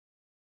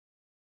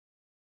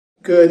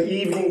Good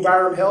evening,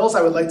 Byram Hills.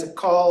 I would like to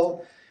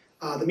call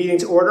the meeting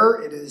to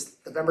order. It is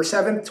November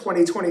 7th,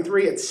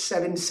 2023 at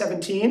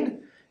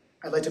 7:17.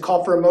 I'd like to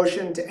call for a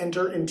motion to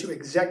enter into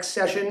exec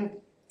session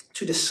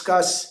to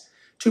discuss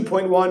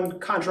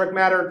 2.1 contract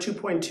matter,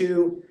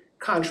 2.2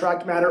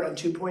 contract matter, and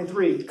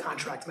 2.3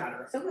 contract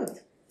matter. So moved.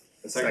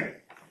 A second.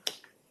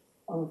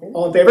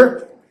 All in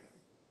favor?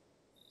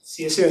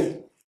 See you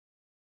soon.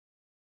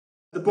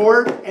 The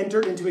board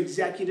entered into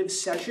executive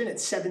session at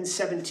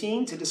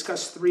 7:17 to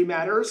discuss three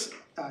matters,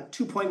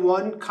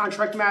 2.1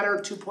 contract matter,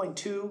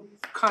 2.2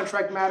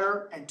 contract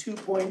matter, and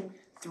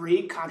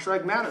 2.3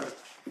 contract matter.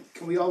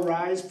 Can we all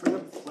rise for the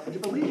Pledge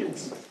of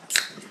Allegiance?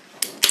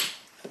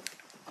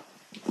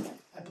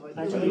 I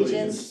Pledge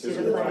allegiance to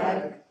the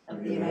flag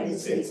of the United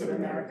States of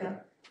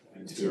America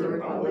and to the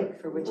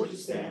republic for which it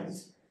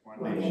stands,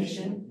 one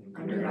nation,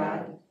 under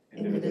God,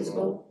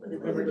 indivisible,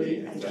 with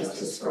liberty and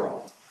justice for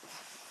all.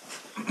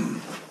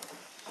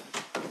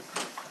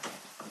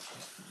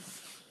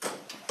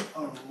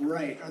 All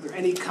right, are there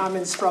any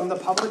comments from the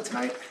public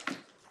tonight?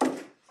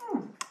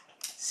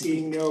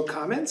 Seeing no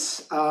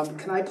comments,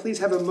 can I please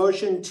have a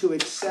motion to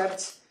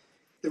accept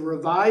the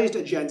revised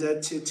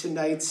agenda to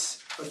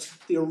tonight's,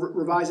 the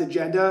revised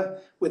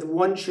agenda with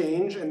one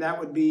change, and that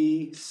would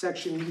be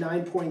section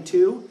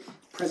 9.2,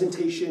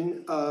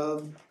 presentation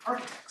of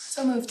architects.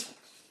 So moved.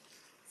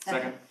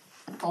 Second.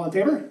 All in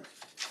favor?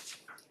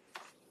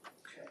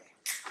 Okay.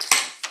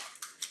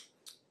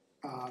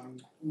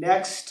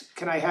 Next,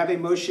 can I have a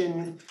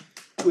motion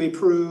to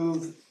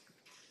approve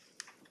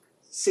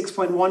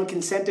 6.1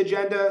 consent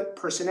agenda,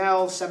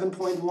 personnel,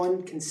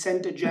 7.1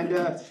 consent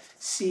agenda,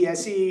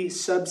 CSE,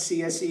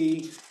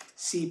 sub-CSE,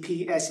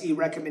 CPSE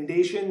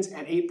recommendations,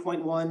 and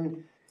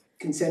 8.1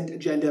 consent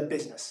agenda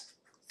business?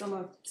 So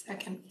moved.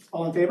 Second.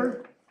 All in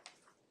favor?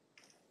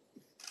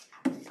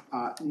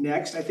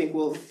 Next, I think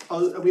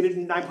we did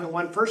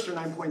 9.1 first or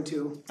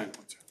 9.2?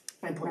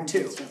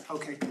 9.2,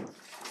 okay,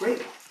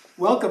 great,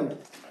 welcome.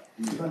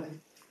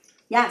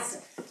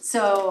 Yes,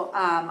 so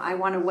I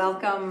want to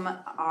welcome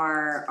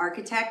our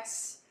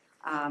architects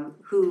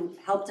who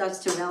helped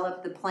us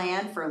develop the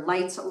plan for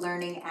Lights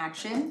Learning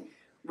Action.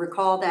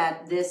 Recall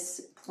that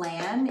this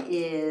plan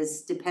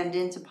is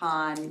dependent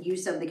upon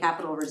use of the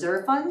capital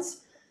reserve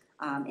funds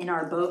in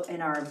our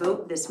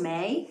vote this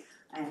May.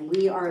 And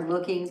we are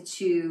looking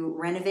to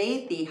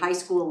renovate the high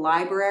school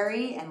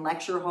library and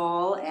lecture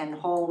hall and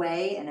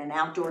hallway and an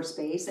outdoor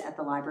space at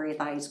the library at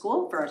the high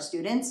school for our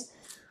students.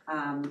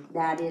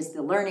 That is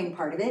the learning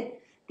part of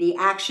it. The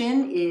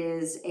action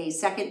is a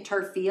second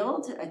turf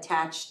field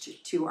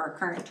attached to our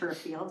current turf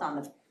field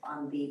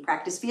on the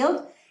practice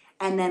field.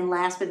 And then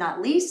last but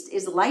not least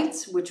is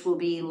lights, which will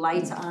be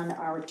lights on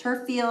our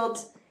turf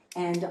fields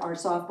and our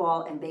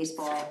softball and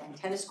baseball and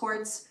tennis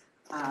courts.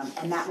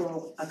 And that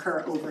will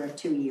occur over a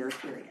 2-year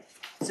period.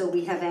 So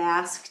we have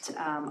asked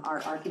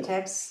our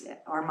architects,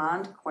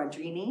 Armand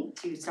Quadrini,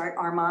 to start.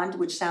 Armand,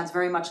 which sounds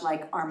very much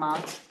like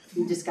Armand,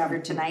 we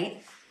discovered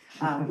tonight,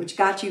 which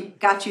got you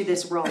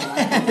this role.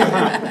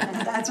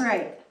 That's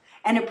right.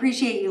 And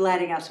appreciate you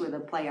letting us with a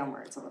play on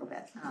words a little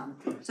bit.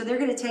 So they're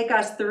going to take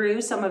us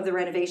through some of the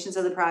renovations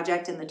of the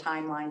project and the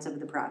timelines of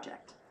the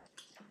project.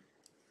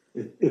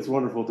 It's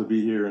wonderful to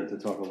be here and to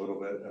talk a little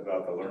bit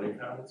about the learning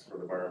commons for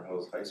the Byram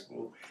Hills High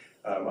School.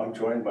 I'm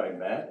joined by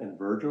Matt and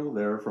Virgil.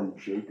 They're from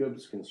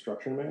Jacobs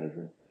Construction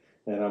Management,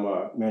 and I'm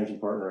a managing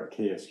partner at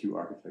KSQ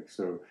Architects.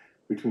 So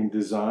between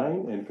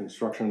design and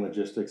construction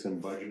logistics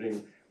and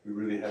budgeting, we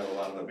really have a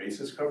lot of the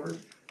bases covered.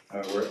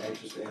 We're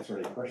anxious to answer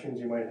any questions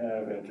you might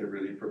have and to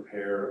really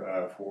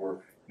prepare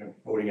for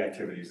voting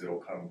activities that will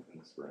come in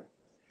the spring.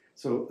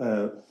 So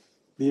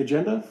the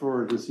agenda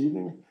for this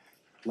evening: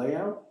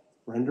 layout,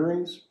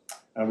 renderings.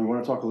 We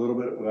want to talk a little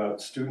bit about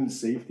student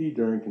safety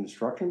during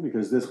construction,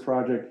 because this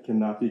project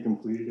cannot be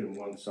completed in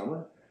one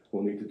summer.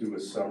 We'll need to do a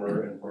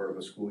summer and part of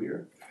a school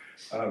year.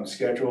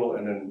 Schedule,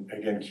 and then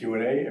again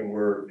Q&A, and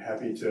we're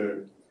happy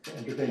to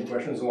entertain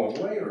questions along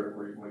the way, or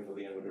wait till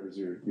the end, whatever's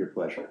your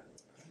pleasure.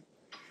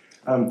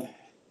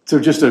 So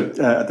just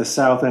at the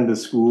south end of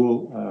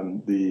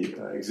school, the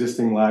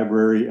existing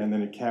library, and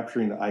then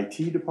capturing the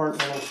IT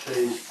departmental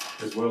space,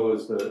 as well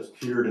as the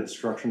tiered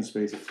instruction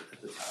space at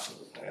the top of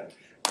the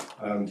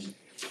plan.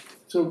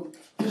 So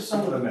just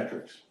some of the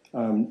metrics.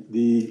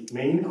 The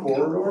main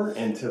corridor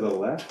and to the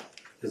left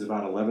is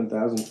about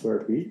 11,000 square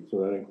feet. So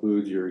that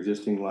includes your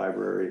existing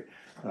library,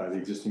 the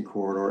existing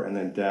corridor, and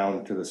then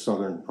down to the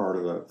southern part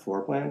of the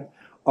floor plan.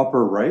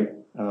 Upper right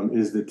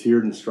is the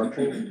tiered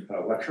instruction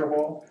lecture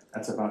hall.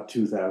 That's about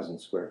 2,000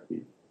 square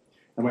feet.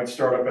 I might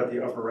start up at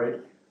the upper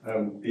right.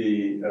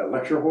 The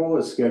lecture hall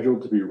is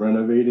scheduled to be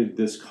renovated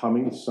this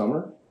coming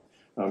summer.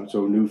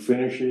 So new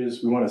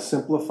finishes. We want to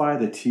simplify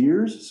the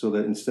tiers so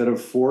that instead of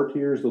 4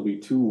 tiers, there'll be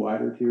 2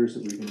 wider tiers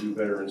that we can do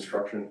better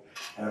instruction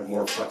and have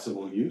more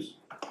flexible use.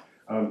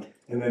 And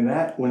then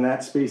when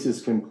that space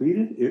is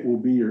completed, it will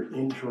be your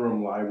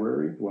interim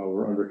library while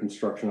we're under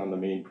construction on the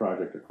main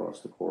project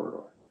across the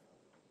corridor.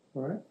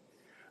 All right.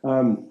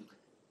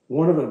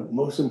 One of the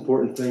most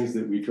important things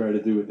that we try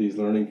to do with these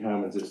learning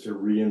commons is to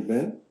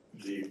reinvent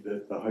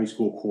the high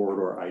school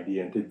corridor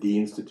idea and to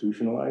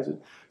deinstitutionalize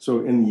it.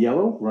 So in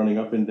yellow, running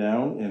up and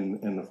down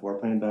in the floor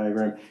plan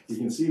diagram, you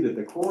can see that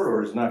the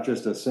corridor is not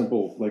just a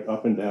simple like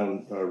up and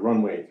down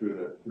runway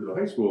through the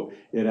high school.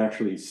 It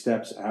actually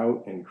steps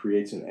out and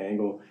creates an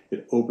angle.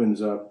 It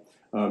opens up,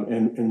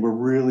 and we're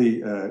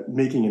really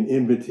making an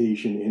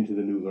invitation into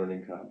the new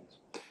learning commons.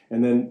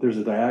 And then there's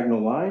a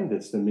diagonal line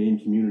that's the main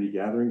community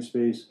gathering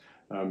space.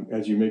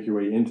 As you make your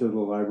way into the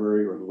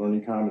library or the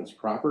learning commons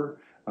proper,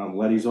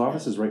 Letty's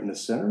office is right in the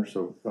center,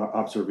 so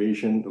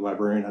observation, the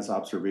librarian has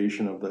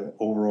observation of the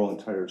overall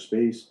entire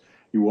space.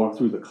 You walk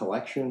through the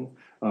collection.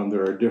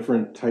 There are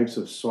different types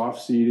of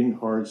soft seating,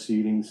 hard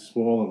seating,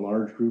 small and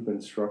large group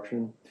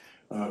instruction.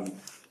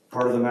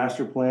 Part of the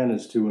master plan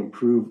is to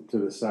improve to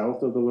the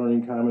south of the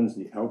learning commons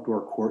the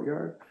outdoor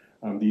courtyard.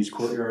 These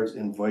courtyards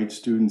invite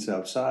students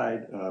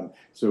outside,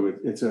 so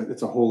it's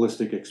a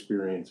holistic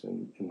experience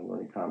in the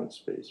learning commons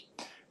space.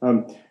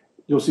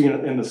 You'll see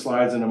in the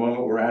slides in a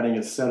moment, we're adding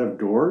a set of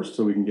doors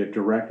so we can get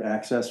direct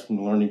access from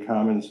the learning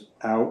commons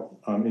out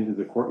into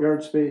the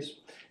courtyard space.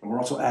 And we're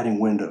also adding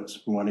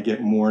windows. We want to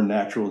get more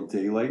natural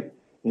daylight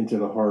into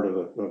the heart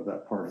of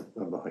that part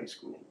of the high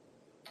school.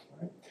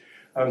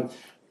 All right.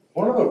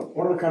 One of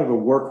the kind of the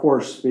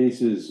workhorse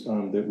spaces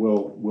that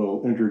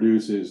we'll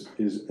introduce is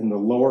in the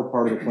lower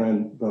part of the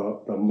plan,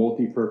 the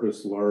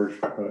multi-purpose large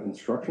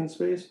instruction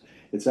space.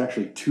 It's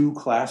actually 2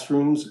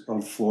 classrooms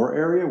of floor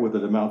area with a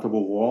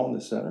demountable wall in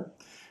the center.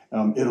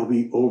 It'll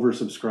be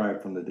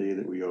oversubscribed from the day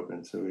that we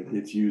open, so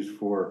it's used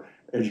for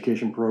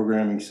education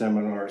programming,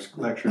 seminars,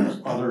 lectures.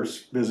 Other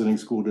visiting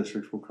school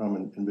districts will come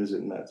and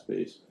visit in that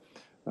space.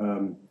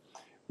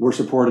 We're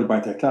supported by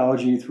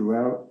technology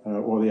throughout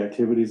all the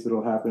activities that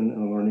will happen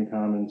in the Learning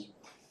Commons.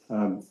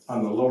 On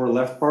the lower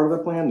left part of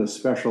the plan, the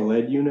special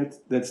ed unit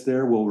that's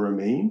there will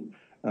remain.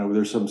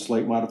 There's some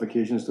slight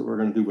modifications that we're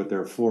going to do, but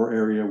their floor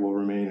area will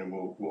remain, and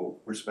we'll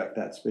respect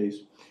that space.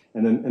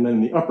 And then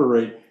in the upper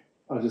right,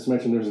 I'll just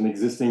mention there's an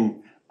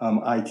existing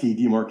IT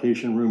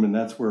demarcation room, and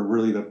that's where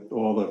really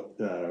all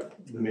the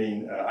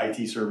main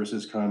IT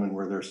services come and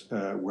where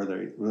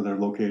they're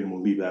located, and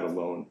we'll leave that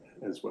alone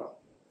as well.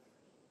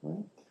 All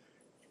right.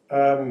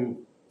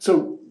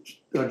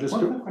 Just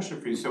one quick question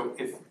for you. So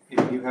if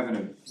you have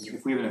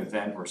if we have an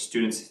event or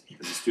there's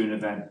a student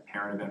event,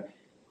 parent event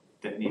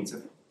that needs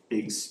a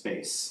big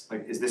space,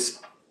 like it's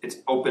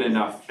open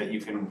enough that you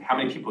can, how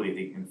many people do you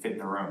think you can fit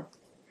in a room,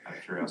 out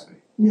of curiosity?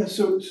 Yeah,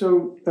 so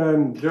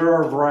there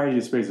are a variety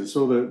of spaces.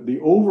 So the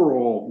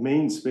overall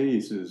main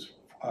space is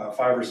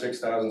 5,000 or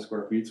 6,000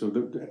 square feet. So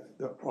the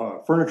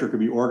furniture could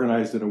be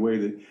organized in a way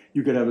that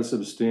you could have a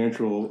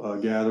substantial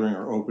gathering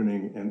or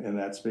opening in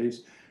that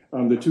space.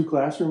 The 2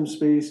 classroom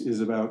space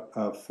is about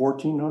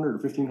 1,400 or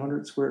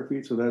 1,500 square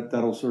feet, so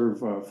that'll serve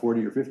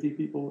 40 or 50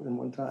 people in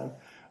one time.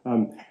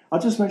 I'll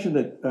just mention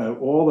that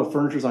all the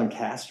furniture's on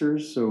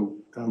casters, so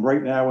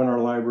right now in our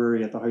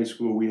library at the high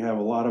school, we have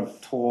a lot of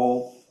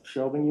tall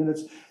shelving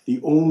units. The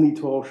only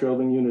tall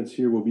shelving units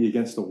here will be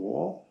against the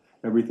wall.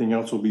 Everything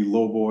else will be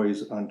low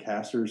boys on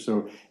casters,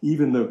 so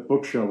even the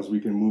bookshelves we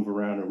can move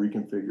around and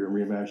reconfigure and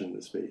reimagine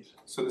the space.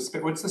 So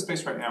what's the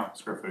space right now,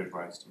 square footage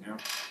wise, do you know?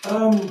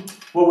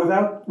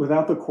 Well,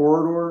 without the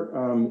corridor,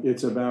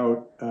 it's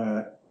about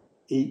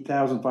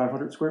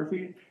 8,500 square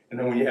feet, and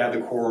then when you add the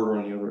corridor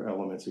and the other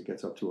elements, it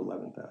gets up to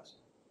 11,000.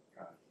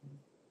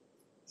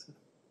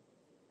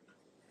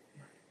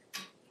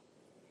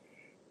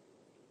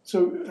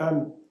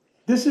 So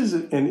this is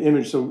an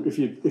image. So if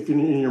you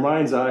in your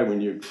mind's eye when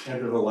you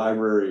enter the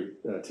library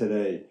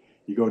today,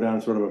 you go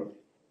down sort of a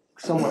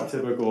somewhat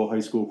typical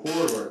high school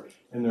corridor,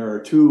 and there are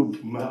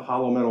 2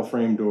 hollow metal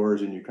frame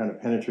doors, and you kind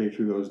of penetrate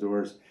through those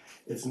doors.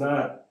 It's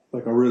not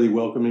like a really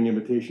welcoming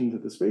invitation to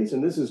the space,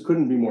 and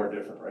couldn't be more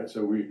different, right?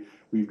 So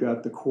we've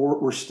got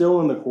we're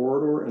still in the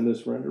corridor in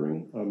this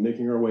rendering,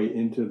 making our way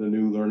into the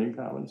new learning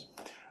commons.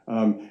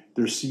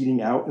 There's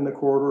seating out in the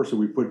corridor, so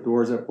we put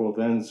doors at both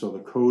ends, so the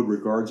code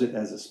regards it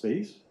as a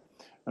space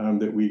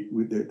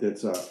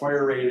that's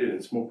fire rated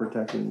and smoke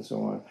protected and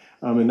so on.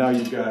 And now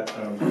you've got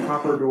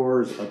copper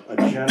doors, a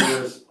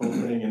generous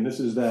opening, and this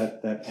is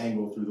that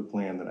angle through the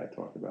plan that I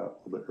talked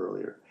about a little bit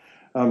earlier.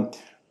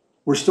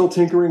 We're still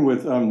tinkering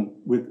with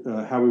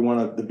how we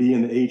want the B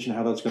and the H and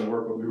how that's going to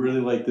work, but we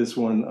really like this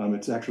one.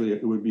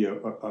 It would be a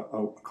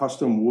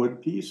custom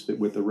wood piece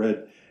with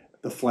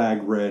the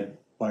flag red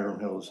Byram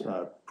Hills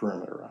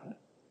perimeter on it.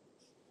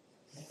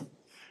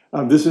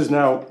 This is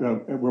now,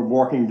 we're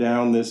walking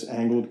down this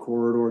angled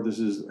corridor. This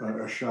is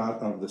a shot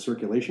of the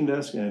circulation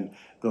desk, and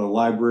the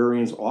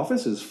librarian's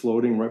office is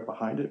floating right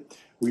behind it.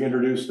 We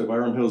introduced the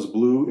Byram Hills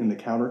blue in the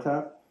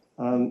countertop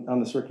on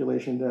the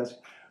circulation desk.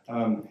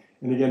 And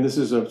again, this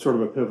is a sort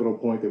of a pivotal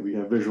point that we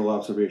have visual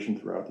observation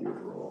throughout the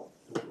overall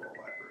library.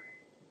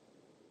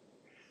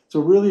 So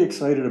really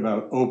excited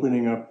about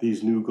opening up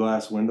these new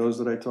glass windows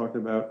that I talked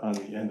about on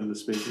the end of the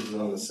spaces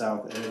on the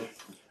south edge.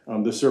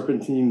 The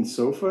serpentine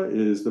sofa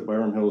is the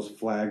Byram Hills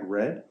flag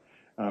red,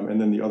 and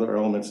then the other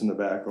elements in the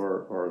back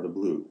are the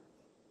blue.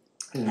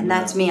 And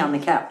that's me on the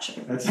couch.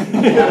 That's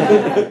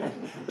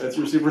that's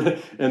your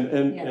superintendent,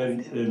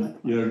 and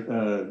you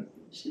know,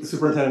 the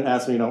superintendent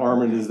asked me,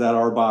 Armand, is that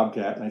our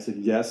Bobcat? And I said,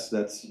 yes,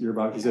 that's your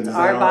Bobcat. He said, It's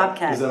our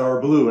Bobcat. Is that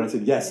our Blue? And I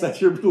said, yes, that's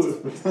your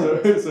Blue.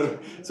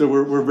 So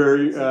we're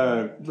very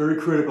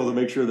very critical to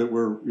make sure that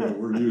we're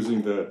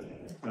using the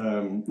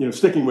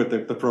sticking with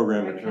the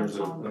program in terms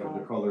of the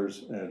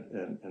colors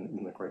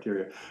and the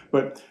criteria.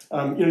 But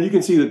you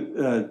can see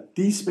that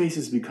these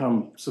spaces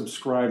become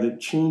subscribed. It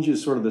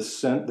changes sort of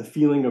the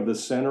feeling of the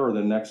center or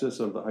the nexus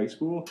of the high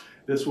school.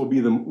 This will be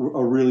a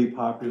really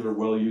popular,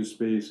 well-used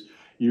space.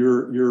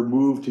 Your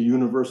move to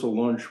universal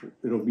lunch,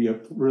 it'll be a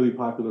really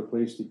popular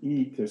place to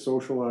eat, to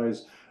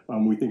socialize.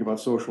 We think about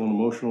social and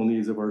emotional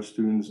needs of our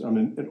students.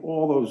 And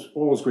all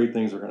those great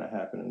things are going to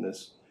happen in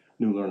this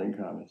new Learning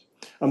Commons.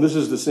 This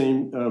is the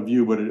same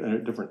view, but at a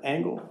different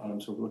angle.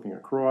 So we're looking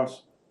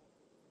across.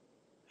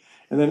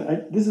 And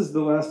then this is the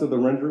last of the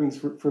renderings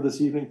for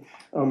this evening.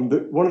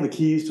 One of the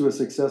keys to a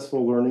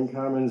successful Learning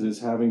Commons is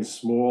having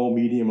small,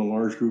 medium, and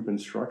large group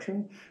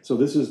instruction. So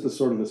this is the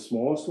sort of the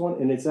smallest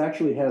one, and it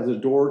actually has a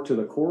door to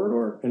the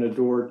corridor and a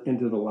door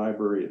into the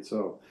library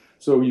itself.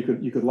 So you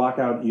could lock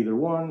out either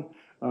one.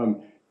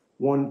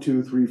 1,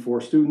 2, 3, 4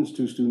 students,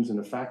 2 students and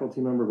a faculty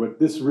member, but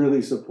this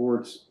really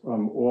supports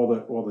all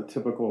the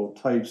typical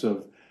types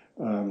of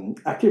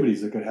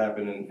activities that could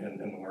happen in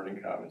the Learning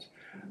Commons.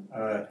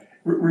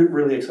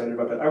 Really excited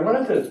about that. I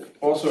wanted to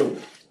also,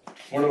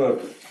 one of the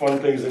fun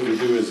things that we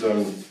do is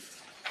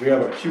we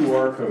have a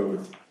QR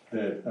code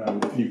that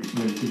you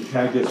can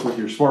tag this with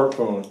your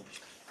smartphone,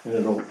 and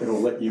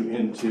it'll let you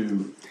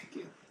into.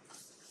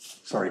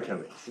 Sorry,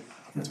 Kelly.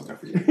 That's okay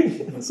for you.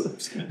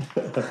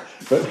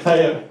 But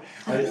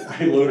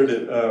I loaded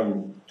it.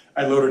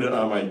 I loaded it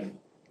on my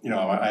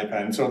on my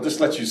iPad, and so it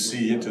just lets you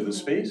see into the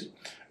space.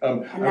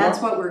 And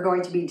that's what we're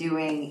going to be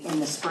doing in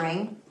the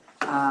spring.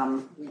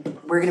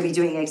 We're going to be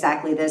doing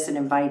exactly this and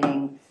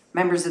inviting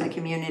members of the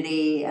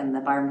community and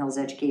the Byram Hills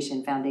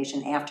Education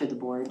Foundation after the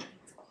board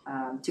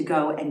to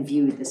go and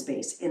view the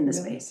space, in the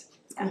space.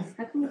 Yeah.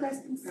 How come you guys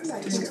can see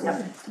that?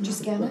 Did you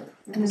scan it?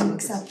 And then you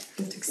accept.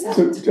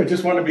 So I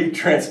just want to be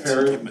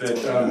transparent that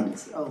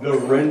the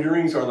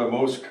renderings are the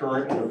most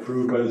current and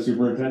approved by the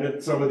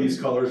superintendent. Some of these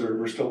colors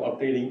we're still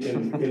updating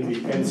in the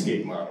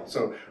Enscape model.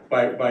 So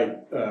by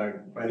the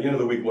end of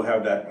the week we'll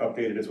have that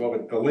updated as well.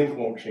 But the link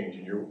won't change,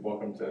 and you're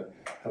welcome to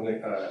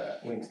link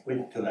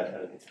to that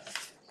at any time.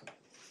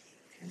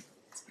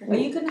 Are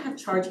you going to have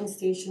charging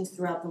stations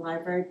throughout the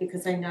library?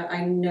 Because I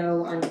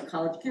know on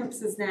college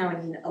campuses now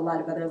and a lot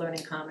of other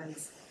Learning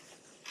Commons,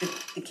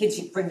 the kids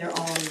bring their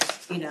own,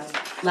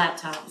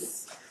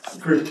 laptops.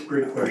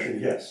 Great question.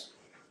 Yes,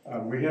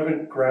 we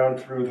haven't ground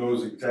through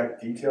those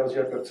exact details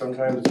yet, but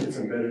sometimes it's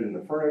embedded in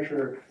the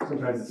furniture.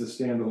 Sometimes it's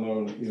a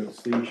standalone,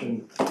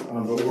 station.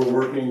 But we're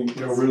working,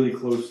 really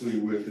closely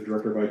with the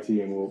director of IT,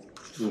 and we'll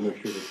make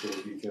sure that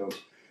those details.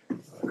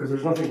 Because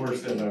there's nothing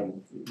worse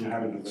than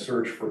having to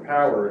search for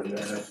power and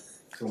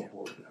going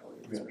forward.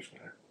 We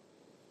understand.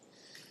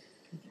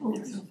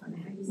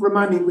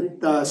 Remind me,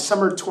 with the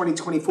summer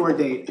 2024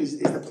 date, is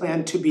the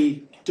plan to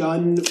be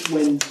done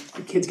when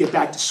the kids get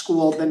back to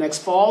school the next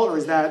fall, or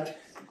is that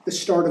the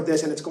start of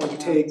this and it's going to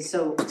take, it's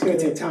going to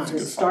take time? The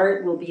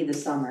start will be the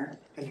summer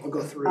And we'll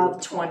go through.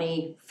 of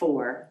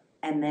 24,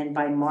 and then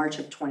by March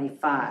of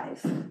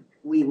 25,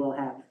 we will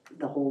have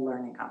the whole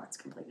Learning Commons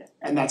completed.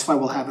 And that's why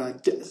we'll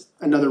have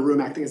another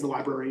room acting as the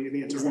library in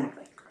the interim.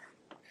 Exactly.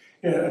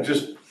 Yeah,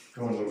 just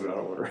going a little bit out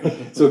of order.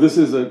 So this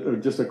is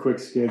just a quick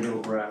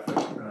schedule graphic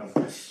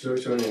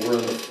showing we're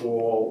in the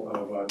fall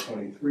of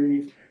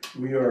 23.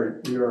 We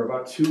are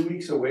about 2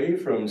 weeks away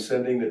from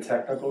sending the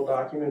technical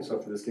documents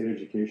up to the State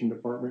Education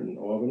Department in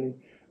Albany.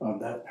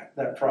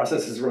 That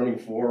process is running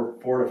 4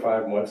 to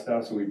 5 months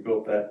now, so we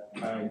built that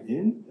time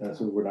in,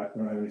 so we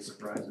don't have any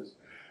surprises.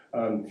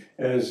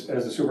 As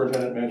the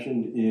superintendent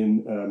mentioned,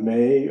 in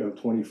May of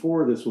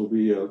 24, this will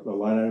be a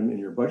line item in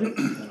your budget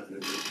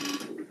that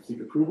you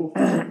seek approval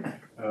for.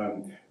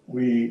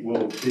 We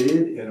will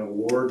bid and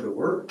award the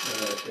work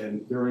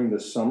and during the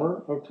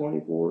summer of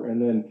 24,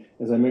 and then,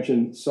 as I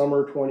mentioned,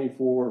 summer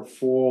 24,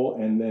 fall,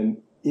 and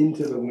then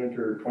into the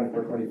winter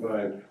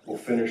 24-25, we'll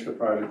finish the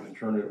project and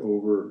turn it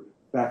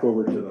back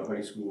over to the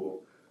high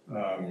school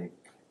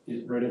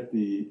right at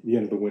the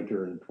end of the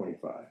winter in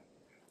 25.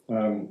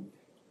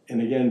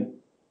 And again,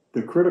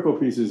 the critical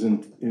piece is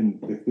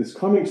in this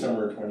coming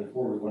summer of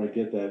 24, we want to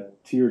get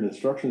that tiered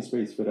instruction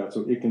space fit out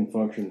so it can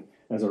function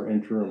as our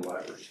interim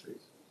library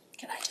space.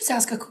 Can I just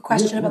ask a quick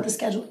question about the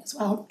schedule as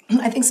well?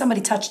 I think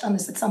somebody touched on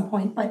this at some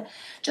point, but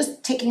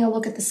just taking a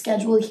look at the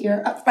schedule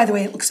here. By the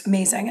way, it looks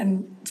amazing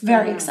and it's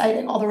very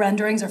exciting. All the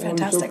renderings are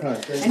fantastic.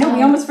 I know,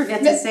 we almost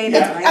forget to say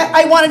that, right?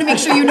 I wanted to make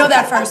sure you know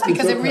that first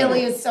because it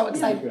really is so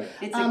exciting.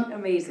 It's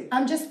amazing.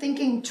 I'm just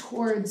thinking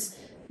towards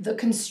the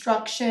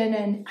construction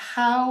and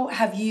how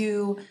have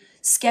you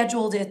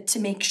scheduled it to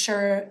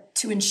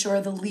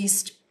ensure the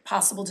least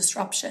possible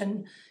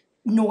disruption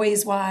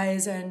noise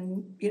wise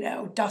and,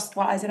 dust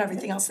wise and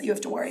everything else that you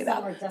have to worry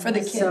about for the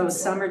kids. So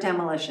summer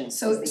demolition is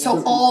the So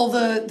answer. all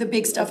the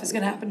big stuff is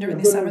gonna happen during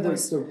the summer,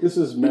 those. So this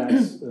is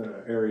Matt's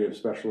area of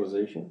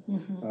specialization.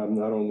 Mhm.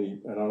 Not only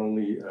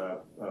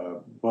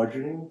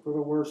budgeting for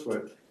the work,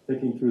 but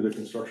thinking through the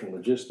construction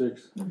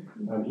logistics.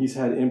 He's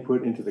had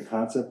input into the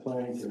concept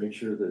plan to make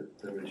sure that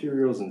the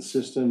materials and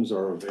systems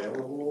are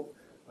available.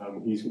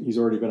 He's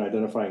already been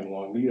identifying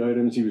long lead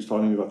items. He was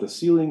talking to me about the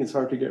ceiling. It's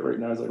hard to get right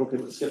now. I was like, okay,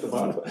 let's get the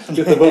bottom,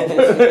 get the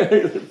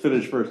boat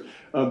finished first.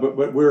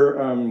 But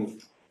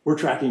we're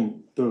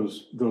tracking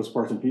those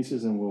parts and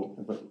pieces,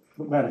 and but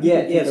Matt, if you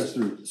can take us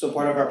through. So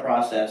part of our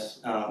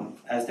process,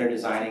 as they're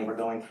designing, we're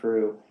going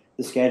through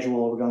the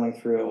schedule, we're going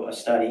through a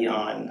study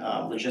on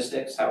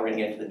logistics, how we're gonna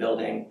get into the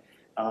building.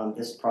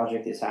 This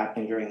project is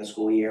happening during the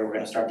school year. We're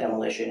gonna start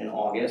demolition in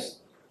August.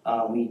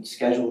 We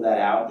scheduled that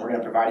out. We're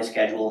gonna provide a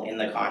schedule in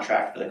the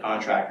contract for the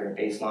contractor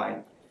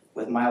baseline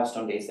with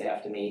milestone dates they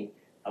have to meet.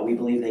 We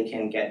believe they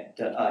can get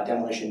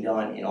demolition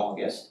done in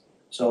August.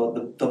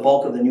 So the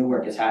bulk of the new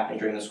work is happening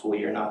during the school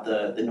year, not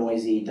the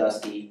noisy,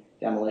 dusty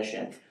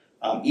demolition.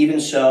 Even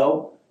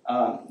so,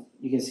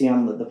 you can see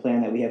on the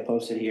plan that we have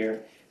posted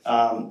here,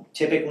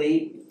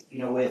 typically,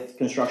 with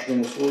construction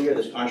in the school year,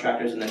 there's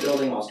contractors in the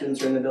building while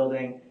students are in the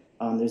building.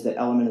 There's that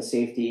element of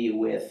safety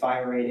with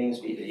fire ratings.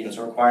 It's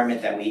a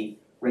requirement that we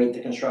rate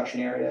the construction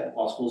area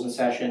while school's in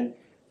session.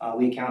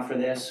 We account for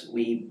this.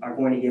 We are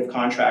going to give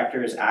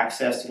contractors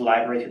access to the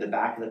library through the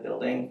back of the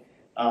building.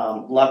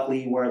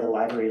 Luckily, where the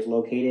library is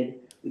located,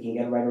 we can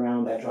get right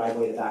around that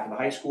driveway to the back of the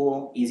high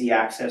school, easy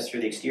access through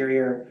the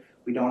exterior.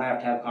 We don't have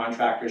to have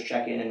contractors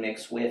check in and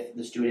mix with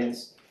the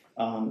students.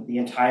 The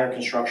entire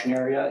construction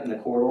area in the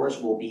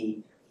corridors will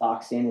be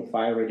boxed in with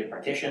fire rated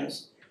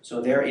partitions. So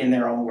they're in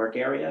their own work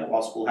area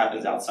while school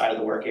happens outside of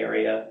the work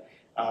area.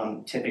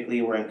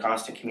 Typically, we're in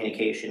constant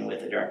communication with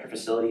the director of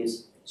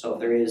facilities. So if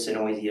there is a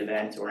noisy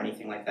event or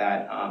anything like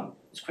that,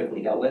 it's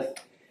quickly dealt with.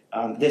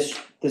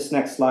 This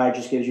next slide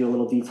just gives you a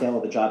little detail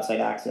of the job site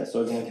access.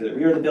 So again, through the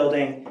rear of the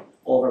building,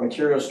 all of our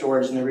material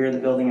storage in the rear of the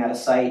building at a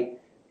site.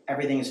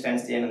 Everything is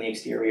fenced in on the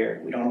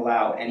exterior. We don't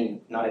allow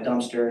not a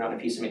dumpster, not a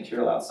piece of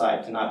material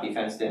outside to not be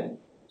fenced in.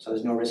 So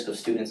there's no risk of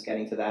students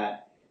getting to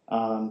that.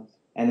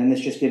 And then this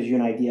just gives you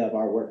an idea of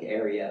our work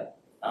area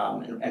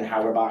and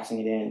how we're boxing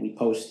it in. We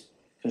post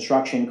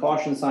construction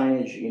caution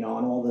signage,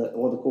 on all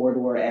the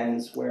corridor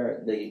ends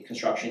where the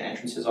construction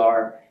entrances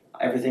are.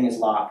 Everything is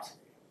locked.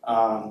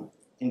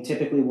 And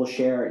typically we'll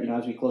share,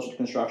 as we close to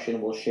construction,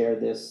 we'll share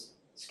this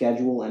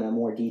schedule and a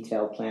more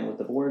detailed plan with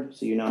the board,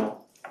 so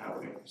how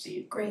we're gonna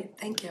proceed. Great,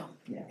 thank you.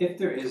 If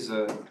there is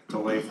a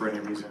delay for any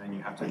reason and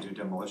you have to do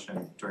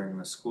demolition during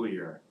the school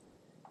year,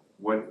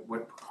 what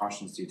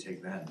precautions do you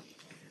take then?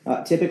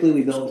 Typically,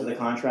 we build into the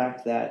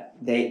contract that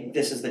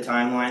this is the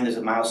timeline, there's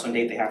a milestone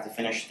date they have to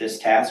finish this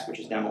task, which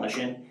is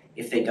demolition.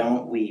 If they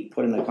don't, we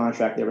put in the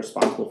contract they're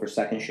responsible for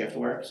second shift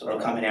work, so they'll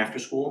come in after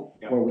school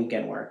or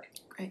weekend work.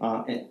 Great.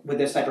 And with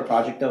this type of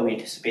project though, we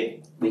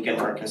anticipate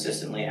weekend work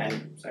consistently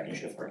and second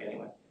shift work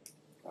anyway.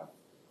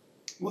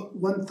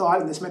 One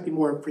thought, and this might be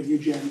more for you,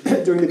 Jen,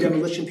 during the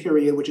demolition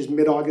period, which is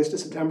mid-August to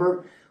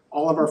September,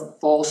 all of our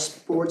fall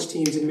sports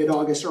teams in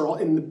mid-August are all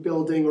in the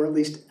building or at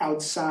least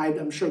outside.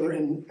 I'm sure they're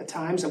in at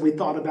times. Have we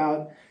thought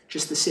about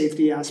just the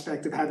safety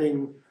aspect of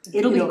having?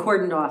 It'll be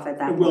cordoned off at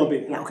that point. It will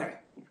be, yeah. okay.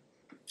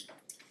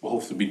 We'll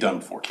hopefully be done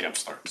before camp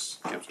starts.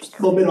 Camps are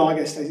starting. Well,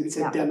 mid-August, it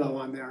said Yeah. demo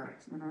on there.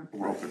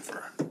 We're open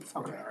for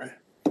that, right?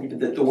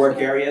 The work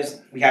areas,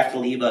 we have to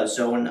leave a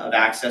zone of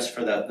access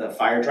for the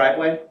fire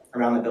driveway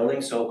around the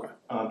building, so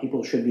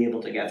people should be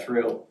able to get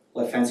through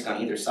with fencing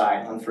on either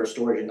side, one for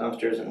storage and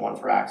dumpsters and one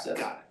for access.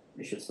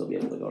 They should still be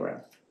able to go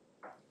around.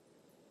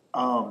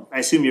 I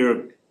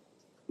assume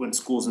when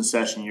school's in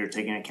session, you're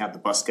taking into account the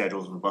bus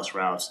schedules and the bus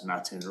routes and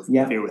not to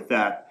interfere with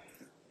that.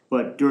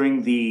 But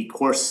during the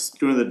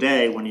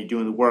day, when you're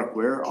doing the work,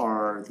 where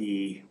are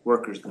the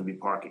workers gonna be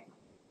parking?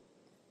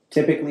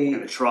 Typically,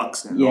 And the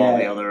trucks and all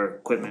the other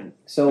equipment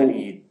that you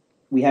need?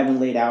 we haven't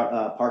laid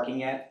out parking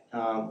yet.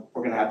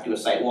 We're gonna have to do a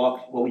site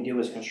walk. What we do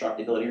is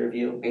constructability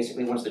review.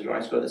 Basically, once the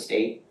drawings go to the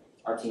state,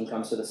 our team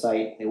comes to the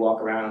site, they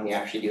walk around, and we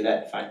actually do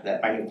that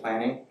by new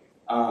planning.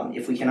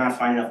 If we cannot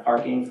find enough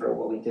parking for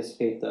what we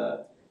anticipate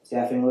the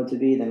staffing load to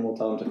be, then we'll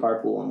tell them to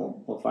carpool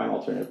and we'll find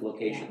alternative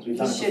locations. We've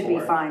done it He before. should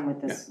be fine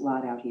with this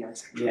lot out here.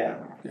 Yeah.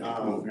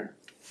 Move here.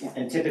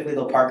 And typically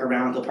they'll park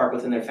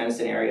within their fenced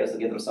in areas, they'll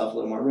give themselves a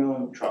little more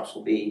room, trucks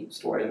will be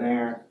stored in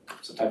there,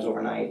 sometimes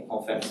overnight,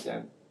 all fenced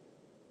in.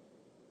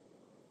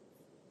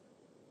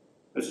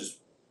 It's just,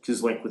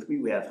 cause like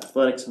we have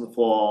athletics in the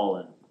fall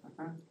and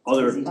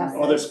Easy to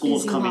other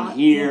schools Easy coming lot,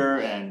 here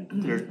and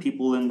there's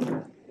people in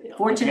on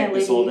Fortunately,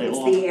 campus all day it's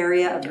long. the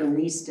area of the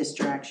least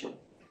distraction,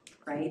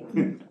 right?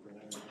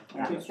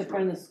 Yeah. It's the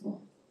front of the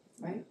school,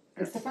 right?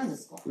 It's the front of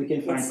the school. We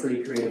can find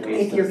pretty creative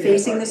ways If to you're fit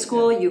facing the parking in.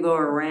 school, you go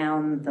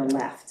around the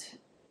left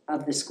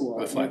of the school,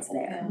 The and it's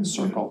flagpole. there.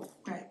 Circle.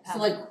 Right. So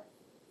like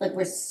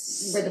where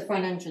the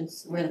front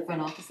entrance, where the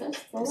front office is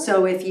forward?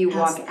 So if you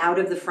walk out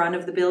of the front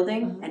of the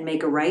building and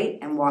make a right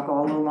and walk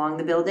all along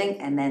the building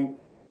and then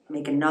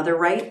make another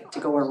right to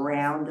go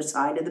around the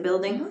side of the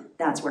building,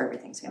 that's where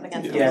everything's gonna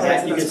be. Yeah,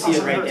 that, you can see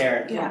it right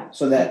there. Yeah.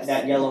 So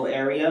that yellow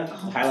area,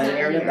 highlighted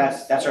area,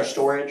 that's our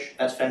storage,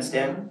 that's fenced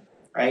in,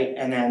 right?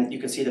 And then you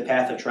can see the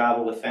path of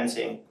travel with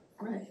fencing.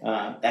 Right.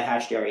 That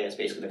hatched area is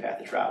basically the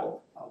path of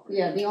travel.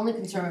 Yeah, the only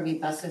concern would be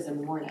buses in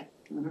the morning,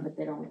 but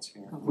they don't.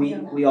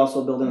 We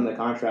also build in the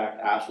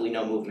contract, absolutely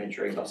no movement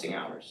during busing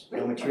hours.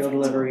 No material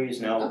deliveries,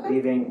 no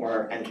leaving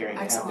or entering,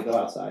 they have to go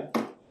outside.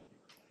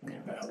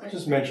 I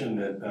just mentioned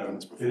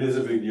that it is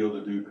a big deal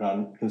to do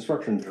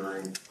construction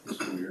during the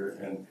school year,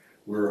 and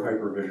we're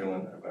hyper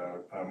vigilant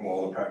about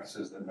all the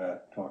practices that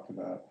Matt talked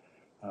about.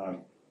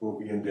 We'll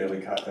be in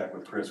daily contact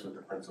with Chris, with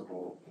the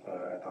principal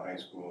at the high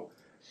school.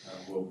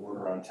 We'll work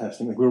around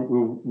testing. Like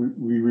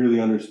we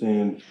really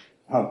understand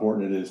how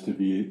important it is to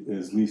be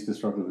as least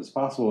disruptive as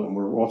possible, and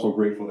we're also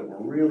grateful that we're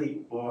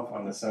really off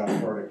on the south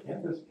part of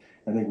campus.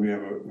 I think we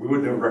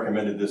wouldn't have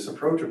recommended this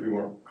approach if we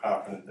weren't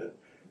confident that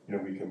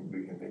we can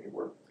make it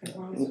work.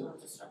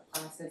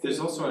 There's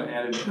also an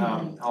added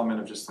element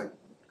of just like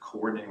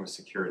coordinating with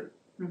security.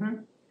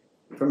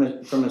 From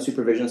a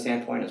supervision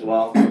standpoint as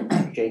well,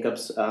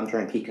 Jacobs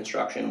during peak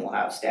construction will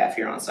have staff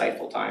here on site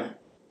full time.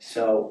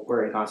 So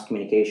we're in constant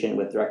communication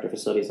with director of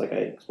facilities, like I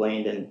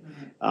explained,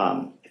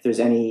 and if there's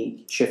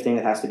any shifting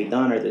that has to be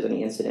done, or there's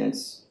any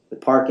incidents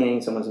with parking,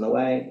 someone's in the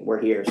way,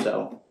 we're here.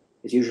 So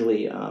it's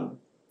usually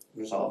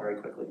resolved very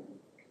quickly.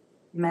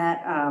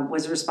 Matt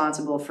was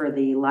responsible for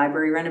the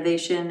library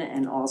renovation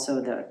and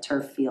also the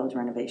turf field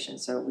renovation,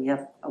 so we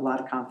have a lot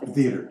of confidence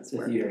in this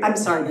work. I'm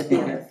sorry, the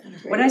theater.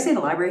 What did I say,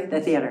 the library?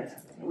 The theater.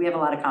 We have a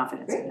lot of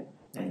confidence in it.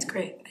 That's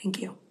great,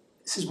 thank you.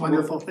 This is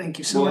wonderful, thank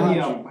you so Well,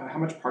 much. how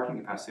much parking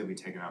capacity will be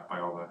taken up by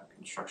all the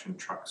construction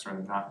trucks or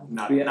not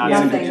We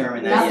haven't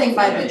determined that Nothing yet.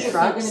 by the If they're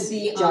trucks, gonna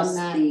be on just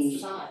that the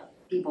side.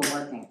 people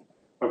working.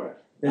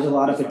 There's a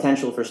lot of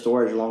potential for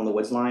storage along the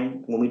woods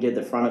line. When we did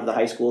the front of the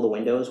high school, the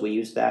windows, we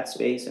used that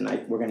space, and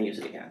we're gonna use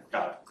it again.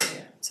 Got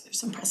it. So there's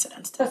some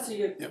precedence to Plus, so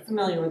you're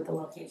familiar with the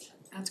location.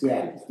 that's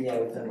great. Yeah,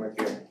 we've done work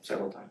here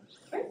several times.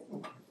 Great,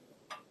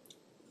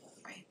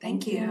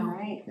 thank you. All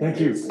right. Thank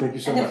you so And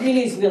the much.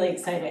 community's really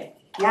excited.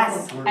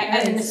 Yes,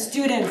 I mean, the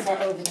students are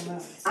over the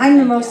moon. I'm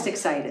the most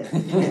excited.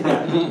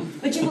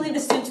 Would you believe the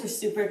students were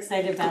super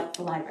excited about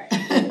the library?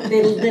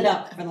 They lit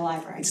up for the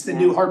library. It's the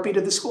new heartbeat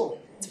of the school.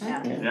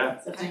 Yeah. Yeah.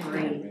 That's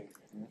great.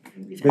 Thank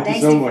Thank you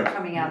so you much. for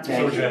coming out So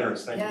today.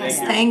 generous, thank you. Yes,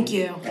 thank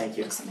you. Thank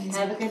you. Looks amazing.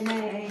 Have a good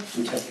night.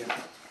 You too.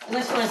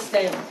 Unless you wanna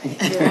stay on.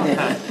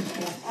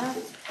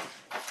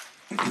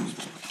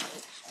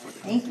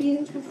 Thank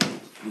you.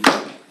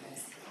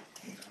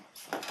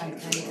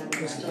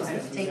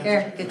 Take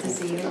care, good to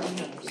see you.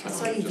 I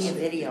saw you via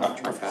video.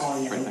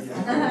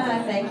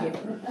 Thank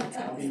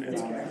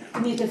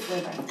you. Need good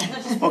flavor.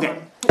 Okay,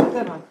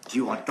 Good one. do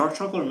you want dark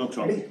chocolate or milk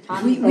chocolate?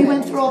 We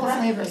went through all the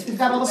flavors, we've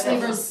got all the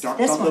flavors Dark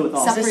This chocolate with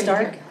one, all. is this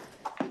dark?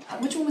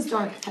 Which one was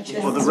dark? Actually,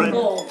 Well, the red,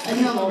 Gold.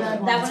 I know the red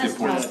one. That one is Good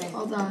point. frosting.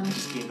 Hold on.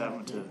 just gave that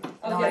one to.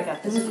 No, I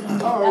got this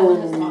one. All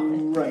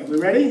right, we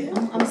ready?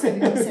 I'm saving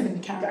the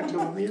Back carrot. to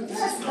Lamia.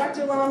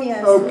 Dr.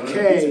 Lamias.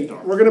 Okay,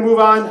 we're gonna move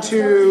on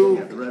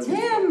to The red one.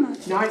 Tim.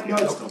 nine, no,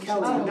 it's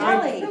Kelly. Oh,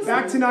 Nine- Kelly.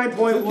 back to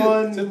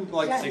 9.1. Didn't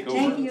like to take over.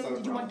 Thank you.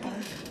 Did you want dark?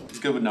 He's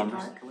good with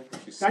numbers.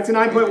 Back to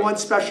 9.1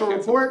 special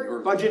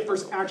report, budget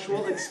versus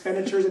actual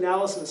expenditures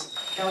analysis.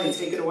 Kelly,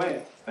 take it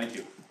away. Thank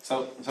you.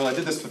 So I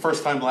did this the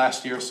first time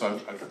last year, so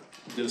I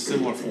did a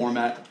similar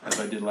format as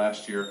I did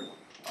last year.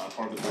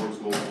 Part of the board's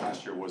goal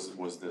last year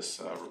was this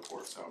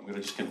report. So I'm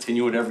gonna just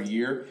continue it every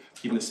year,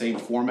 keeping the same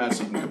format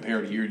so you can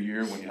compare it year to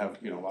year when you have,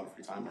 a lot of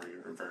free time or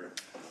you're very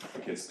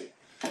kids.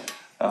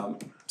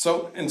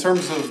 So in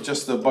terms of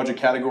just the budget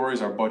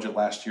categories, our budget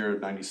last year,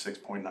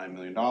 $96.9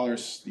 million.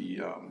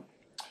 The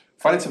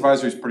Finance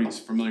Advisory is pretty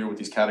familiar with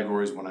these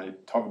categories. When I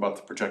talk about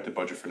the projected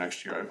budget for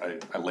next year,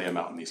 I lay them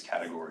out in these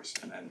categories.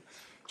 And then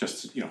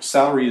just,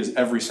 salary is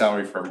every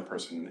salary for every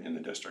person in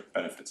the district,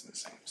 benefits are the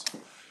same. So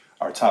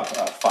our top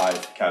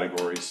 5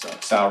 categories,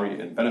 salary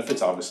and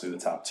benefits, obviously the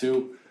top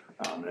 2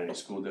 in any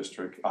school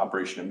district.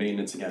 Operation and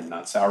maintenance, again,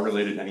 not salary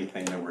related,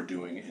 anything that we're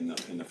doing in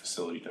the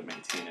facility to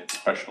maintain it,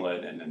 special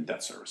ed, and then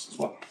debt service as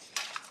well.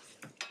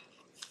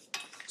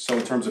 So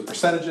in terms of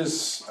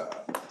percentages,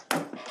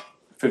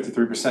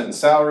 53% in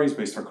salaries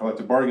based on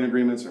collective bargaining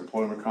agreements or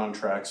employment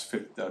contracts,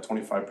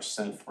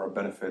 25% for our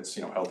benefits,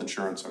 health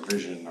insurance, our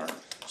vision, our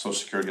social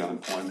security,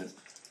 unemployment.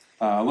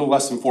 A little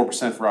less than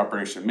 4% for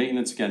operation and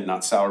maintenance, again,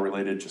 not salary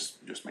related,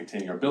 just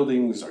maintaining our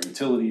buildings, our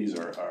utilities,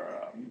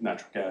 our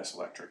natural gas,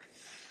 electric.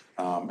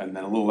 And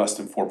then a little less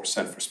than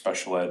 4% for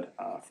special ed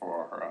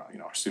for our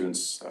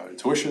students'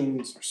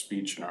 tuitions, our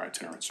speech, and our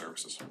itinerant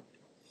services.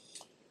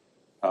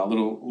 A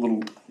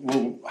little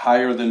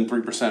higher than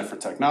 3% for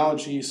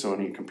technology, so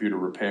any computer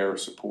repair,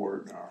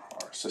 support,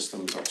 our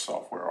systems, our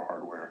software, our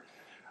hardware,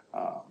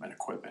 and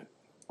equipment.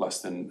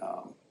 Less than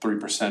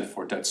 3%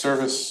 for debt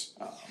service.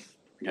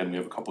 Again, we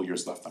have a couple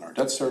years left on our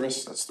debt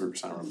service, that's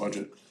 3% of our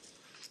budget.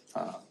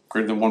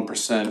 Greater than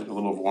 1%, a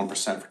little over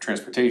 1% for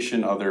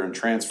transportation, other and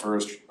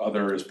transfers.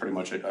 Other is pretty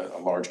much a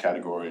large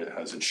category. It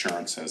has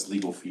insurance, has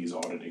legal fees,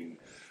 auditing,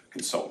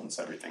 consultants,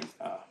 everything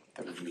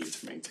that we need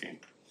to maintain.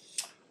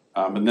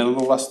 And then a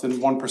little less than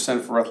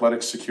 1% for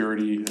athletics,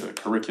 security,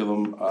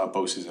 curriculum,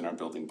 BOCES in our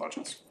building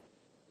budgets.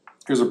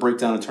 Here's a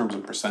breakdown in terms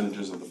of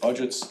percentages of the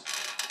budgets,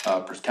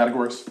 per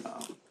categories.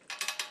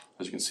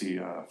 As you can see,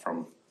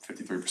 from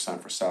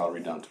 53% for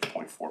salary down to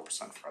 0.4%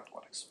 for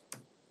athletics.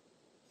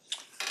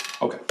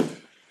 Okay,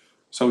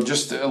 so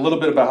just a little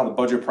bit about how the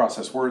budget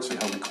process works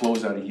and how we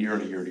close out a year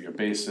on a year-to-year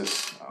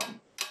basis.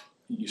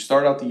 You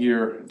start out the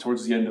year, and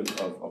towards the end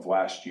of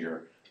last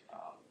year,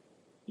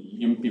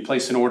 you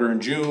place an order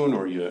in June,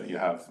 or you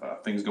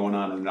have things going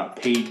on and not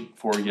paid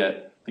for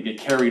yet, they get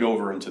carried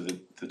over into the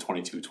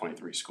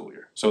 22-23 school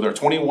year. So there are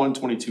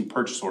 21-22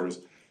 purchase orders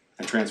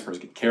and transfers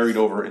get carried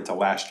over into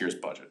last year's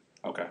budget,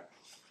 okay?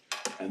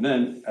 And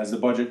then as the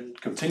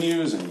budget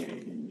continues and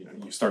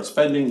you start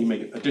spending, you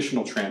make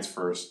additional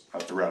transfers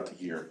throughout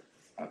the year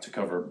to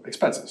cover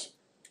expenses.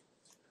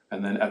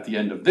 And then at the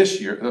end of this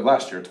year,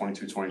 last year,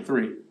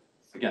 22-23,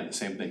 again, the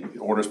same thing,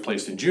 orders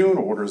placed in June,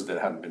 orders that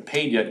haven't been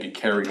paid yet get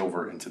carried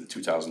over into the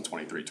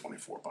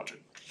 2023-24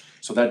 budget.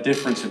 So that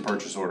difference in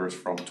purchase orders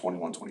from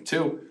 21-22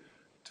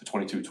 to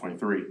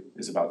 22-23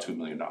 is about $2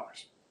 million.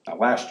 Now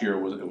last year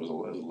it was a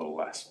little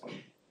less, but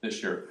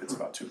this year it's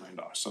about $2 million.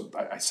 So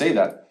I say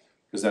that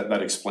because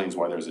that explains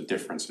why there's a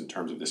difference in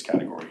terms of this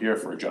category here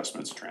for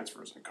adjustments,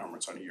 transfers, and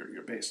encumbrance on a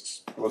year-to-year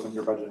basis. It wasn't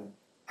your budget.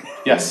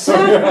 Yes.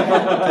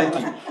 Thank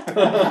you.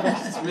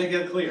 Just to make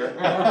it clear.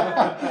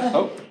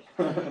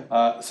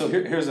 So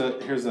here's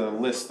a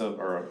list of,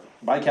 or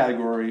by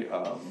category,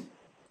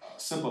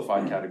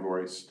 simplified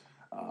categories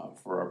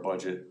for our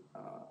budget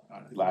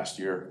last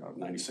year of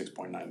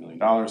 $96.9 million.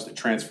 The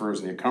transfers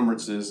and the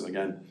encumbrances,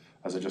 again,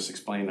 as I just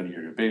explained, on a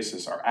year-to-year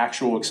basis, our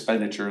actual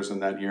expenditures in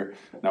that year.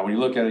 Now, when you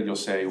look at it, you'll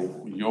say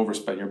you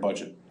overspent your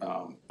budget,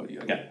 but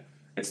again,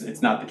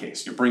 it's not the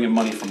case. You're bringing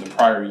money from the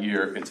prior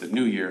year into the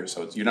new year,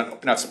 so you're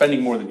not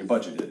spending more than you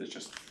budgeted.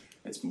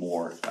 It's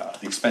more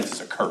the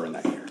expenses occur in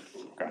that year.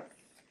 Okay.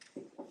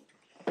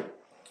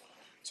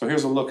 So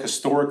here's a look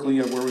historically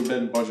at where we've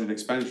been in budget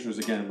expenditures.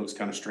 Again, it looks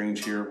kind of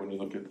strange here when you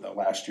look at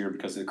last year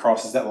because it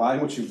crosses that line,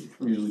 which you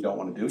usually don't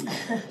want to do.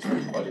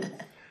 Budget.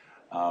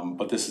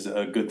 But this is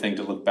a good thing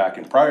to look back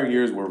in prior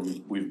years where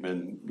we've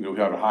been, we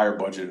had a higher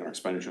budget and our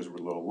expenditures were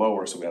a little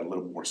lower, so we had a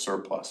little more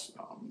surplus.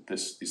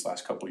 These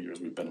last couple of years,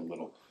 we've been a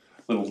little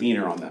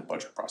leaner on that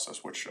budget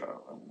process, which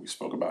we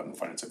spoke about in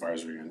finance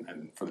advisory,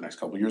 and for the next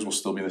couple of years, we'll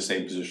still be in the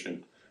same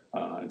position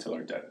until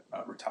our debt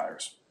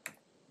retires.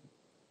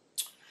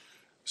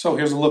 So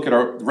here's a look at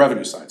our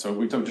revenue side. So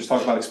we just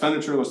talked about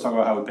expenditure, let's talk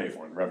about how we pay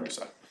for it, the revenue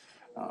side.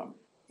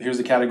 Here's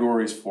the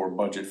categories for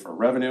budget for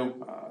revenue,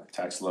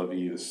 tax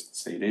levy,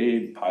 state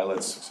aid,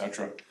 pilots,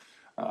 etc.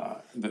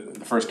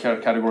 The first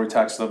category,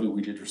 tax levy,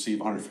 we did receive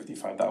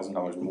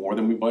 $155,000 more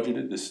than we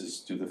budgeted. This is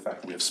due to the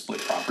fact that we have split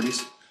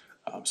properties.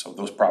 So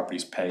those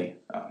properties pay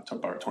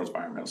towards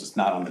Byram Mills. It's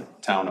not on the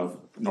town of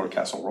North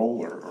Castle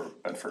roll or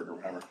Bedford or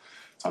whatever.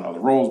 It's on other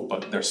rolls,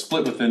 but they're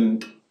split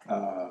within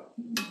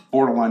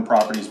borderline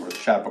properties with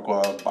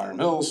Chappaqua, Byram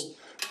Hills.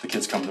 The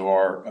kids come to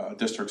our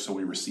district, so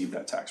we receive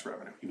that tax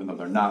revenue, even though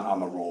they're not on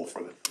the roll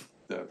for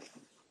the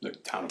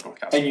town of North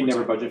Castle. And you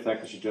never budget for that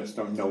because you just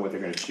don't know what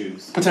they're gonna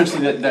choose.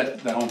 Potentially that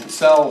home could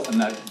sell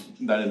and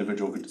that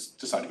individual could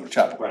decide to go to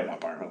Chappaqua, Right. not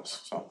Byram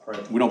Hills. So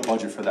Right. we don't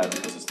budget for that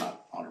because it's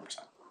not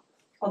 100%.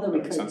 Although we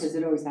Makes could, sense. because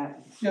it always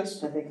happens, Yes.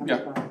 that they come Yeah.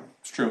 to Byram.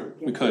 It's true,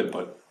 we could,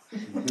 but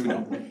we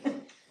don't.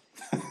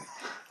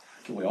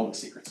 Give away all the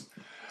secrets.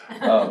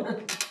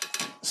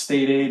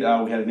 State aid,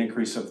 we had an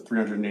increase of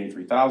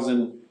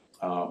 $383,000.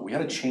 We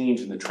had a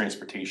change in the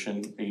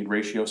transportation aid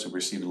ratio, so we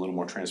received a little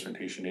more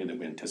transportation aid than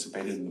we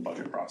anticipated in the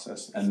budget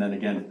process. And then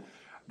again,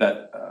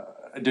 that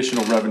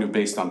additional revenue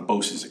based on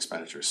BOCES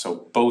expenditures.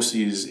 So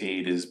BOCES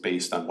aid is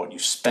based on what you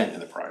spent in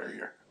the prior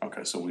year.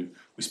 Okay, so we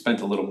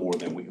spent a little more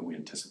than we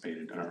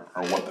anticipated, or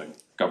what the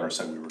governor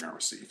said we were gonna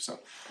receive, so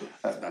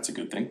that's a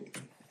good thing.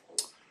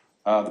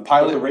 The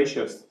pilot. Did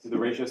the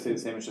ratio stay the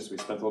same, it's just we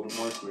spent a little bit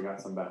more, so we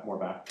got some more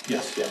back?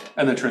 Yes, Yeah.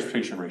 and the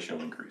transportation ratio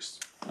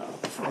increased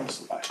for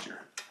us last year.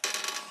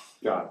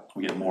 Got it.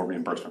 We get more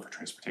reimbursement for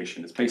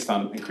transportation. It's based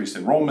on increased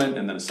enrollment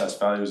and then assessed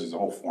values. There's a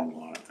whole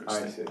formula on it through the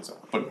I state. see. So,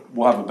 but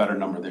we'll have a better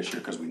number this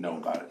year because we know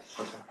about it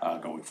Okay.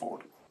 going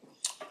forward.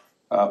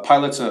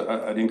 Pilots,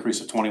 an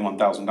increase of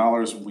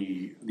 $21,000.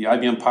 The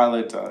IBM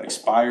pilot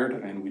expired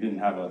and we didn't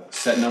have a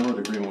set number. The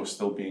agreement was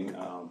still being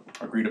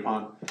agreed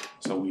upon.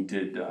 So we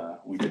did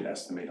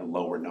estimate a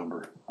lower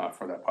number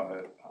for that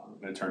pilot.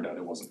 And it turned out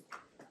it wasn't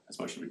as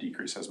much of a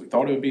decrease as we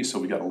thought it would be. So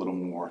we got a little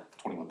more,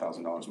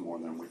 $21,000 more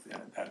than we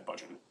had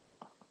budgeted.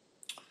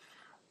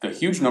 The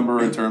huge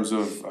number in terms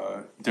of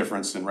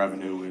difference in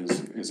revenue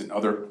is in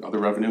other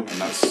revenue, and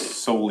that's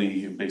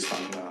solely based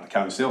on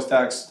county sales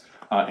tax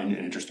and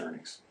interest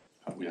earnings.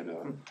 We had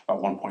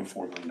about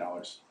 $1.4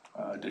 million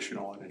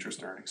additional in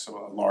interest earnings,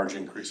 so a large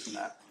increase in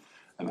that,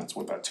 and that's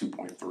what that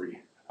 $2.3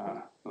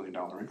 million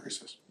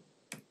increase is.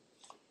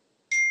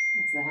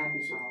 That's the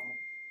happy problem.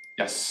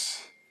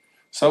 Yes.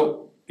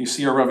 So you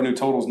see our revenue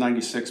total is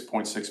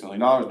 $96.6 million,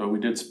 but we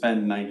did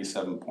spend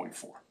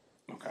 $97.4.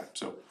 Okay,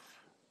 so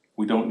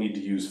we don't need to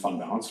use fund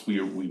balance. We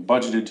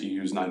budgeted to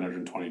use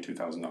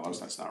 $922,000,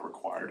 that's not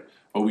required.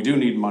 But we do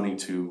need money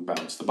to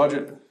balance the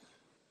budget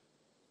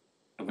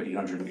of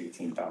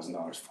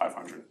 $818,000,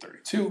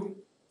 532,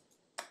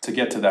 to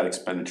get to that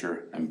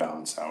expenditure and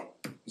balance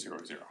out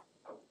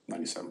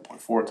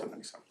 97.4 to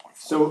 97.4.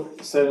 So,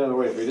 said another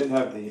way, if we didn't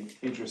have the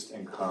interest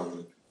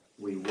income,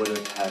 we would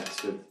have had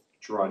to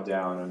draw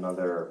down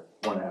another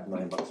 $1.5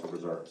 million of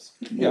reserves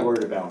in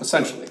order to balance.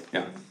 Essentially,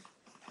 yeah.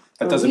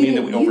 That doesn't mean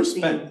that we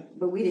overspent.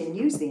 But we didn't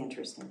use the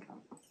interest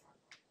income.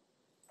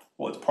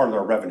 Well, it's part of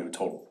our revenue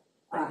total.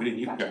 Right, we didn't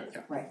use, Gotcha.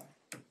 yeah. Right.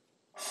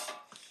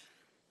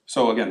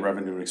 So again,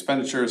 revenue and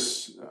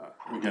expenditures,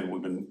 again,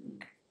 we've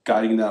been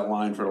guiding that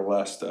line for the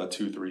last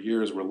 2-3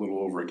 years. We're a little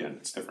over again,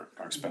 it's different.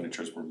 Our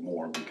expenditures were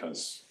more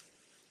because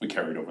we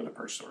carried over the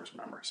purchase orders,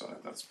 remember? So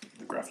that's,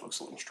 the graph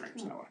looks a little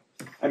strange that way.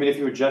 I mean, if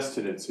you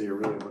adjusted it, so you're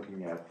really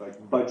looking at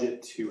like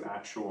budget to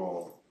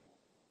actual,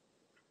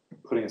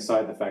 putting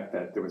aside the fact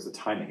that there was a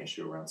timing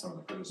issue around some of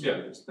the purchase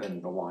orders,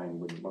 then the line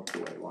wouldn't look the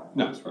way the line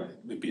No, looks, right?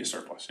 it'd be a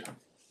surplus, yeah.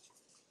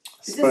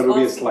 Is But it would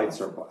be a this slight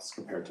surplus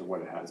compared to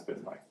what it has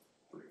been like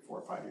 3, 4,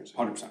 or 5 years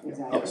ago. 100%,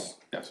 Exactly.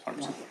 yes,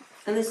 100%.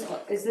 And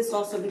is this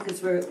also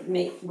because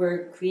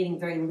we're creating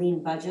very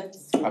lean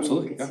budgets?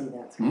 Absolutely, yeah.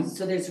 Mhm.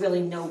 So there's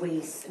really no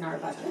waste in our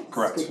budget?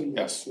 Correct, Good to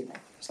yes. see that.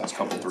 So that's a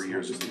couple, 3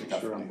 years is the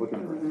Sure, I'm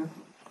looking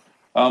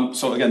at it.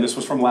 So again, this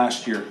was from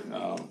last year.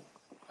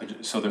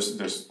 So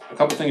there's a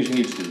couple things you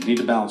need to do. You need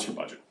to balance your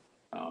budget.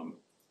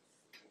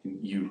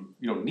 You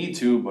don't need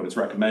to, but it's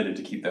recommended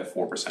to keep that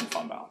 4%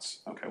 fund balance.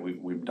 Okay,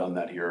 we've done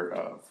that here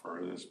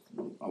for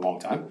a long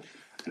time.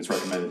 And it's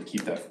recommended to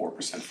keep that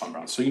 4% fund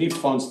balance. So you need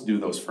funds to do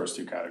those first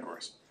two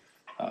categories.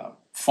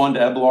 Fund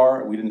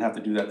EBLAR, we didn't have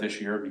to do that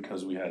this year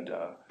because we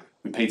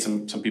paid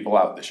some people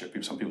out this year.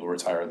 Some people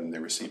retired and they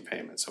received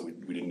payments, so we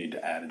didn't need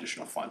to add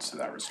additional funds to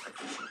that reserve.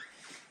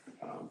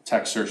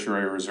 Tax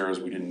certiorari reserves,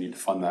 we didn't need to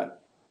fund that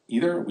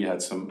either. We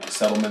had some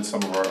settlements,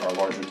 some of our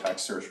larger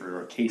tax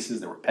certiorari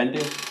cases that were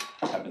pending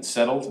have been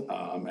settled,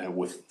 and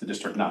with the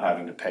district not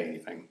having to pay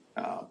anything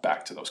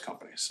back to those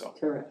companies, so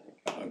Terrific.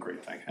 a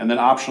great thing. And then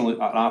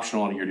optional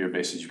on a year-to-year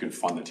basis, you can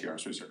fund the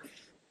TRS reserve.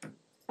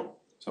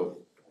 So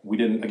we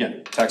didn't,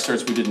 again, tax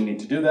certs, we didn't need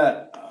to do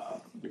that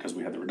because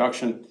we had the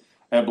reduction.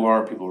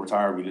 EBLAR, people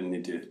retired, we didn't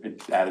need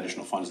to add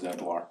additional funds to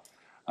EBLAR.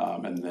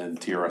 And then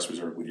TRS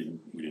reserve, we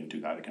didn't do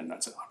that again,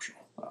 that's an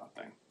optional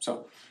thing.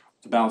 So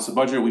to balance the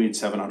budget, we need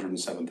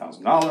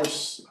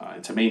 $707,000.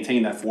 And to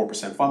maintain that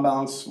 4% fund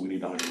balance, we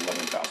need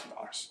 $111,000.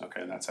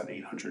 Okay, and that's at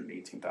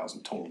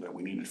 $818,000 total that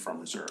we needed from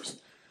reserves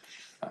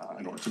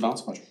in order to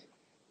balance the budget.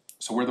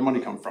 So where'd the money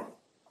come from?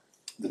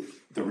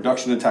 The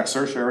reduction in tax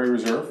certiorari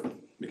reserve,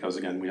 because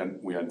again,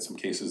 we had some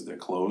cases that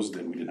closed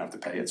and we didn't have to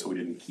pay it, so we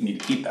didn't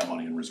need to keep that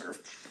money in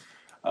reserve.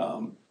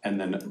 And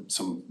then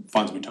some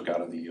funds we took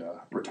out of the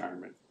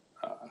retirement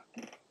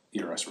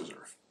ERS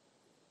reserve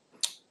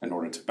in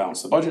order to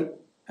balance the budget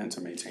and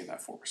to maintain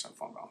that 4%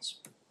 fund balance.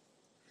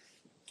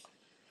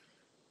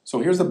 So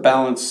here's the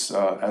balance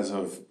as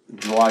of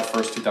July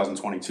 1st,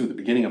 2022, the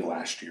beginning of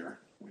last year.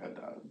 We had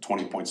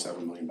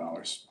 $20.7 million.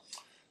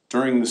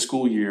 During the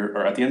school year,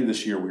 or at the end of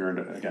this year, we earned,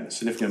 again, a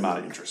significant amount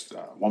of interest,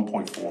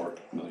 $1.4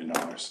 million.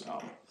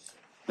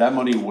 That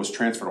money was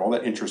transferred, all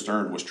that interest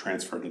earned was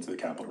transferred into the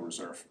capital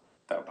reserve,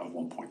 that of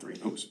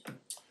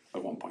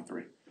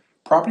 1.3.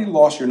 Property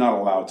loss, you're not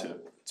allowed to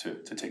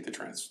take the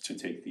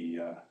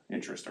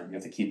interest earned. You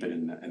have to keep it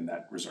in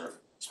that reserve,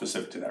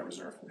 specific to that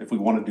reserve. If we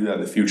want to do that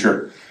in the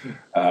future,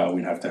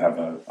 we'd have to have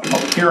a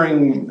public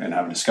hearing and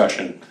have a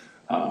discussion.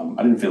 I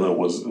didn't feel it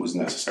was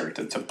necessary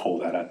to pull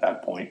that at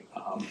that point.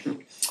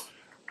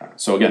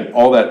 So again,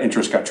 all that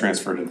interest got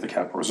transferred into the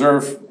capital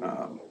reserve.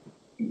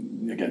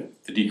 Again,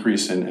 the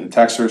decrease in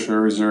tax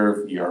certiorari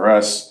reserve,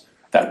 ERS,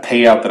 that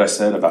payout that I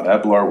said about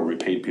EBLAR, where we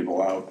paid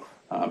people out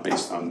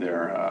based on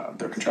their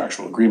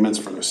contractual agreements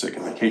for their sick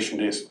and vacation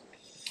days.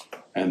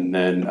 And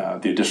then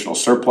the additional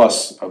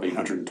surplus of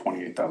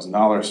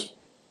 $828,000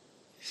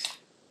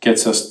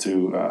 gets us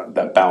to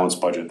that balanced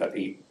budget,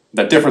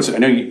 that difference. I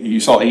know you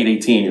saw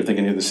 818, you're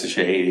thinking this is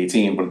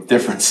 818, but the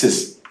difference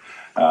is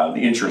the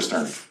interest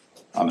earned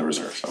on the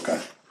reserves, okay?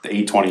 The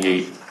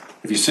 828,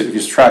 if you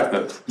subtract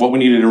what we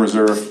needed in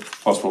reserve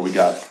plus what we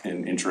got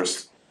in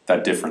interest,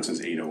 that difference is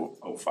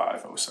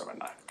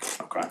 805,079,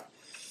 okay?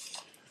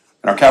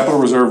 And our capital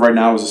reserve right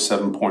now is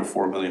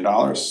 $7.4 million.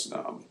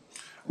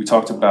 We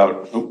talked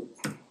about,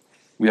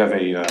 we have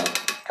a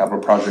capital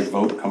project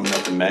vote coming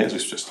up in May, as we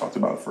just talked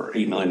about, for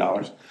 $8 million.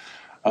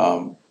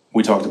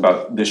 We talked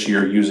about this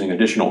year using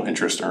additional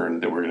interest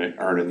earned that we're gonna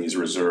earn in these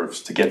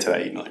reserves to get to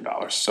that $8 million.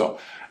 So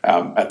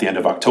at the end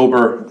of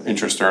October,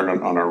 interest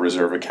earned on our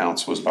reserve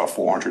accounts was about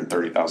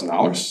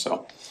 $430,000.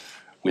 So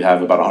we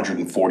have about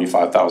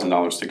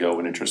 $145,000 to go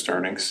in interest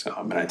earnings,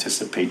 and I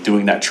anticipate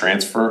doing that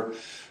transfer,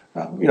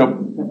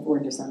 Before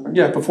December.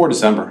 Yeah, before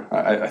December.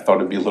 I thought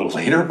it'd be a little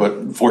later,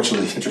 but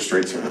fortunately, interest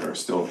rates are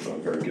still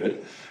very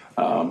good.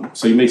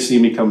 So you may see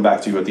me come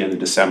back to you at the end of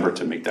December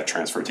to make that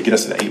transfer, to get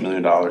us to the $8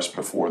 million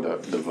before the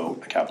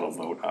vote, the capital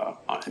vote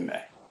in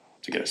May,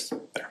 to get us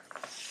there.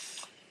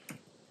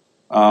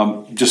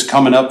 Just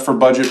coming up for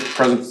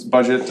present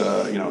budget,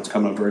 it's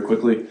coming up very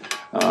quickly.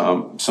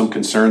 Some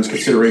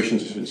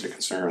considerations, I shouldn't say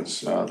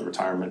concerns, the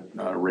retirement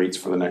rates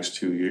for the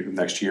next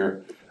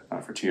year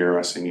for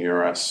TRS and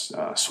ERS.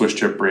 Swiss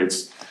chip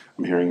rates,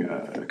 I'm hearing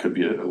it could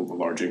be a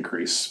large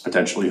increase,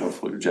 potentially,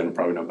 hopefully, Jen will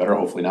probably know better,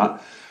 hopefully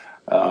not.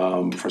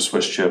 For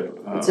Swiss chip.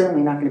 It's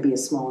certainly not gonna be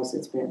as small as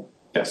it's been.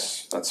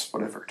 Yes, that's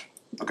what I've heard.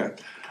 Okay.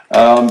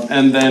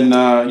 And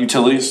then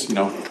utilities,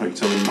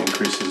 utility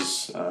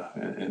increases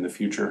in the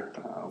future.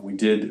 We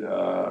did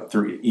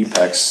through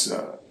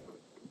EPEX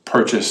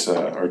purchase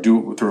or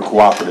do through a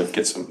cooperative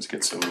get some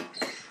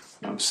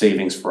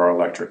savings for our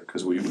electric,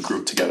 because we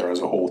grouped together as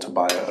a whole to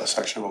buy a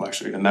section of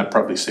electric, and that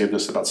probably saved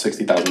us about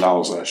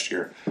 $60,000 last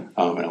year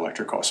in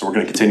electric costs. So we're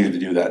going to continue to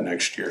do that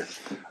next year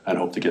and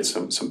hope to get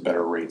some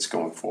better rates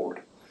going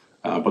forward.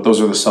 But those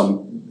are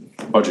some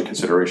budget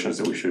considerations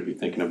that we should be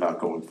thinking about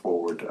going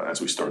forward as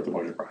we start the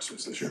budget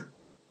process this year.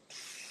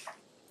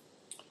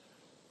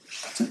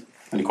 That's it.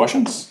 Any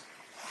questions?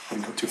 I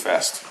didn't go too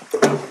fast.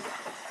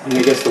 And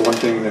I guess the one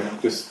thing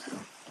that just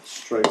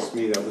strikes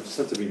me that we just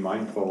have to be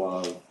mindful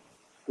of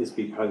is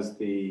because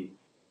the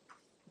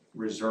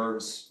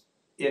reserves,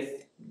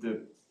 if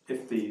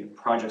the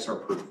projects are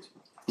approved,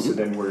 so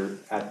then we're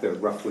at the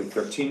roughly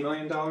 $13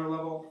 million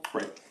level.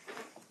 Right.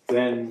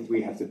 Then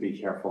we have to be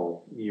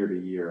careful year to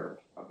year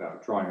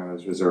about drawing on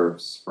those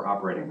reserves for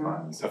operating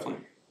funds.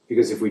 Definitely.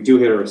 Because if we do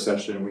hit a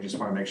recession, we just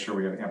wanna make sure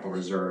we have ample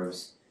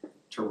reserves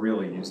to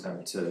really use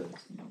them to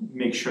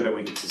make sure that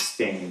we can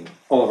sustain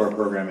all of our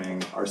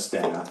programming, our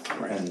staff,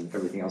 and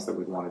everything else that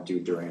we'd wanna do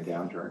during a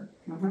downturn.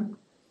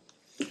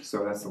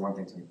 So that's the one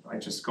thing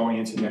just going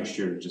into next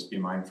year to just be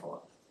mindful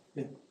of.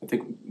 Yeah, I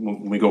think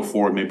when we go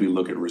forward, maybe we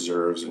look at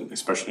reserves, and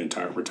especially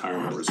entire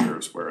retirement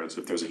reserves, whereas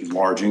if there's a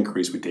large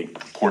increase, we take a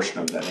portion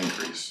of that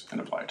increase and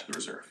apply it to the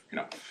reserve.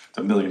 It's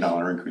 $1 million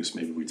increase,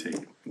 maybe we take,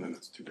 and then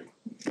that's too big.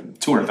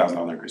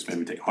 $200,000 increase, maybe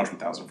we take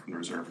 $100,000 from the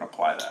reserve and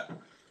apply that.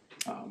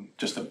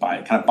 Just to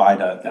buy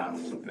that down a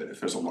little bit if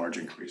there's a large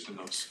increase in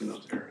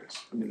those areas.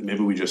 I mean,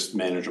 maybe we just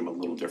manage them a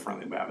little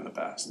differently than we have in the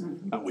past,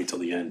 not wait till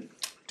the end,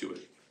 do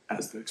it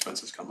as the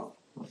expenses come up.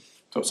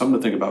 So something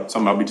to think about,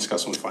 something I'll be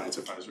discussing with Finance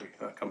Advisory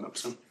coming up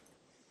soon.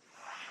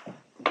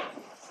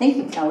 Thank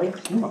you, Kelly.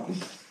 You're welcome.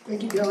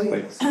 Thank you, Kelly.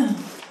 Thanks.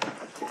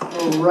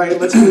 All right,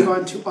 let's move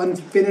on to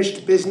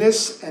unfinished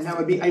business, and that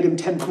would be item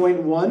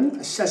 10.1,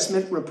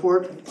 Assessment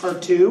Report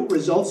Part 2,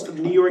 Results of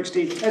New York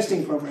State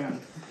Testing Program.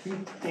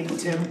 Thank you,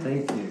 Tim.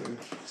 Thank you.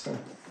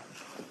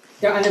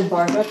 They're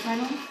unembargoed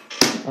finally?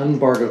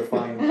 Unbargo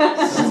fine.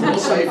 We'll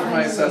say for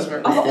my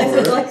assessment report.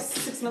 It's like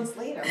 6 months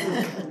later.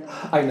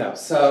 I know.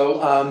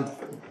 So,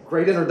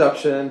 great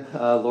introduction,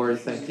 Lori.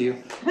 Thank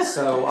you.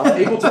 So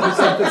I'm able to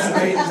present this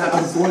today.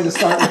 I was going to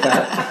start with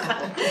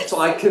that, so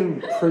I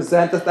can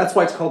present. That's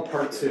why it's called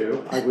Part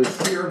 2. I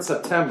was here in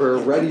September,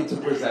 ready to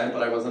present,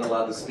 but I wasn't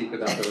allowed to speak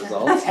about the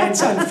results.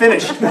 Hence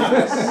unfinished.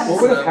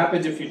 What would have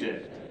happened if you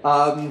did?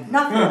 Nothing.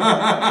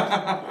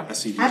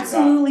 Absolutely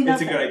Absolutely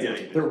It's a nothing. good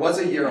idea. There was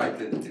a year I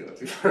didn't do it.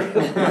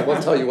 I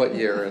won't tell you what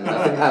year, and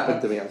nothing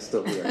happened to me. I'm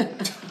still here.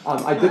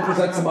 I did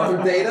present some other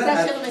data.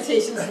 Statute of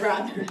limitations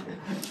run.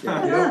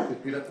 Yeah,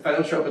 if I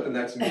don't show up at the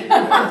next meeting.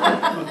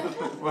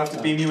 We'll have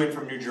to beam you in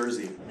from New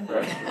Jersey.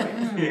 Right.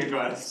 You go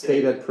out of State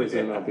state. Ed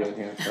prison, I'll be in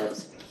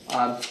handcuffs.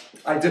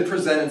 I did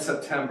present in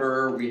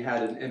September. We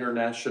had an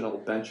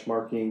international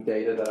benchmarking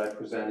data that I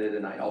presented,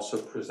 and I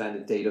also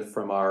presented data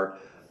from our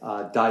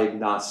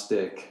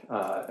diagnostic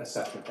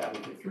assessment that we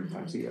do 3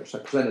 times a year. So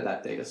I presented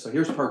that data. So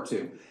here's part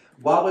 2.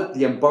 While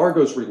the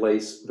embargoes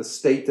released, the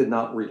state did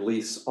not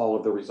release all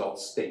of the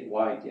results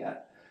statewide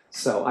yet.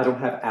 So I don't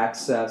have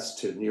access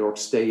to New York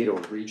State or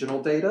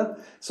regional data,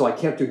 so I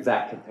can't do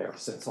that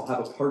comparison. So I'll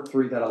have a part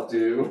 3 that I'll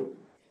do,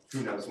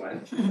 who knows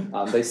when.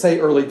 They say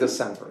early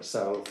December,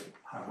 so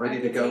I'm ready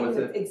to go with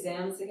it.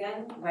 Exams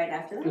again, right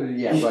after that?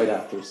 Yeah, right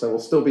after. So we'll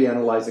still be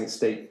analyzing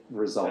state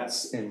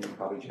results in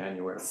probably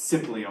January.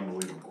 Simply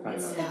unbelievable. I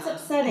know. It's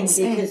upsetting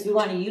because we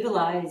want to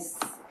utilize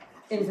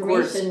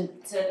information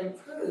to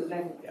improve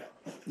and.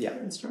 Yeah.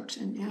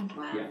 Instruction, yeah.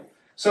 Wow. Yeah.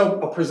 So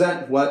I'll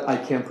present what I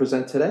can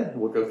present today.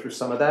 We'll go through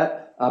some of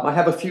that. I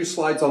have a few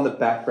slides on the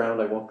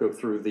background. I won't go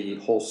through the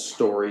whole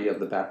story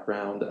of the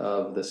background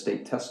of the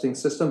state testing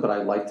system, but I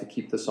like to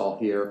keep this all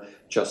here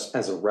just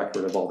as a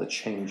record of all the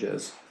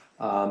changes.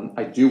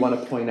 I do want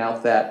to point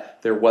out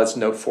that there was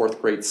no 4th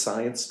grade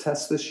science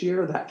test this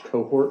year. That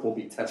cohort will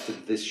be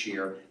tested this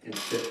year in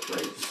 5th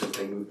grade because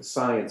they moved the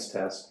science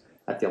test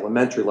at the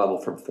elementary level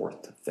from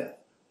 4th to 5th.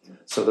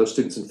 So those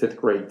students in 5th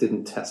grade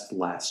didn't test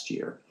last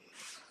year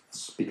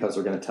because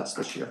they're going to test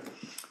this year.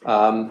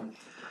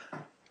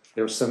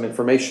 There's some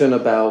information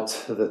about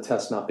the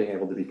test not being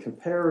able to be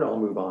compared. I'll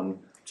move on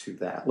to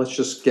that. Let's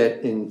just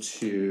get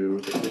into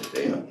the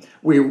data.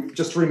 We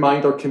just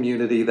remind our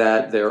community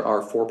that there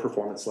are 4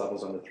 performance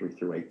levels on the 3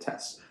 through 8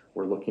 tests.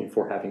 We're looking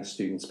for having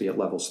students be at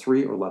levels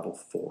 3 or level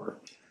 4,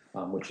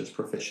 which is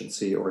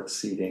proficiency or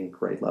exceeding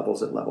grade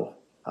levels at level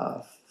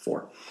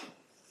 4.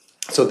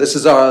 So this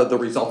is the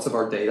results of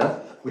our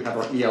data. We have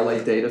our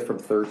ELA data from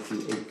 3rd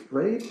through 8th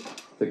grade.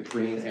 The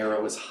green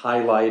arrow is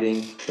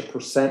highlighting the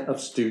percent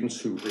of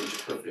students who reach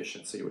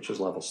proficiency, which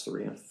is levels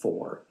 3 and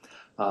 4.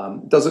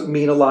 Doesn't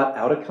mean a lot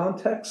out of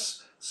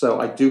context.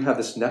 So I do have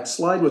this next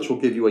slide, which will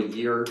give you a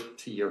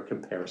year-to-year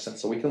comparison.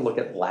 So we can look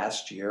at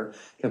last year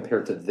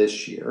compared to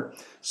this year.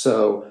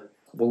 So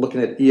we're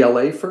looking at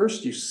ELA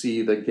first. You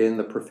see, again,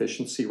 the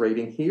proficiency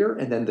rating here,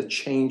 and then the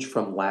change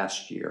from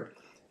last year.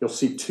 You'll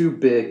see two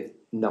big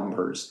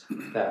numbers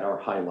that are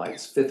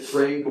highlights. 5th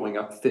grade going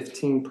up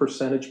 15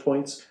 percentage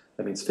points.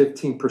 That means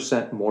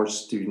 15% more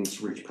students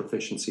reach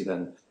proficiency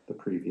than the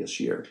previous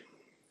year.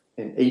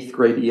 In 8th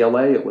grade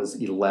ELA, it was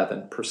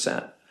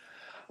 11%.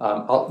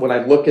 When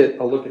I'll look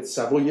at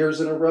several years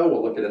in a row,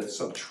 we'll look at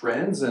some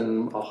trends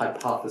and I'll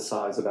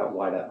hypothesize about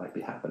why that might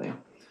be happening.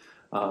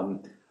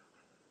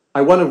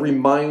 I want to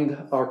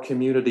remind our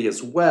community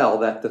as well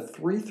that the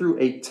 3 through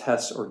 8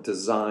 tests are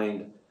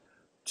designed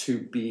to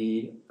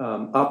be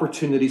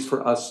opportunities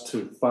for us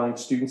to find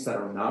students that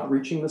are not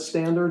reaching the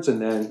standards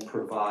and then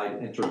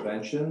provide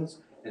interventions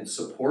and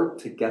support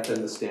to get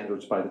them the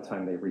standards by the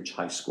time they reach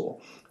high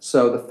school.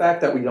 So the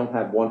fact that we don't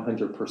have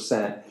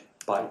 100%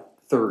 by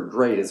 3rd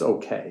grade is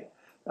okay.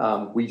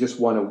 We just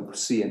want to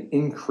see an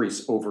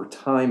increase over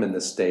time in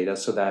this data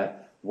so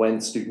that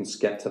when students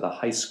get to the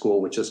high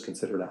school, which is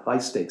considered a high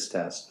stakes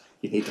test,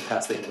 you need to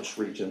pass the English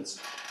Regents,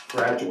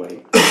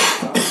 graduate, we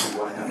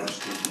want to have our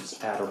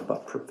students at or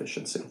above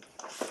proficiency.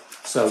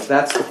 So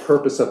that's the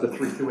purpose of the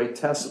 3 through 8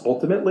 tests.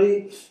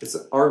 Ultimately, it's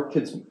our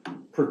kids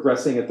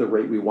progressing at the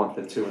rate we want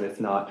them to, and if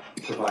not,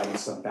 providing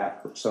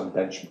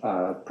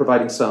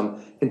providing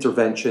some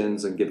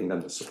interventions and giving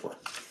them the support.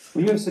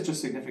 When you have such a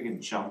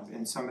significant jump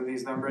in some of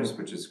these numbers,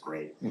 which is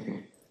great,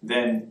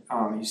 then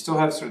you still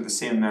have sort of the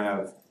same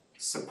amount of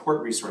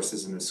support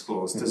resources in the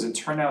schools. Does it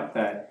turn out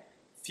that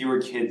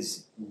fewer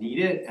kids need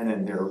it and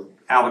then they're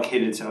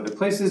allocated to other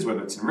places,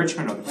 whether it's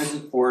enrichment or other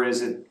places, or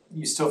is it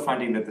you still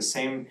finding that the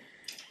same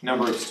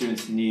number of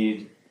students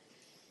need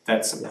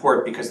that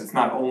support because it's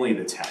not only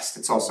the test,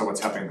 it's also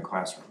what's happening in the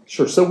classroom?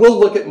 Sure, so we'll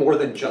look at more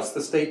than just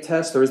the state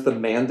test. There is the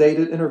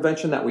mandated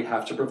intervention that we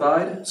have to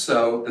provide.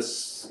 So the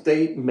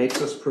state makes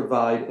us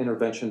provide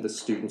intervention to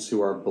students who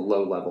are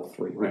below level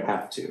 3, we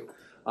have to.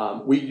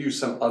 We use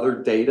some other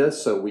data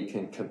so we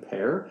can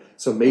compare.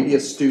 So maybe a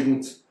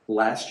student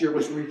last year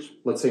was reached,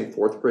 let's say in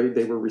 4th grade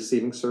they were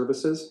receiving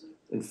services.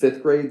 In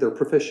 5th grade they're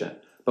proficient.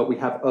 But we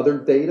have other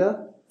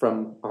data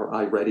from our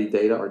iReady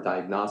data, our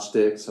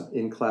diagnostics, some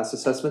in-class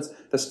assessments,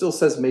 that still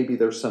says maybe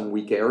there's some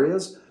weak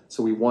areas.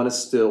 So we want to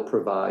still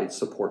provide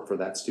support for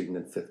that student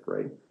in 5th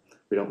grade.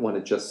 We don't want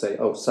to just say,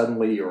 oh,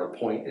 suddenly you're a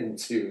point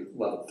into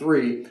level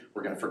 3,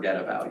 we're going to forget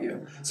about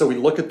you. So we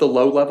look at the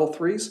low level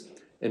 3s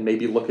and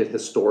maybe look at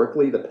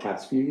historically the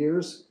past few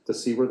years to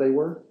see where they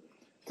were,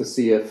 to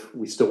see if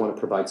we still want to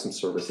provide some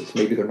services.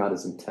 Maybe they're not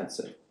as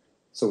intensive.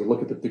 So we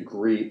look at the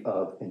degree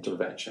of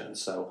intervention.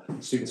 So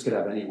students could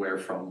have anywhere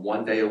from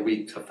 1 day a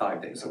week to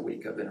 5 days a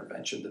week of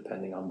intervention,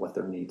 depending on what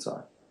their needs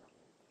are.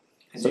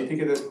 And do you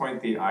think at this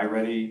point the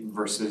iReady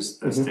versus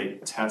the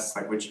state tests,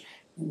 like which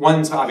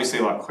one's obviously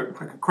a lot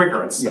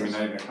quicker, it's I mean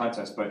not even a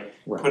contest, but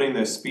putting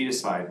the speed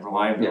aside,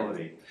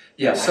 reliability,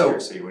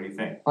 accuracy, what do you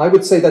think? I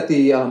would say that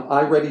the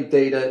iReady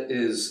data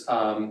is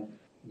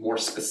more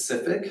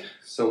specific,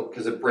 so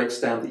because it breaks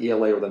down the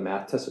ELA or the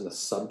math test into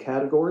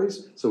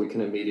subcategories, so we can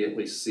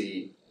immediately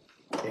see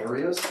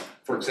areas.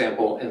 For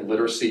example, in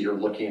literacy, you're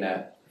looking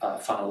at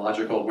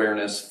phonological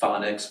awareness,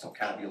 phonics,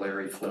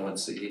 vocabulary,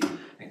 fluency,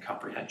 and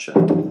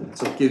comprehension.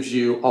 So it gives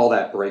you all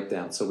that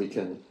breakdown, so we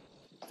can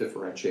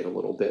differentiate a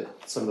little bit.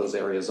 Some of those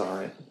areas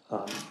aren't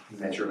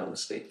measured on the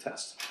state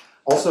test.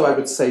 Also, I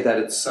would say that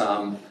it's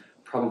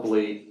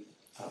probably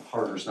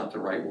harder is not the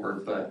right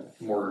word, but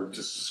more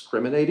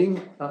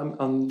discriminating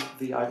on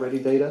the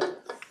iReady data.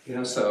 You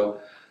know,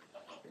 so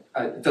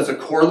does it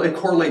correlate? It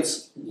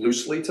correlates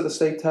loosely to the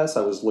state test.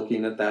 I was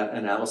looking at that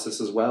analysis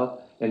as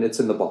well, and it's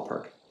in the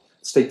ballpark.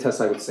 State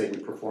tests, I would say we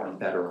perform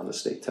better on the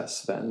state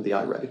tests than the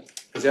iReady,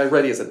 because the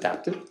iReady is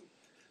adaptive,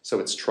 so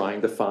it's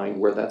trying to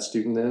find where that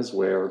student is,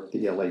 where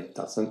the ELA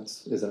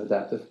isn't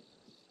adaptive.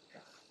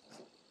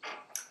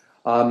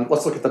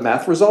 Let's look at the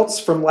math results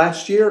from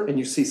last year, and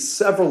you see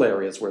several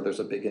areas where there's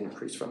a big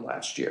increase from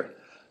last year.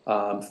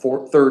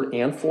 3rd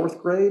and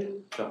 4th grade,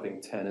 jumping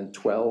 10 and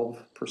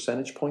 12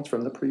 percentage points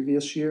from the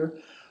previous year,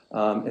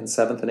 and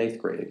 7th and 8th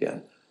grade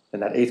again.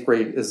 And that 8th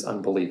grade is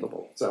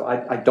unbelievable. So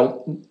I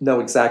don't know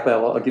exactly,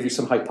 I'll give you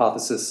some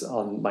hypothesis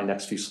on my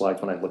next few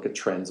slides when I look at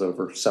trends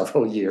over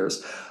several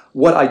years.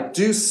 What I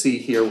do see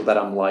here that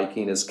I'm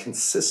liking is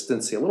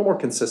consistency, a little more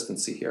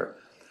consistency here.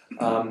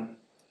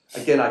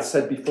 Again, I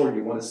said before,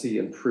 you want to see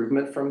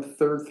improvement from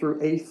 3rd through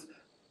 8th,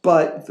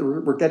 but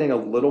we're getting a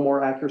little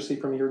more accuracy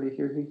from year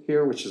to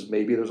year, which is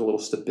maybe there's a little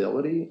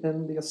stability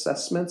in the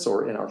assessments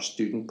or in our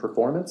student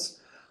performance.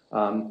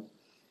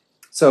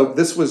 So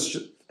this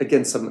was,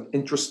 again, some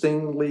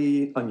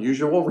interestingly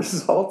unusual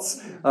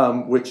results,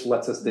 which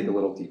lets us dig a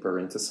little deeper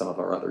into some of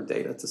our other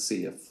data to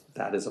see if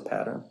that is a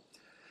pattern.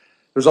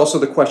 There's also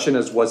the question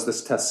is, was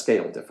this test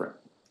scale different?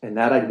 And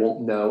that I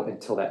won't know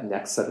until that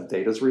next set of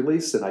data is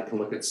released and I can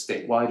look at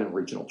statewide and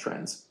regional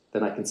trends.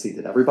 Then I can see,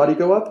 did everybody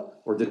go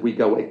up or did we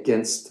go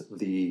against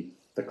the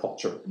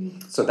culture?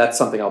 So that's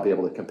something I'll be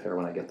able to compare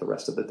when I get the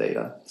rest of the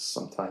data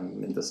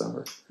sometime in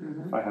December.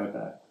 I have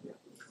that.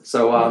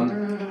 So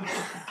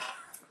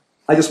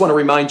I just want to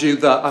remind you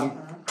that I'm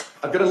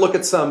going to look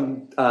at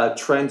some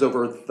trends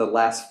over the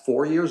last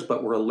 4 years,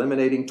 but we're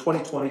eliminating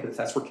 2020, the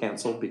tests were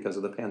canceled because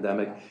of the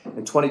pandemic.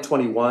 In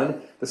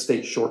 2021, the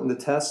state shortened the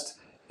test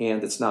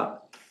and it's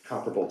not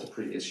comparable to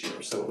previous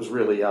years. So it was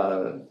really,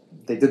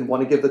 they didn't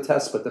want to give the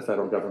tests, but the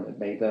federal government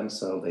made them,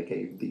 so they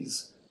gave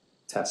these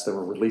tests. There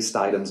were released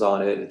items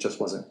on it, it just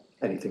wasn't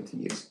anything to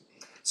use.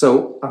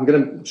 So I'm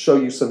going to show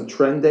you some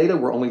trend data.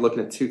 We're only looking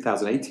at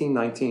 2018,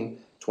 19,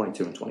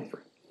 22, and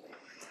 23.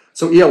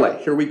 So ELA,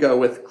 here we go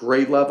with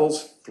grade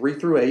levels 3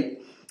 through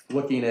 8,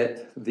 looking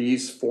at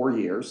these 4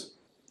 years.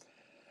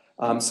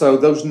 So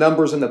those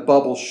numbers in the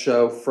bubble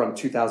show from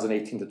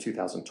 2018 to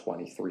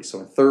 2023. So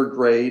in 3rd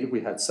grade,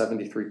 we had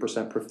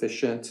 73%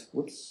 proficient.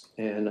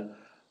 In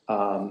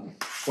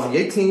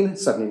 2018,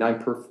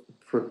 79%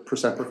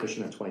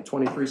 proficient in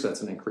 2023, so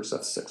that's an increase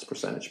of 6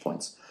 percentage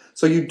points.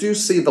 So you do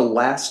see the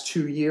last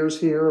 2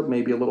 years here,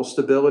 maybe a little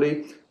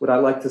stability. What I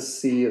like to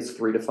see is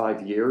 3 to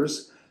 5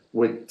 years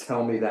would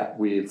tell me that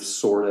we've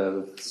sort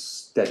of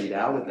steadied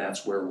out and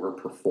that's where we're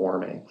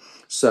performing.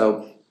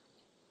 So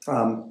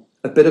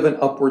a bit of an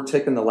upward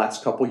tick in the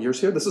last couple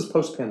years here. This is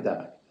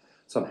post-pandemic.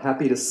 So I'm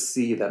happy to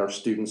see that our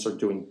students are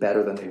doing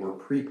better than they were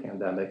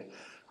pre-pandemic.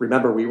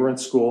 Remember, we were in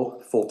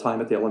school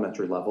full-time at the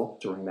elementary level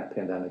during that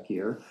pandemic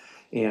year,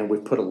 and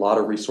we've put a lot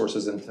of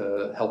resources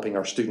into helping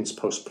our students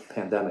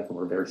post-pandemic, and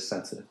we're very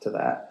sensitive to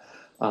that.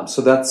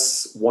 So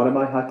that's one of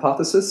my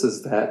hypotheses,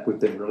 is that we've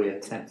been really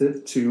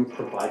attentive to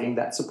providing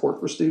that support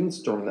for students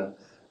during the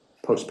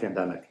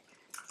post-pandemic.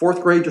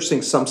 4th grade, you're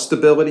seeing some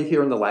stability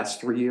here in the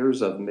last 3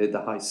 years of mid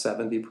to high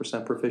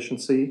 70%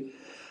 proficiency.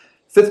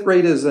 5th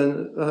grade is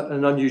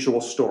an unusual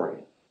story.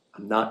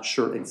 I'm not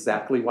sure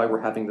exactly why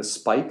we're having the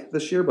spike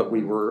this year, but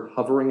we were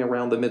hovering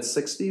around the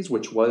mid-60s,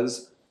 which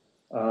was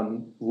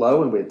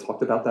low, and we had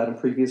talked about that in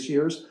previous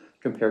years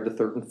compared to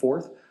 3rd and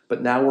 4th.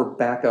 But now we're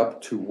back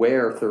up to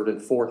where 3rd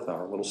and 4th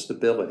are, a little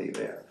stability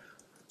there.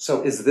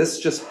 So is this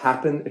just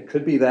happen? It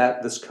could be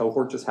that this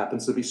cohort just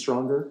happens to be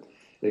stronger.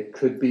 It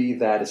could be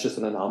that it's just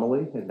an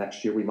anomaly, and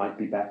next year we might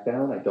be back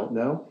down, I don't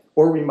know.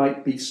 Or we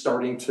might be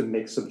starting to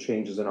make some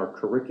changes in our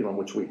curriculum,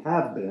 which we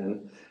have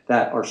been,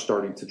 that are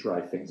starting to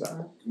drive things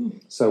up.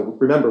 So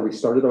remember, we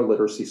started our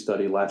literacy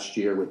study last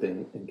year with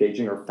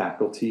engaging our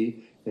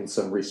faculty in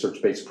some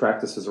research-based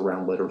practices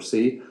around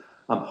literacy.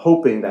 I'm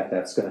hoping that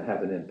that's going to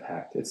have an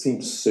impact. It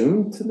seems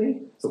soon to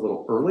me, it's a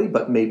little early,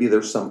 but maybe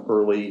there's some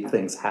early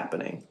things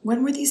happening.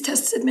 When were these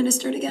tests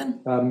administered again?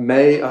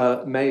 May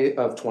of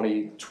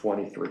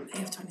 2023.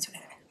 May of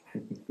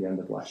 2023. The end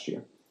of last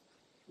year.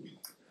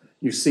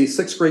 You see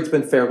 6th grade's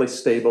been fairly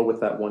stable with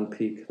that one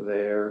peak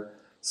there.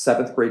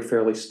 7th grade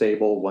fairly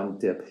stable, one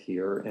dip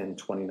here in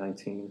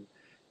 2019.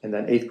 And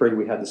then 8th grade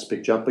we had this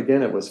big jump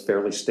again. It was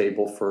fairly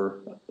stable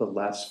for the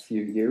last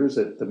few years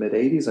at the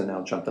mid-80s and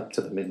now jumped up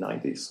to the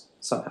mid-90s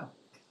somehow.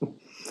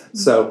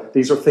 So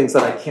these are things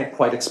that I can't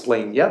quite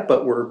explain yet,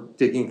 but we're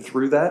digging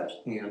through that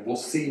and we'll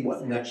see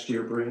what next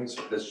year brings.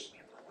 This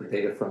the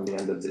data from the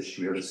end of this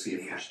year to see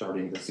if we're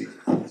starting to see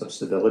some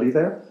stability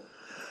there.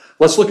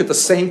 Let's look at the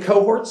same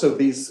cohort. So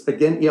these,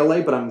 again,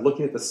 ELA, but I'm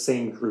looking at the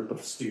same group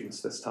of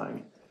students this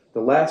time.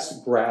 The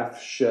last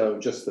graph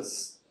showed just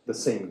the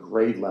same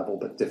grade level,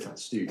 but different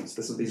students.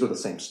 These are the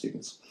same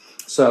students.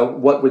 So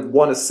what we'd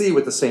want to see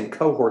with the same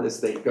cohort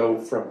is they go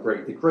from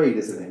grade to grade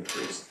is an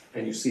increase.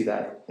 And you see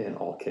that in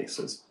all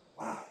cases.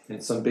 Wow.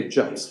 And some big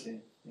jumps.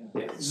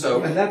 Yeah.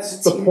 So, and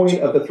that's the point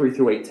of the 3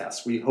 through 8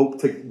 tests. We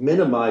hope to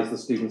minimize the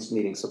students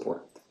needing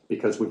support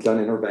because we've done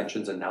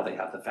interventions and now they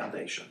have the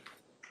foundation.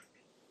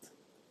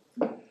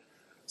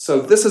 So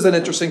this is an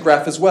interesting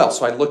graph as well.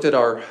 So I looked at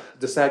our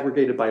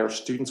disaggregated by our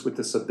students with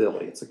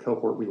disability. It's a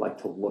cohort we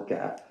like to look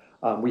at.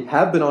 We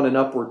have been on an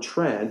upward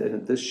trend,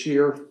 and this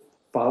year,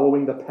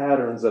 following the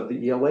patterns of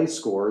the ELA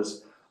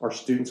scores, our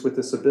students with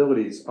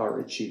disabilities are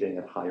achieving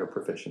at higher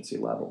proficiency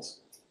levels.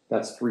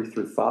 That's 3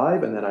 through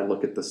 5, and then I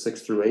look at the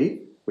 6 through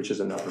 8, which is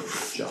another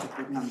jump.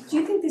 Do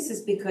you think this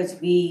is because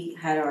we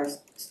had our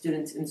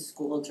students in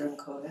school during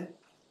COVID?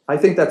 I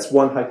think that's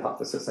one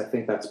hypothesis. I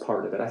think that's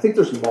part of it. I think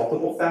there's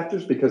multiple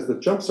factors because the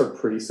jumps are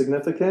pretty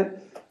significant.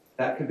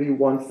 That could be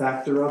one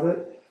factor of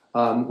it.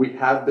 We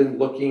have been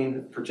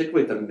looking,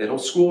 particularly at the middle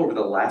school over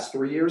the last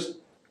 3 years.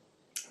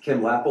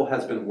 Kim Lappel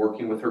has been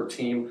working with her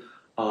team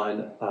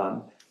on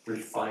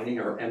refining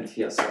our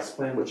MTSS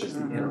plan, which is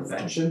the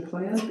intervention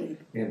plan.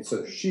 And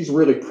so she's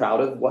really proud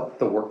of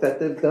the work that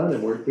they've done,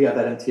 and we have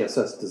that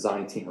MTSS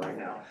design team right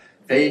now.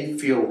 they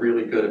feel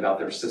really good about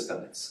their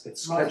system. It's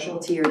catching. Multiple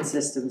tiered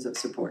systems of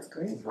support.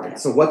 Right,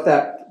 so what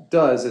that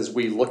does is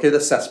we look at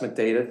assessment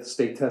data,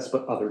 state tests,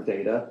 but other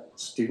data.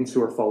 Students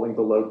who are falling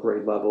below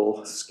grade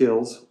level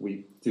skills,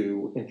 we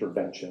do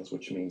interventions,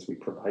 which means we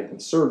provide them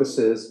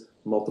services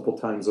multiple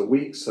times a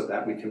week so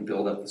that we can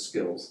build up the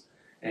skills.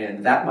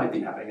 And that might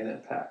be having an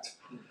impact.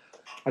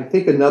 I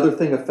think another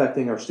thing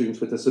affecting our students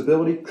with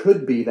disability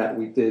could be that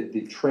we did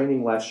the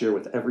training last year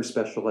with every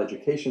special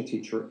education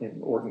teacher in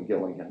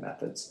Orton-Gillingham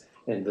methods.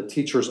 And the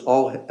teachers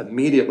all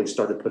immediately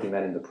started putting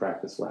that into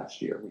practice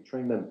last year. We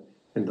trained them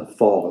in the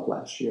fall of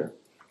last year.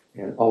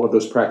 And all of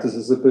those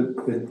practices have been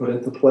put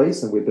into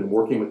place, and we've been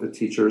working with the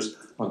teachers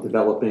on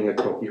developing a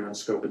coherent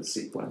scope and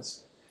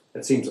sequence.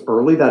 It seems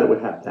early that it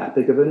would have that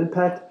big of an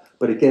impact,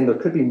 but again, there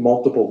could be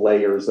multiple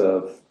layers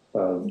of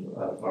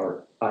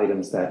our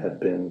items that have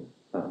been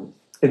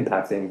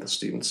impacting the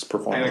students'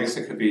 performance. And I guess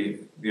it could be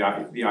the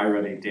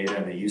iReady data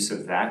and the use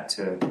of that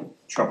to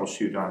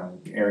troubleshoot on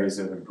areas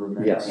of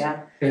improvement. Yes.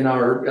 Yeah. And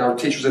our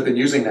teachers have been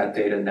using that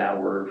data now.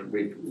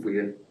 We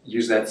have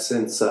used that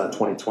since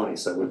 2020,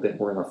 so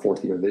we're in our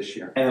 4th year this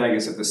year. And then I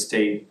guess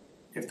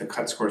if the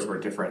cut scores were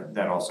different,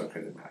 that also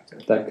could impact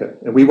it. That could,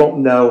 and we won't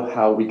know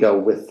how we go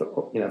with,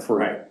 if we're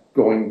Right.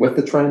 going with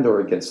the trend or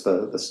against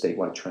the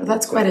statewide trend.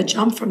 That's quite a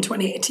jump from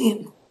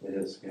 2018. It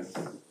is, yeah.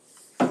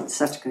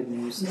 Such good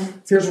news.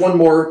 Here's one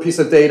more piece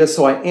of data.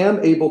 So I am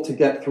able to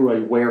get through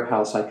a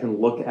warehouse. I can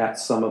look at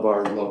some of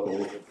our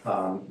local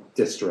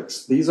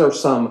districts. These are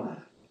some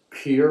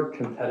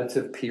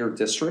competitive peer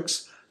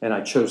districts, and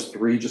I chose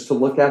 3 just to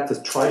look at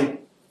to try to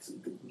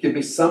give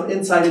me some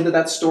insight into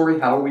that story.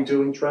 How are we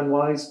doing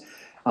trend-wise?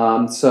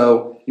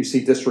 So you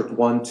see District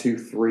 1, 2,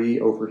 3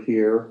 over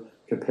here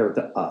compared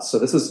to us. So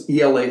this is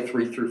ELA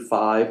 3 through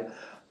 5.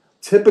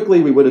 Typically,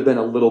 we would have been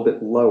a little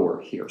bit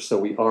lower here, so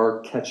we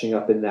are catching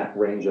up in that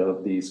range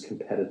of these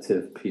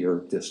competitive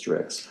peer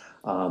districts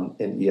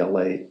in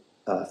ELA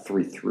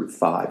 3 through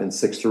 5. And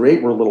 6 through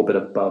 8, we're a little bit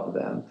above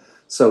them.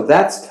 So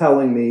that's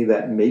telling me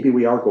that maybe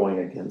we are going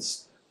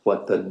against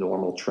what the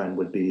normal trend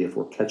would be if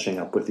we're catching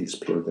up with these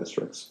peer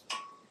districts.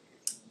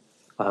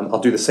 I'll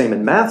do the same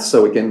in math,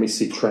 so again, we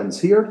see trends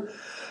here.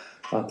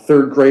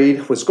 3rd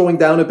grade was going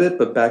down a bit,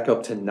 but back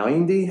up to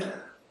 90.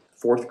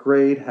 4th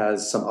grade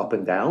has some up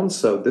and down,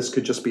 so this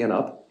could just be an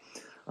up.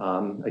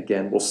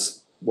 Again,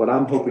 what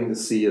I'm hoping to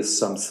see is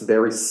some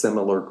very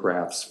similar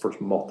graphs for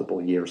multiple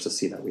years to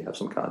see that we have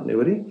some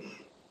continuity.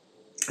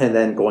 And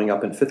then going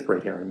up in 5th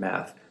grade here in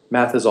math.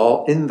 Math is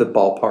all in the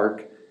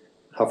ballpark,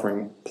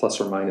 hovering plus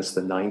or minus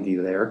the 90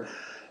 there.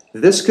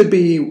 This could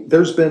be,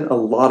 there's been a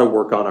lot of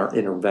work on our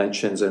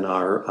interventions and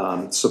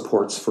our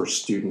supports for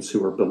students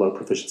who are below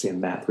proficiency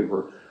in math. We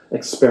were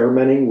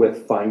experimenting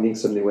with finding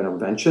some new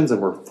interventions, and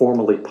we're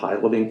formally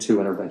piloting 2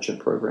 intervention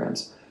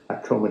programs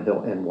at Coman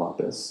Hill and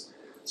Wampus.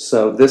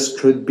 So this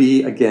could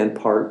be, again, in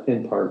part,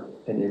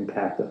 an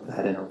impact of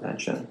that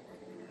intervention.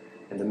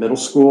 In the middle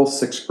school,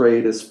 6th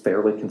grade is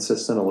fairly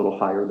consistent, a little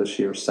higher this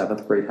year.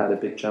 7th grade had a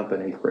big jump,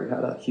 and 8th grade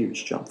had a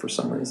huge jump for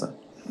some reason.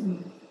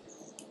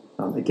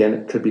 Again,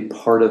 it could be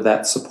part of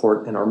that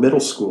support in our middle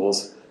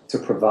schools to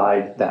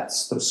provide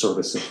those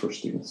services for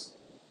students.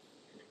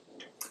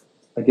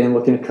 Again,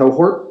 looking at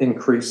cohort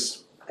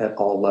increase at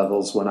all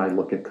levels when I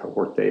look at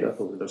cohort data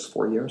over those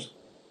 4 years.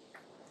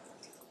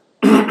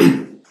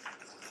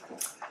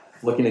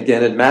 Looking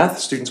again at math,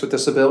 students with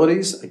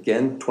disabilities,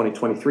 again,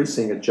 2023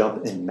 seeing a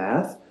jump in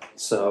math.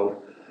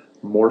 So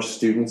more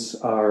students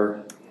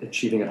are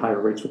achieving at higher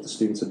rates with the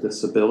students with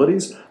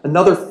disabilities.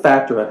 Another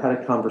factor, I've had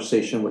a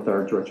conversation with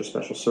our Director of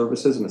Special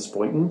Services, Ms.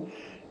 Boynton,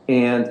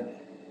 and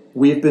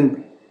we've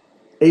been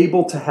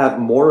able to have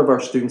more of our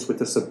students with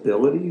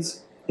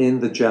disabilities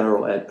in the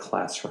general ed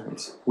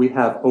classrooms. We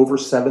have over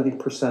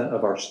 70%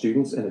 of our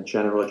students in a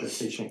general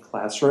education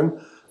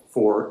classroom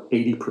for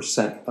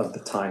 80% of the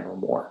time or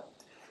more.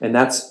 And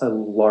that's a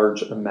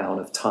large amount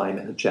of time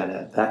in a gen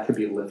ed. That could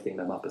be lifting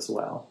them up as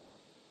well.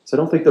 So I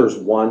don't think there's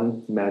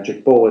one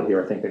magic bullet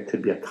here. I think it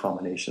could be a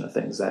combination of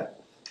things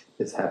that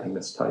is having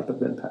this type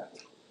of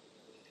impact.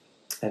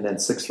 And then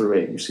 6 through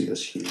 8, you see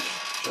this huge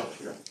jump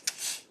here.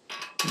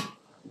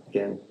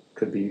 Again,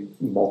 could be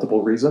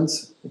multiple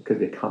reasons. It could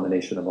be a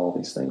combination of all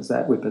these things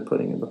that we've been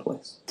putting into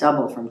place.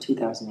 Double from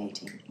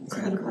 2018.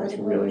 It's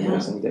really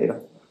amazing data.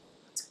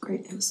 That's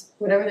great news.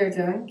 Whatever they're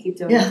doing, keep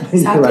doing it. Yeah,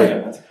 exactly.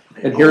 Right.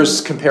 And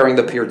here's comparing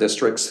the peer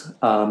districts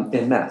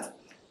in math.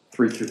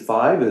 3 through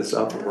 5 is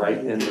up right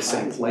in the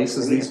same place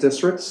as these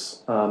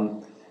districts,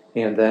 and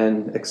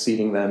then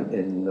exceeding them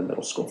in the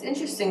middle school. It's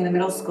interesting, the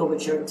middle school,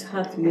 which are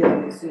tough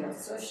years,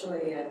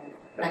 socially and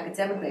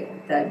academically,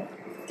 that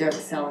they're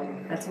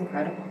excelling. That's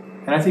incredible.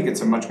 And I think it's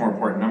a much more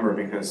important number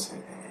because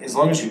as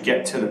long as you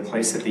get to the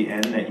place at the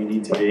end that you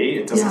need to be,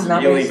 it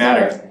doesn't really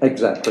matter.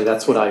 Exactly,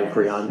 that's what I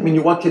agree on. I mean,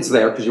 you want kids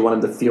there because you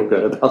want them to feel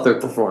good about their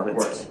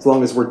performance, as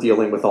long as we're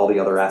dealing with all the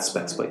other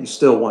aspects, but you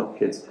still want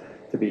kids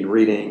to be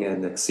reading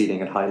and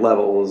exceeding at high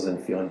levels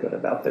and feeling good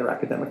about their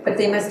academic performance. But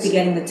they must be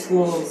getting the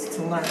tools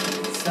to learn,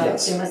 so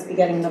Yes. they must be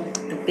getting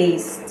the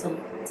base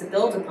to to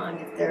build upon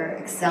if they're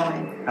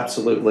excelling.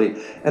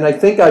 Absolutely. And I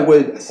think I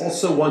would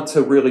also want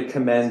to really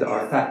commend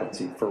our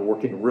faculty for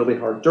working really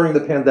hard during the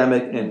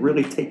pandemic and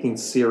really taking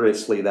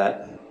seriously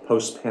that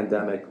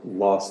post-pandemic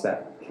loss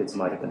that kids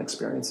might have been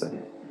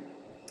experiencing.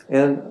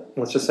 And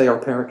let's just say our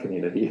parent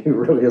community who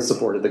really has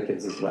supported the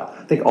kids as well.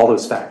 I think all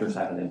those factors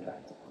have an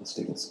impact on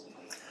students.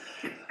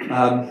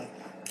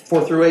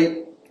 4 through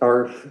 8,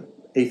 our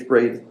 8th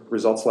grade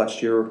results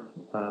last year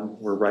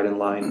were right in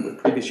line with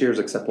previous years,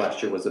 except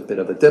last year was a bit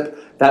of a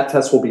dip. That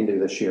test will be new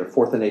this year.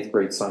 4th and 8th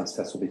grade science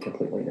tests will be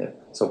completely new.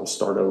 So we'll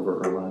start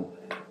over on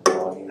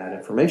logging that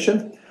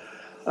information.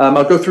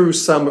 I'll go through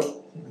some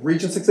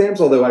Regents exams,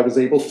 although I was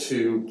able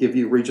to give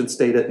you Regents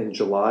data in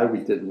July. We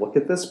did look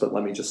at this, but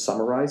let me just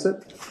summarize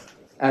it.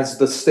 As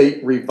the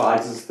state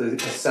revises the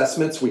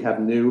assessments, we have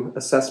new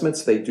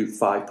assessments. They do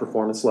 5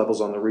 performance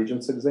levels on the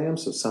Regents exam,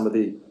 so some of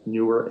the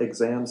newer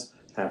exams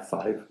have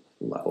 5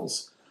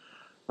 levels.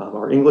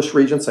 Our English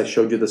Regents, I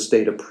showed you this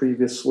data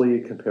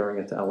previously comparing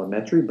it to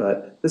elementary,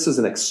 but this is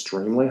an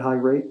extremely high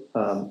rate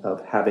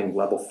of having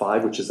level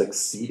 5, which is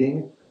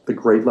exceeding the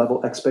grade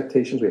level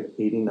expectations. We have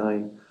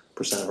 89%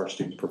 of our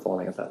students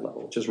performing at that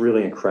level, which is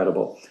really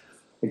incredible.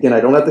 Again,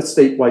 I don't have the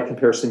statewide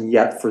comparison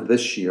yet for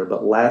this year,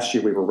 but last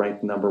year we were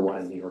ranked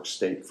 #1 in New York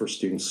State for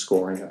students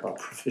scoring above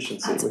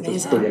proficiency, That's which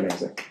is amazing. pretty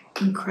amazing.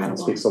 Incredible. It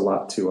speaks a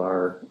lot to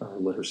our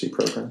literacy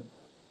program.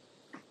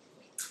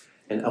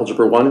 In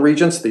Algebra 1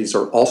 Regents, these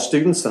are all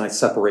students, and I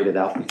separated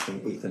out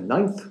between 8th and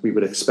 9th. We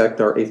would expect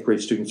our 8th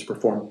grade students to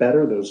perform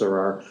better. Those are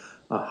our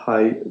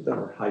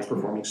high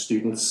performing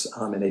students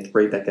in 8th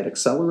grade that get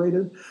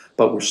accelerated,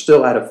 but we're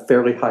still at a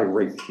fairly high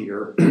rate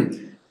here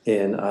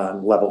in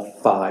level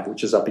 5,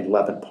 which is up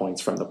 11 points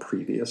from the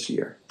previous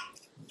year,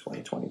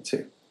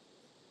 2022.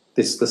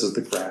 This is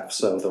the graph.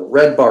 So the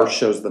red bar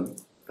shows the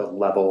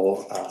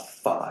level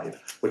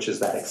 5, which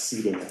is that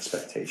exceeding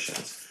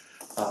expectations.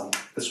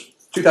 This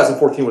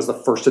 2014 was the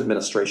first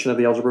administration of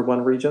the Algebra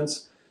 1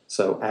 Regents.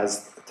 So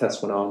as the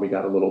test went on, we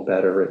got a little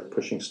better at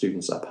pushing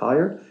students up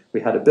higher.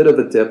 We had a bit of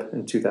a dip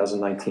in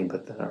 2019,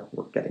 but then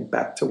we're getting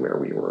back to where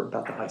we were,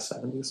 about the high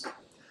 70s.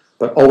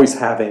 But always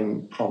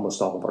having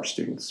almost all of our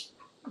students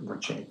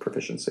reaching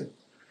proficiency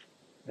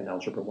in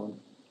Algebra 1.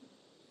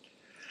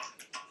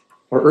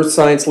 Our Earth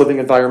Science, Living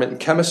Environment, and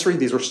Chemistry,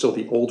 these are still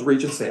the old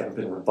Regents. They haven't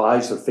been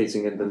revised. They're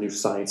phasing in the new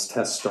science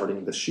tests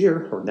starting this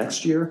year or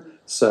next year.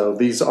 So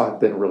these have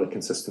been really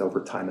consistent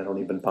over time. I don't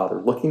even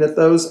bother looking at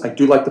those. I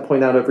do like to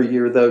point out every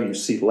year, though, you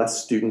see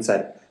less students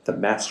at the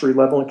mastery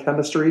level in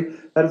chemistry.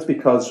 That is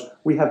because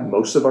we have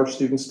most of our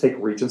students take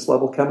Regents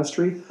level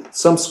chemistry.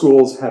 Some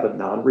schools have a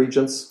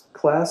non-Regents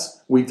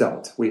class. We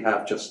don't. We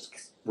have just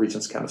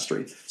Regents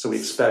chemistry. So we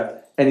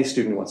expect any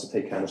student who wants to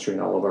take chemistry,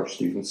 and all of our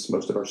students,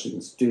 most of our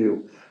students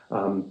do,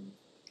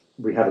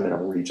 we have them in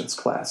a Regents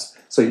class.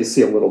 So you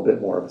see a little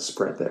bit more of a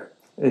spread there.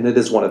 And it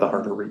is one of the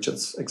harder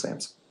Regents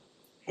exams.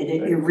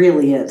 It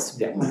really is.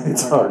 Yeah, one of the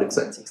it's harder hard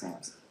exam.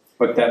 exams.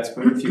 But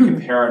if you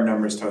compare our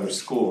numbers to other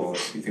schools,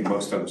 you think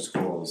most other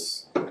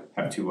schools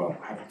have two of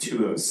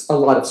those? A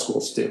lot of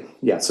schools do,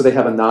 yeah. So they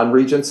have a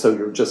non-Regent, so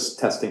you're just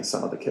testing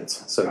some of the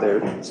kids. So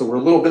we're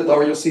a little bit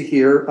lower. You'll see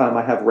here,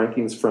 I have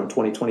rankings from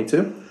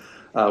 2022.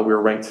 We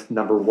were ranked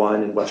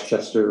 #1 in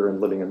Westchester in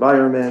Living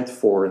Environment,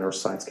 4 in Earth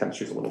Science.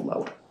 Chemistry is a little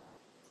lower.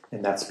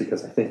 And that's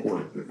because I think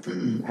we're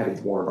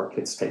having more of our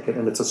kids take it.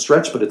 And it's a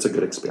stretch, but it's a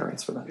good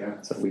experience for them.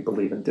 Yeah. So we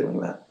believe in doing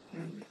that.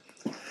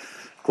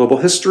 Global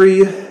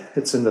History,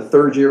 it's in the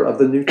 3rd year of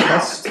the new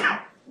test.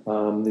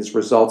 These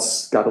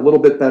results got a little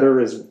bit better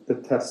as the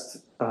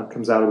test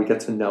comes out and we get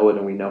to know it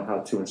and we know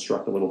how to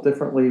instruct a little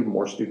differently,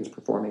 more students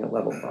performing at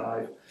level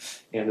 5.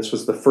 And this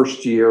was the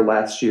first year,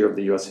 last year, of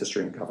the U.S.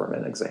 History and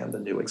Government exam, the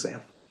new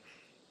exam.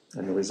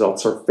 And the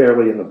results are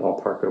fairly in the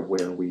ballpark of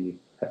where we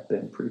have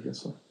been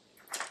previously.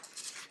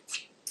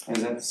 And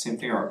is that the same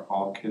thing, are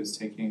all kids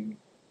taking?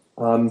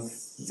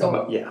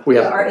 Yeah, we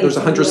have, Our there's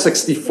AP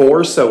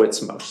 164, so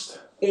it's most.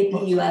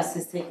 APUS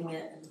is taking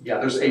it. Yeah,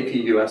 there's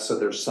APUS, so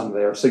there's some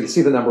there. So you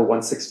see the number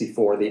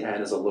 164, the N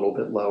is a little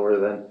bit lower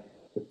than,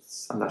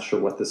 I'm not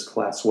sure what this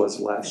class was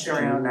last year.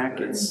 Around that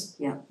is,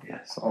 yeah. Yeah,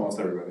 so, Almost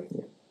everybody.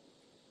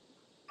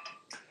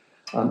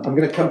 I'm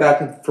going to come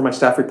back for my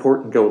staff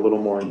report and go a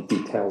little more in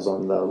details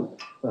on the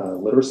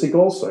literacy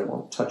goals, so I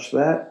won't touch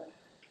that.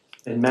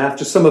 In math,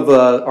 just some of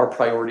our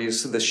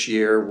priorities this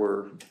year,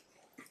 we're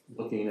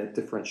looking at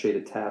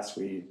differentiated tasks.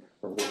 We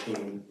are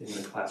working in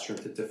the classroom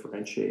to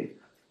differentiate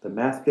the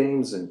math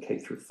games in K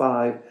through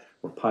 5.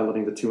 We're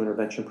piloting the 2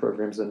 intervention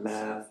programs in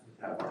math.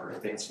 We have our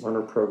advanced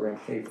learner program,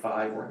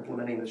 K5, we're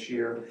implementing this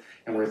year,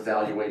 and we're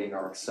evaluating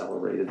our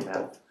accelerated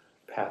math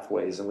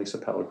pathways. And Lisa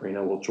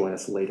Pellegrino will join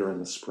us later in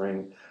the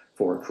spring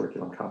for a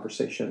curriculum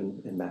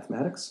conversation in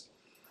mathematics.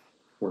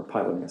 We're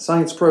piloting a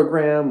science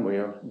program.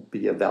 We'll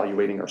be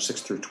evaluating our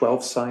 6 through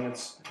 12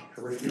 science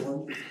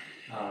curriculum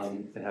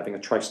and having a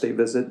tri-state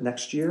visit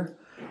next year.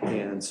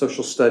 And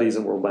social studies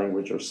and world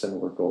language are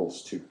similar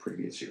goals to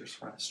previous years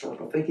for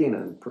historical thinking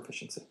and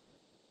proficiency.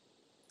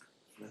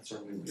 And that's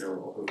certainly we are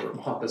all over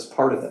MOP as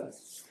part of that.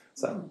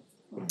 So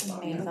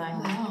Amazing,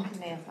 Wow.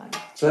 amazing.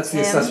 So that's the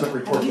Tim, assessment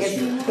report this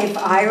year. If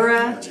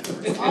Ira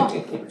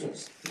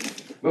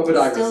What would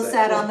Ira still say?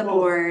 sat on the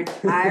board,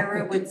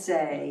 Ira would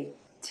say,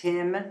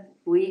 Tim,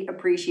 we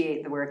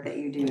appreciate the work that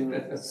you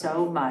do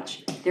so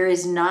much. There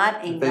is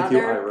not Thank you,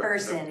 another Ira.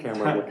 person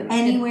Camera looking.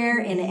 anywhere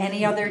in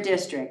any other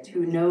district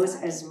who knows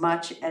as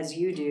much as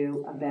you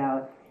do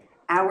about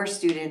our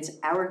students,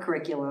 our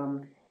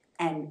curriculum,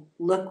 and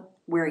look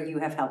where you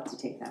have helped to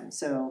take them.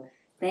 So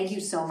thank you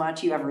so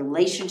much. You have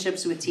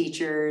relationships with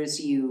teachers,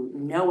 you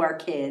know our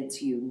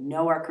kids, you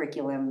know our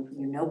curriculum,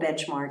 you know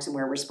benchmarks and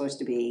where we're supposed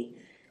to be.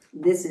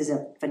 This is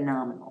a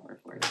phenomenal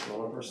report.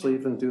 Roll up our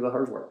sleeve and do the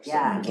hard work. So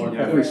Yeah. we want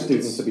Yeah. every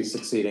student to be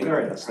succeeding.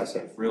 Very That's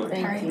impressive, really.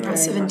 Very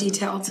impressive and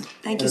detailed.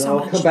 Thank you so And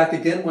much. I'll come back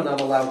again when I'm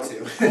allowed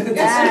to.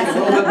 Yes. A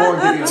little bit more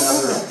and give you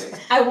another update.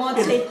 I won't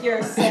take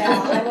your sale,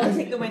 I won't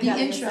take the wind The out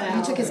of your intro, sail.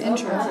 you took his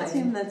intro. Okay.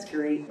 Tim, that's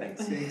great.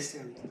 Thanks,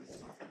 Tim.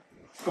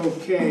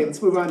 Okay,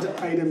 let's move on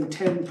to item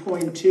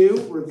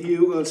 10.2,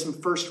 review of some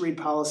first read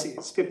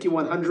policies,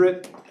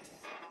 5100,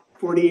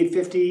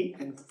 4850,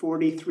 and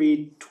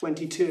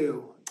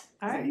 4322.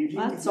 All right, Eugene?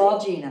 well, It's all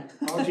Gina.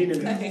 All Gina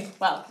now. Okay,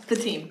 well, the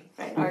team,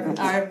 right,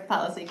 our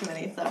policy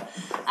committee, so.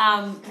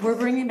 We're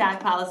bringing back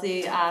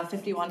policy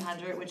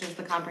 5100, which is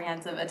the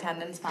comprehensive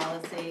attendance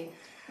policy.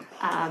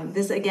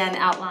 This again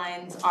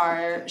outlines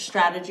our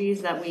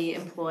strategies that we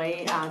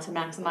employ to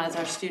maximize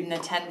our student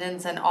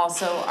attendance and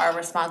also our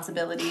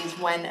responsibilities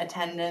when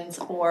attendance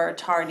or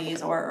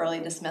tardies or early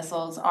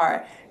dismissals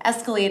are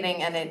escalating,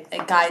 and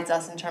it guides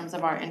us in terms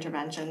of our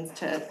interventions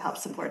to help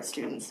support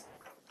students.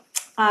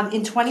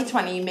 In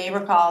 2020, you may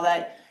recall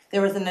that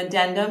there was an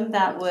addendum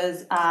that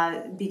was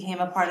became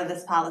a part of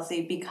this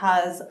policy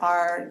because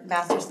our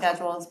master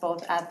schedules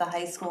both at the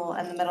high school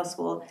and the middle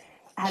school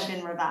had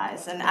been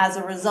revised, and as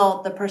a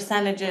result, the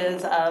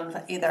percentages of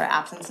either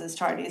absences,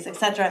 tardies,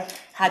 etc.,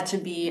 had to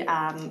be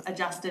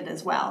adjusted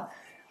as well.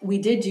 We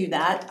did do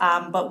that,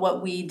 but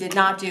what we did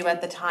not do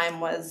at the time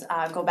was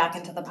go back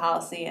into the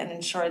policy and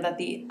ensure that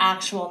the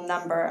actual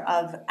number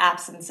of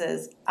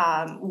absences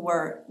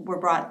were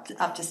brought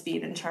up to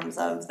speed in terms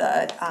of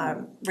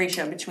the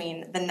ratio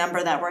between the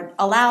number that were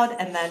allowed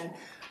and then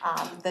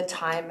the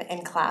time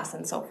in class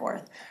and so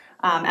forth.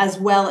 As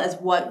well as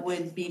what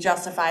would be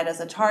justified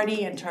as a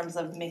tardy in terms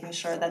of making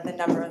sure that the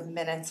number of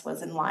minutes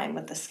was in line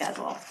with the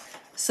schedule.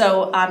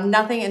 So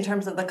nothing in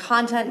terms of the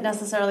content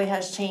necessarily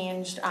has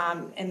changed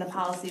in the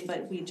policy,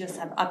 but we just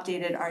have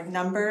updated our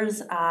numbers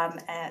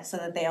so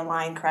that they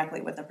align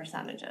correctly with the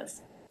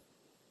percentages.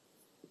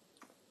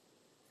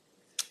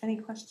 Any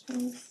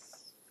questions?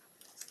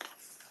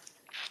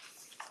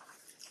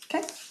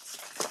 Okay.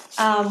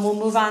 We'll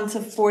move on to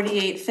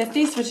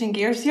 4850, switching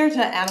gears here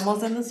to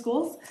animals in the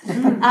schools.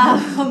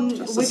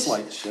 Just a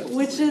slight shift.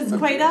 Which is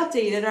quite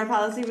outdated. Our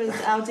policy was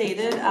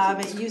outdated.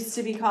 It used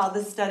to be called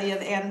the study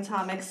of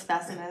anatomic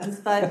specimens,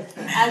 but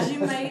as you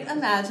might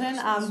imagine,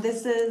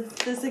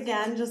 this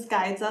again just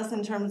guides us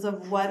in terms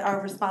of what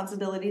our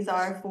responsibilities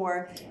are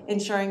for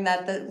ensuring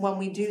that when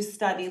we do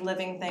study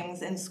living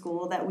things in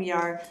school, that we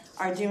are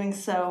doing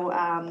so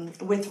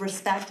with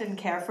respect and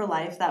care for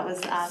life. That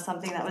was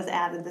something that was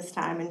added this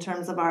time in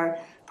terms of our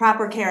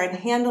proper care and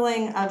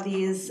handling of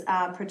these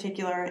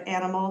particular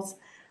animals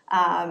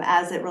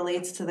as it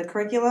relates to the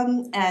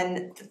curriculum.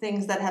 And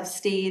things that have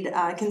stayed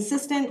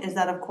consistent is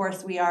that, of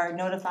course, we are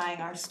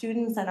notifying our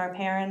students and our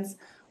parents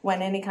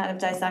when any kind of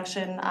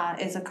dissection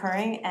is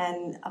occurring,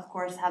 and of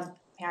course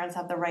parents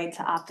have the right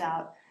to opt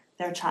out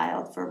their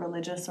child for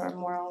religious or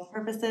moral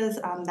purposes.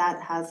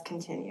 That has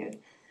continued.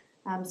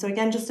 So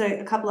again, just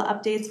a couple of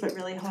updates, but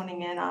really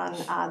honing in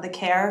on the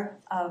care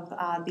of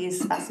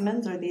these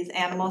specimens or these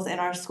animals in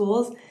our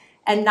schools,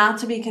 and not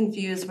to be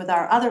confused with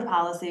our other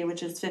policy,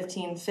 which is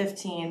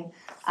 1515,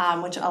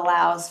 which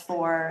allows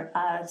for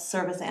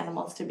service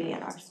animals to be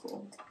in our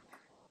school.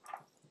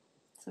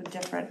 So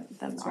different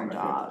than our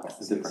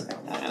dogs. Different.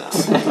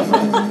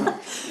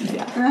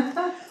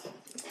 Yeah.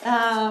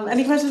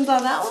 Any questions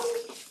on that one?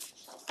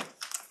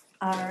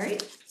 All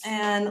right.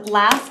 And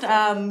last,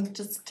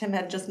 just Tim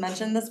had just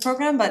mentioned this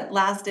program, but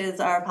last is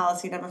our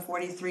policy number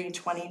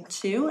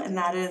 4322, and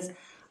that is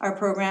our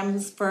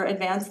programs for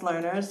advanced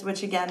learners,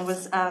 which again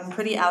was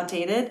pretty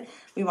outdated.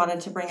 We wanted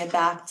to bring it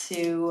back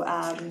to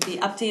be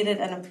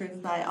updated and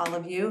approved by all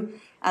of you,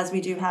 as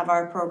we do have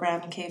our program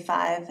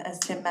K5, as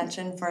Tim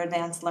mentioned, for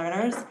advanced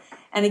learners.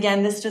 And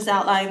again, this just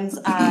outlines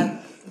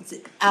and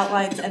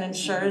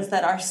ensures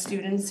that our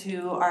students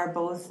who are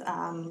both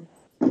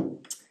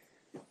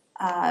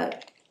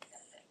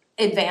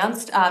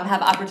advanced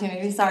have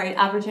opportunities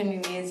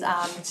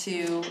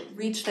to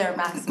reach their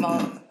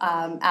maximum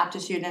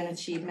aptitude and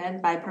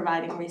achievement by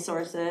providing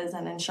resources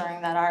and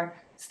ensuring that our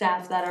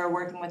staff that are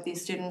working with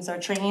these students are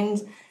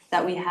trained,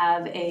 that we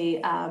have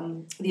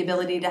the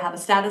ability to have a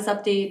status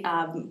update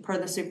per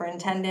the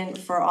superintendent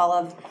for all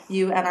of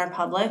you and our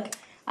public.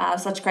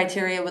 Such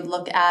criteria would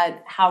look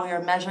at how we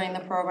are measuring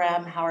the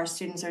program, how our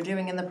students are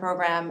doing in the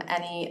program,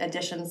 any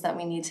additions that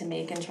we need to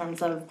make in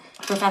terms of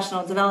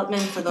professional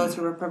development for those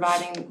who are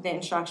providing the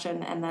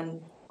instruction, and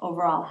then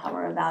overall how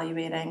we're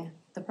evaluating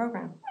the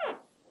program.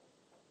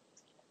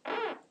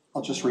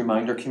 I'll just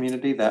remind our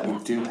community that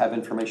we do have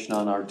information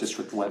on our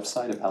district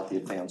website about the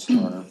Advanced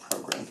Learner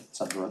Program.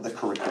 It's under the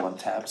curriculum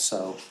tab,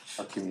 so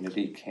our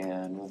community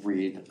can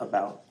read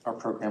about our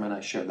program, and I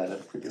shared that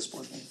at a previous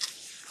board meeting.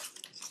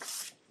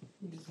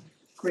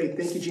 Great,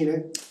 thank you, Gina.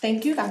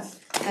 Thank you guys.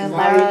 And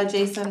Bye. Lara,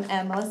 Jason,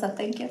 and Melissa,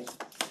 thank you.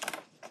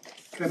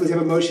 Can I please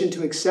have a motion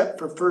to accept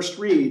for first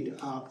read,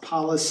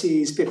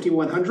 policies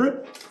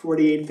 5100,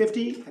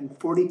 4850, and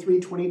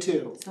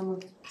 4322? So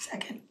moved.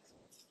 Second.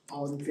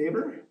 All in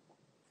favor?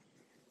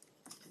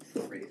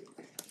 Great.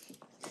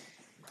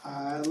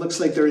 Looks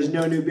like there is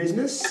no new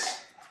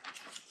business,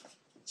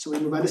 so we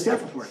move on to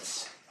staff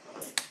reports.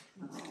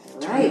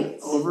 Right.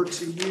 Over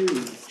to you,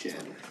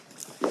 Jen.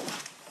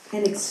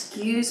 And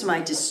excuse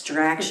my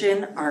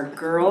distraction, our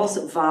girls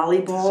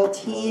volleyball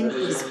team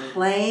is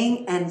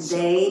playing and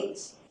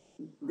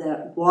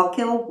the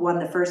Wallkill won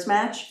the first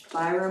match,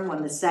 Byram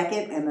won the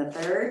second and the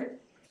third.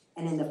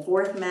 And in the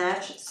fourth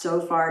match,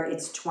 so far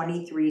it's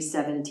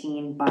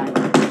 23-17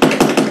 Byram.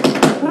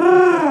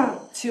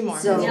 Two more.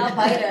 So- Now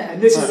bite it.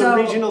 And this is the So-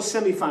 regional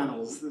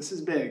semifinals, this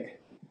is big,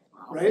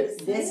 right?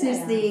 This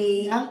is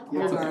the, Yeah.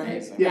 hold on,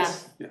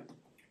 Yes.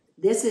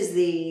 this is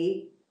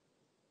the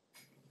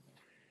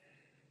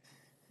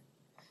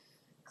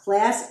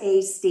Class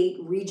A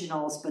state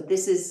regionals, but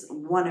this is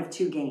one of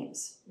two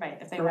games. Right,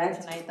 if they win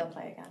Correct. tonight, they'll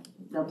play again.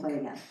 They'll play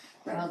again.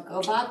 Well,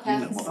 go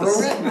Bobcats.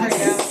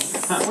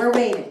 We're We're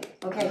waiting,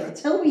 okay,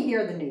 until we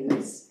hear the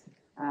news,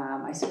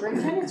 my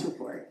superintendent's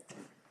report.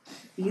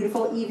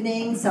 Beautiful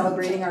evening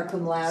celebrating our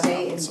cum laude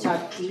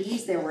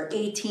inductees. There were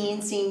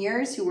 18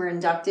 seniors who were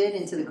inducted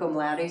into the Cum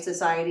Laude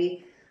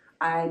Society.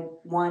 I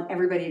want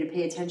everybody to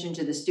pay attention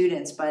to the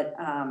students, but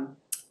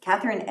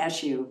Catherine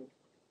Eshu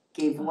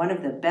gave one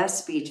of the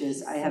best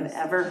speeches I have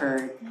ever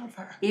heard. Love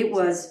her. It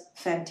was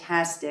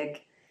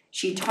fantastic.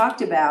 She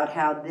talked about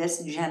how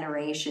this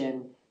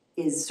generation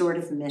is sort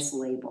of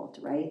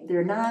mislabeled, right?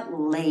 They're not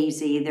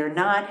lazy, they're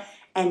not,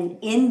 and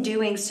in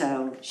doing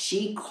so,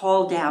 she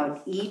called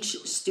out each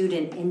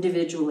student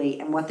individually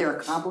and what their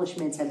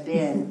accomplishments have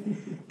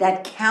been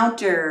that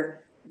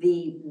counter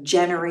the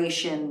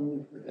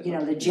generation,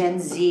 the Gen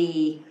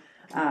Z,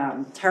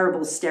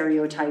 terrible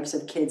stereotypes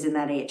of kids in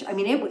that age. I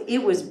mean,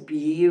 it was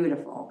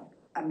beautiful.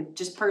 I mean,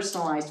 just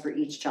personalized for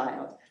each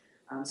child.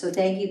 So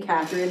thank you,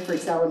 Catherine, for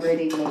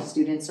celebrating those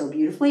students so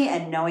beautifully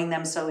and knowing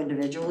them so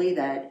individually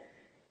that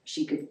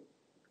she could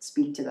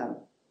speak to them.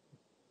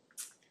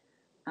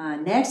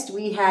 Next,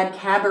 we had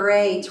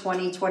Cabaret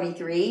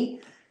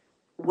 2023.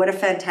 What a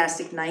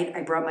fantastic night.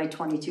 I brought my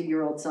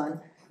 22-year-old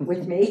son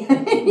with me.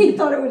 He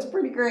thought it was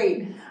pretty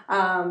great.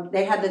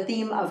 They had the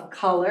theme of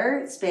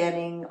color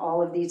spanning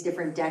all of these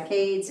different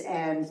decades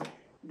and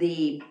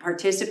the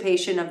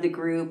participation of the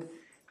group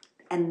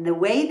and the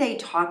way they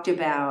talked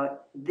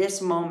about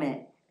this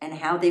moment and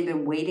how they've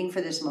been waiting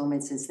for this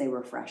moment since they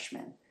were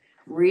freshmen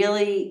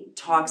really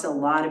talks a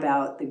lot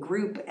about the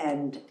group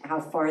and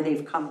how far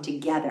they've come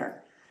together.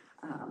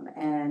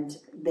 And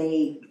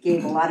they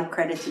gave a lot of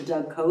credit to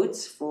Doug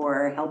Coates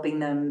for helping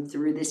them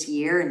through this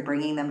year and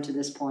bringing them to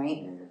this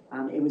point.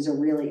 It was a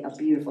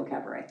beautiful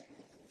cabaret.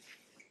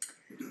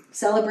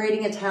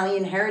 Celebrating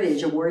Italian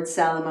Heritage Awards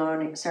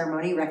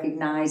ceremony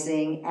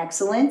recognizing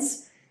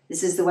excellence.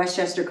 This is the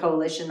Westchester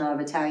Coalition of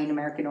Italian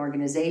American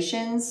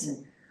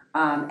Organizations.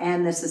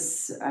 And this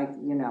is,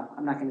 I'm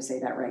not going to say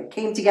that right.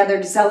 Came together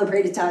to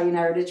celebrate Italian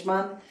Heritage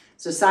Month.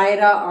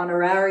 Societa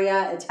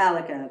Honoraria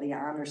Italica, the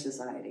Honor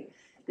Society.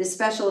 This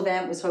special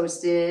event was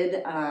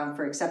hosted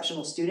for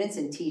exceptional students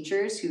and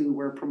teachers who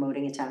were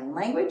promoting Italian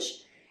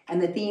language.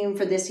 And the theme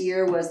for this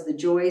year was the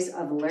joys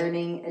of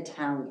learning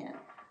Italian.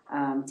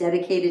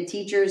 Dedicated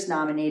teachers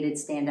nominated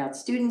standout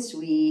students.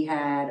 We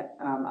had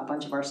a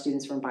bunch of our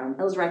students from Byram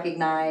Hills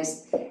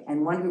recognized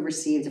and one who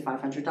received a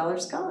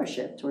 $500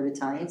 scholarship toward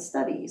Italian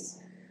studies.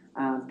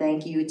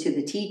 Thank you to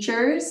the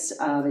teachers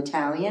of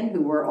Italian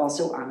who were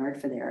also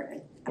honored for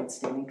their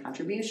outstanding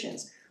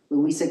contributions.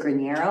 Luisa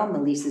Graniero,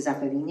 Melissa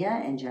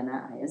Zaccarina, and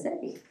Jenna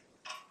Ayazeti.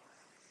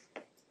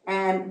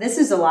 And this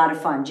is a lot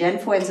of fun. Jen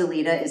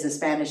Fuenzalida is a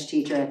Spanish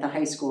teacher at the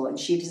high school, and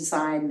she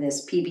designed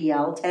this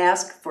PBL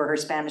task for her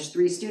Spanish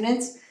 3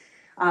 students.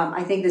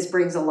 I think this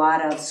brings a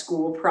lot of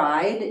school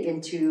pride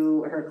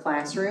into her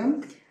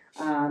classroom.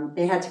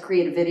 They had to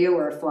create a video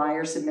or a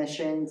flyer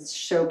submission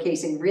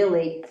showcasing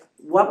really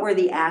what were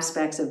the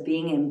aspects of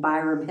being in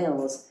Byram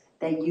Hills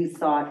that you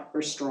thought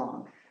were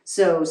strong.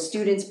 So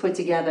students put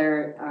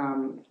together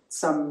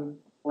some,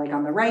 like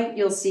on the right,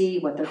 you'll see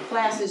what their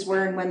classes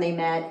were and when they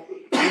met,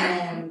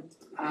 and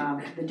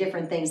then the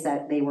different things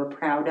that they were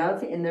proud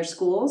of in their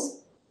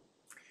schools.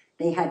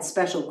 They had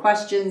special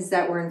questions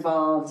that were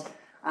involved,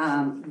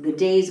 the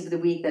days of the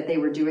week that they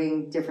were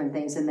doing different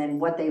things, and then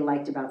what they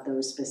liked about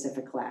those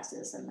specific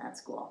classes in that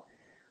school.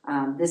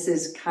 This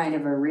is kind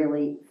of a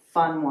really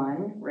fun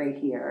one right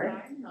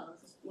here.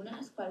 Una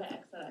escuela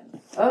excelente.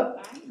 Oh.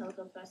 Byram Hills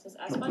ofrece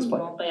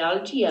español,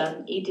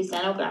 biología y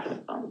diseño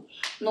gráfico.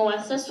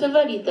 Nuestras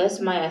favoritas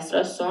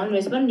maestras son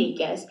Ms.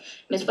 Boniquez,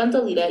 Ms.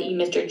 Fuenzalida y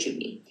Mr.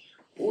 Chudy.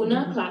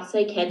 Una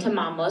clase que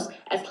tomamos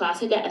es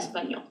clase de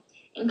español.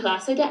 En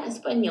clase de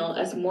español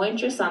es muy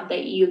interesante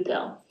y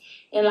útil.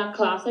 En la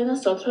clase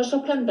nosotros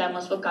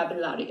aprendemos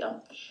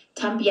vocabulario.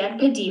 También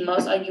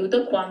pedimos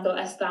ayuda cuando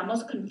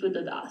estamos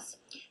confundidos.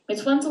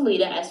 Miss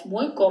Fuenzalida es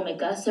muy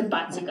cómica,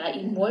 simpática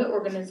y muy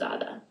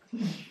organizada.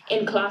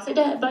 En clase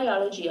de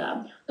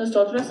biología,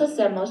 nosotros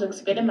hacemos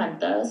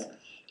experimentos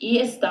y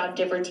están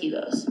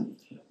divertidos.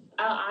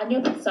 El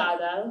año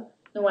pasado,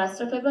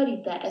 nuestra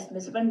favorita es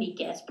Miss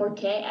Berniquez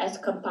porque es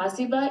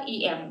compasiva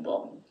y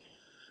amable.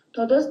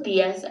 Todos los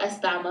días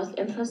estamos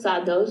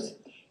interesados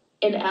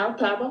en el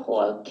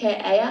trabajo que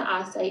ella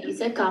hace y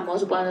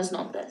sacamos buenas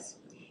notas.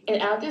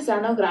 En el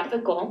diseño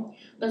gráfico,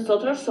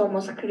 nosotros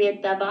somos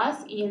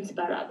creativas y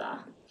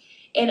inspiradas.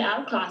 En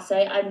la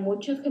clase hay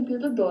muchas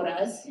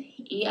computadoras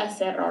y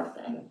hacer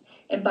arte.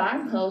 En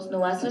Byram Hills,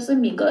 nuestros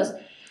amigos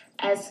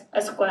es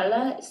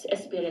escuela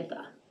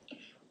espírita.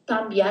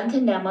 También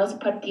tenemos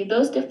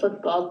partidos de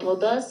fútbol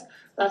todas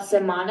las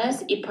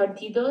semanas y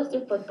partidos de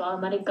fútbol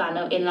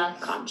americano en la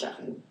cancha.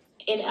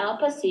 En el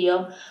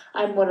pasillo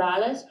hay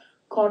murales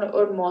con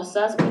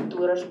hermosas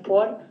pinturas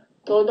por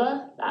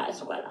toda la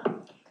escuela.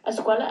 La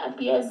escuela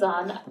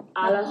empiezan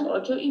a las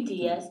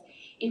 8:10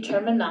 y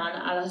terminan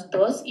a las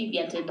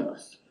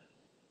 2:22.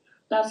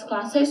 Las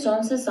clases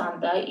son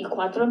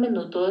 64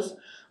 minutos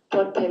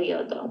por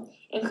periodo.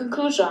 En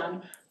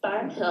conclusión,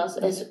 Byram Hills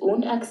es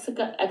una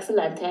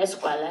excelente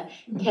escuela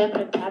que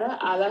prepara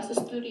a los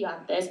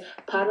estudiantes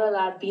para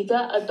la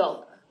vida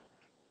adulta.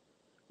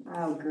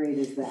 How great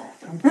is that?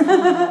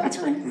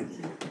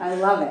 I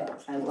love it,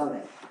 I love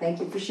it.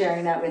 Thank you for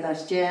sharing that with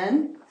us,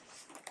 Jen.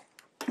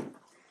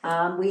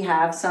 We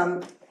have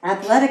some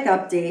athletic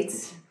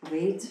updates.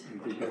 Wait.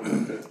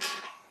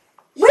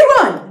 We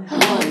won!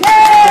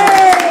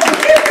 Yay!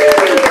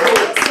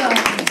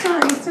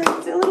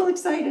 It's a little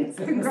excited.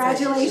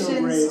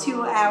 Congratulations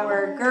to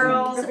our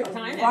girls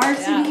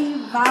varsity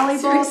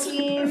volleyball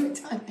team.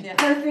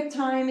 Perfect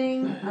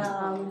timing.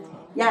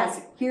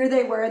 Yes, here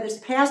they were this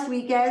past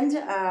weekend,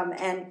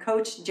 and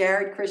Coach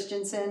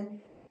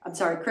Christian,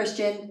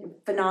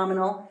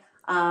 phenomenal.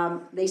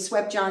 They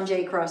swept John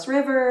Jay Cross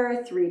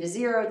River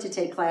 3-0 to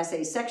take Class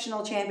A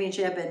sectional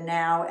championship, and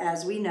now,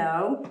 as we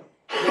know,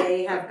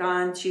 they have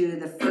gone to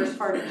the first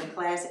part of the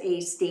Class A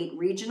state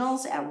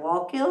regionals at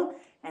Wallkill,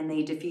 and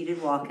they defeated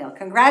Wallkill.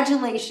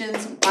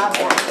 Congratulations,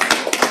 Bobcats.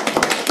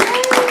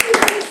 Yay,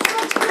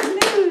 such good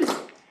news.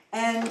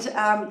 And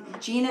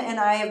Gina and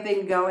I have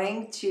been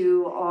going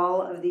to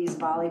all of these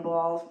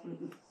volleyball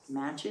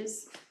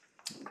matches,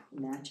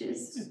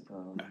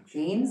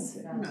 games,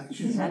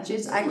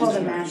 matches, I call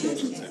them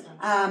matches.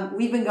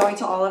 We've been going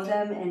to all of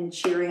them and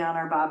cheering on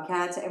our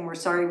Bobcats, and we're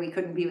sorry we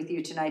couldn't be with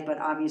you tonight, but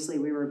obviously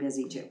we were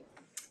busy too.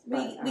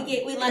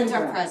 We lent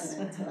our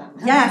president to them.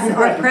 Yes,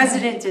 our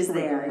president is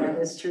there, that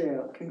is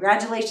true.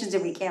 Congratulations,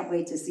 and we can't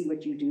wait to see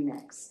what you do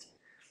next.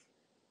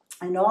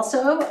 And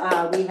also,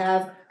 we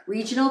have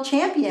regional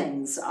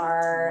champions,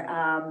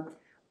 our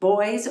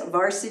boys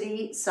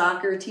varsity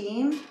soccer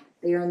team.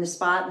 They are in the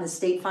spot in the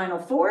state final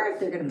 4.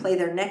 They're gonna play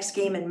their next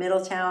game in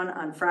Middletown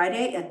on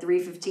Friday at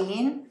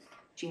 3:15.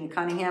 Gina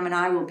Cunningham and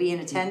I will be in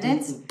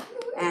attendance.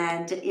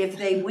 And if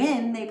they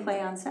win, they play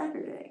on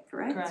Saturday,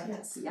 correct?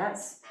 Correct.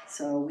 Yes,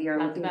 so we are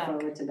looking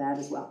forward to that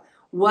as well.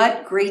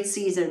 What great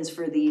seasons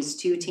for these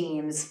two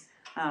teams,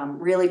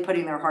 really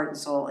putting their heart and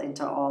soul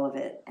into all of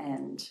it.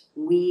 And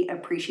we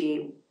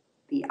appreciate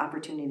the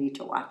opportunity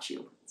to watch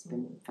you. It's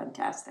been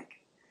fantastic.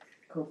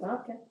 Go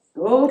Bobcats.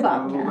 Go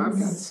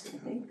Bobcats. I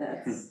think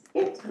that's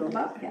it. Go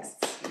Bobcats.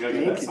 You gotta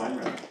get that sign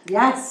ready.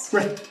 Yes,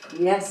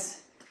 yes.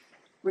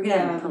 We're gonna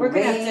have a We're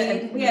gonna have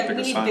parade. to,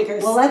 we need bigger.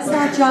 Well, let's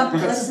not jump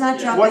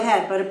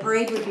ahead, but a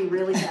parade would be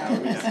really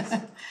fabulous.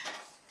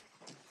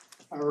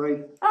 All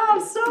right. Oh,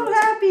 I'm so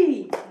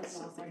happy.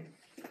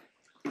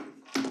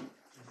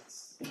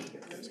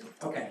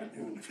 Okay,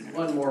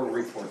 one more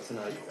report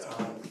tonight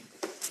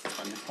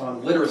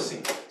on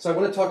literacy. So I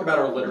want to talk about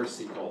our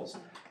literacy goals.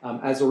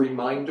 As a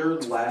reminder,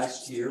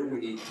 last year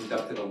we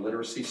conducted a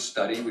literacy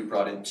study. We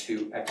brought in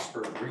 2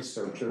 expert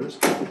researchers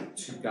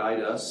to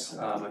guide us,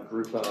 a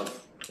group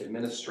of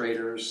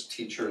administrators,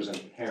 teachers,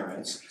 and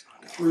parents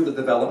through the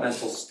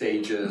developmental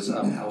stages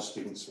of how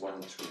students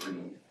learn to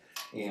read.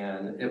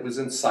 And it was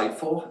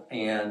insightful,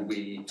 and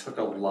we took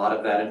a lot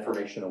of that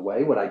information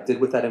away. What I did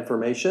with that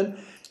information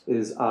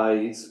is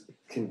I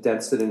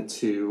condensed it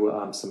into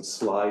some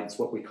slides,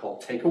 what we call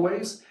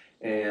takeaways,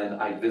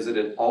 and I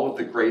visited all of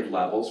the grade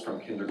levels from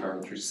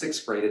kindergarten through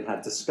 6th grade and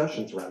had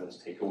discussions around those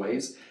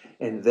takeaways,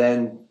 and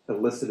then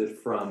elicited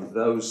from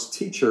those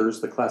teachers,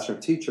 the classroom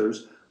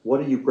teachers, what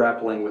are you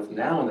grappling with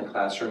now in the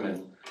classroom,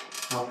 and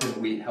how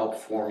can we help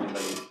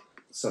formulate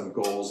some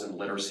goals in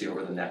literacy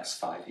over the next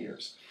 5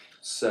 years?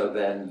 So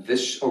then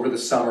over the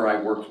summer,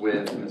 I worked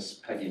with Ms.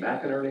 Peggy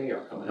McInerney,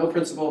 our Coleman Hill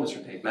principal,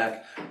 Mr. Dave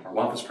Mack, our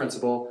Wampus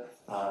principal,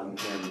 and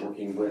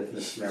working with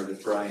Ms.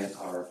 Meredith Bryant,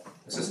 our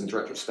Assistant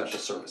Director of Special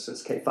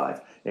Services,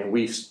 K-5. And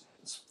we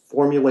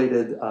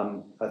formulated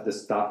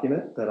this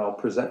document that I'll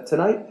present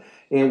tonight.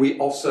 And we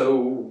also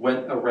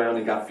went around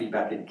and got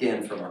feedback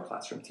again from our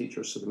classroom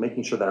teachers. So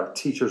making sure that our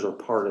teachers are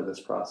part of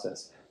this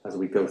process as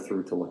we go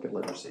through to look at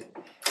literacy.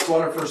 So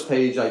on our first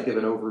page, I give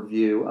an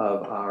overview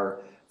of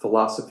our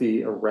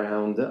philosophy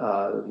around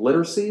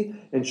literacy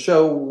and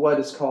show what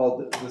is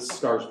called the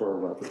Scarsborough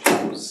Web, which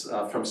comes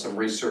from some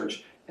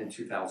research in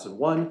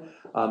 2001,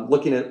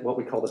 looking at what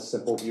we call the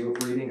simple view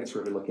of reading. It's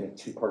really looking at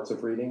two parts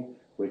of reading,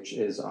 which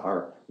is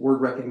our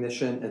word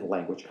recognition and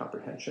language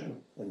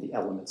comprehension and the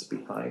elements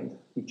behind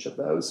each of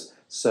those.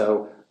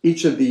 So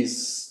each of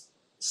these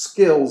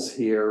skills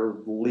here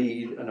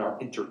lead and are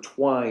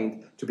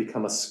intertwined to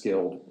become a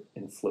skilled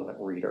and fluent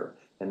reader.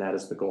 And that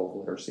is the goal of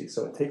literacy.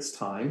 So it takes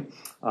time.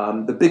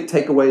 The big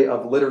takeaway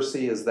of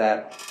literacy is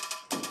that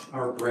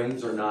our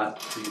brains are not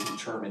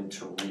predetermined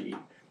to read.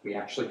 We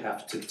actually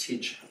have to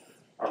teach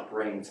our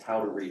brains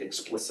how to read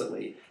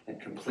explicitly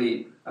and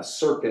complete a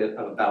circuit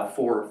of about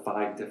 4 or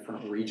 5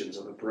 different regions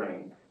of the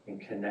brain and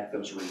connect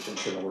those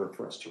regions in order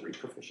for us to read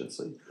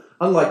proficiency.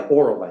 Unlike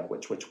oral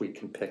language, which we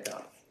can pick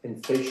up,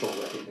 and facial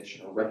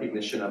recognition or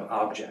recognition of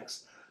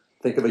objects.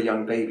 Think of a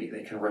young baby.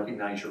 They can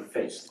recognize your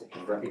face. They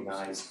can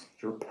recognize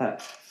your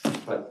pet,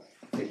 but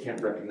they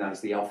can't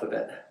recognize the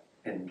alphabet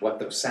and what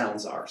those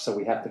sounds are. So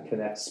we have to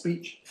connect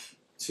speech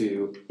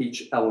to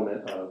each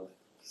element of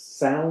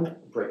sound,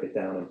 break it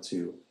down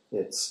into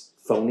its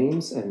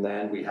phonemes, and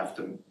then we have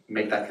to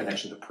make that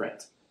connection to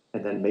print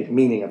and then make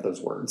meaning of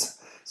those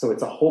words. So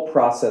it's a whole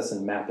process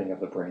and mapping of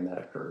the brain that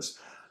occurs.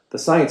 The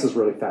science is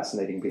really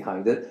fascinating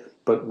behind it,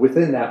 but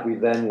within that we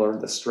then learn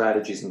the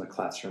strategies in the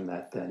classroom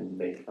that then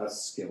make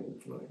us skilled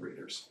and fluent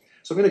readers.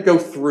 So I'm going to go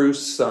through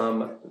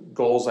some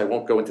goals. I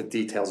won't go into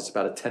details. It's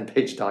about a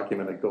 10-page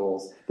document of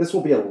goals. This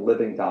will be a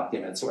living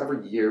document. So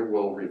every year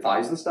we'll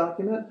revise this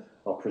document.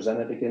 I'll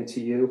present it again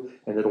to you,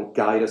 and it'll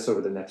guide us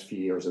over the next few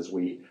years as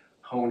we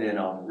hone in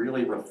on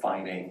really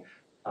refining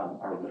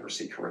our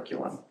literacy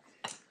curriculum.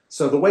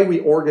 So the way we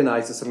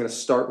organize this, I'm going to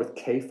start with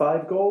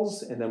K-5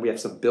 goals, and then we have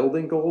some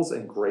building goals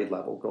and grade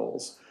level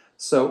goals.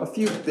 So a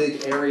few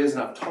big areas,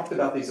 and I've talked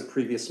about these at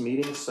previous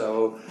meetings,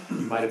 so you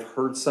might have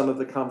heard some of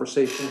the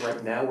conversation.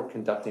 Right now we're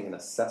conducting an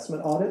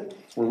assessment audit.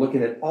 We're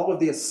looking at all of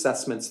the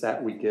assessments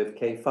that we give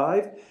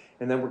K-5,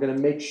 and then we're going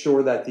to make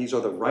sure that these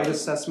are the right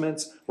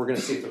assessments. We're going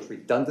to see if there's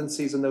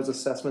redundancies in those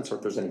assessments or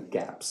if there's any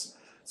gaps.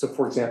 So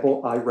for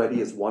example, iReady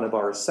is one of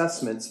our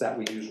assessments that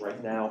we use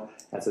right now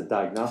as a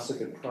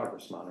diagnostic and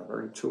progress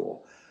monitoring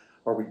tool.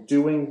 Are we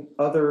doing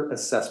other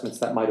assessments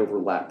that might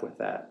overlap with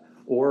that?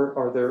 Or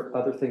are there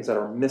other things that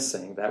are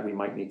missing that we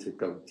might need to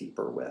go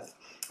deeper with?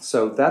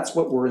 So that's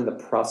what we're in the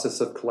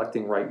process of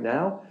collecting right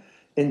now.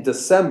 In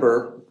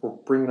December, we're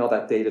bringing all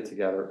that data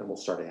together and we'll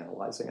start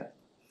analyzing it.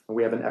 And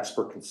we have an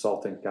expert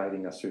consultant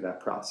guiding us through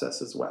that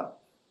process as well.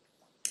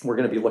 We're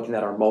going to be looking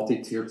at our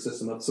multi-tiered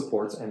system of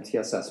supports,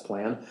 MTSS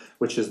plan,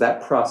 which is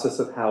that process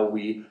of how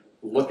we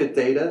look at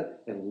data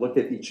and look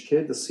at each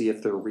kid to see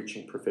if they're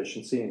reaching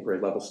proficiency and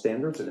grade level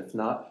standards, and if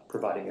not,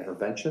 providing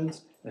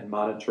interventions and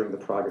monitoring the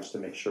progress to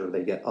make sure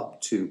they get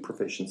up to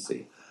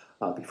proficiency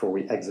before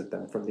we exit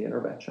them from the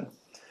intervention.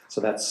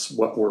 So that's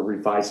what we're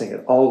revising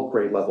at all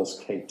grade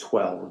levels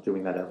K-12. We're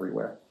doing that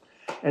everywhere.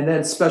 And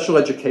then special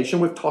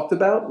education we've talked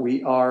about.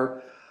 We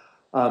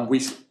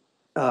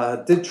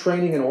did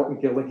training in Orton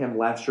Gillingham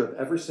last year of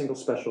every single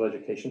special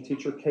education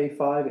teacher,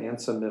 K-5, and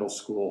some middle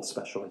school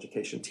special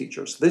education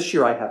teachers. This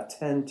year I have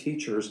 10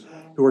 teachers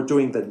who are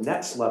doing the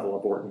next level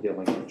of Orton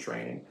Gillingham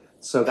training.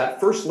 So that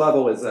first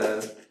level is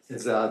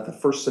the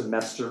first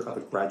semester of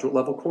a graduate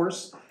level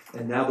course,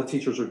 and now the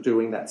teachers are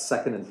doing that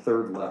second and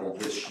third level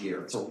this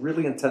year. It's a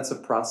really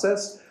intensive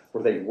process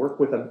where they work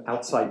with an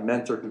outside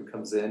mentor who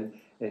comes in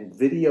and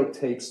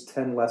videotapes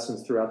 10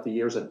 lessons throughout the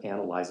years and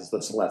analyzes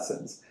those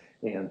lessons.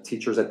 And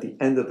teachers at the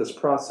end of this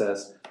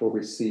process will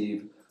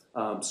receive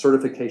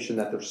certification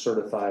that they're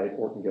certified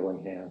Orton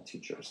Gillingham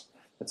teachers.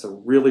 It's a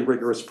really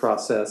rigorous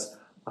process,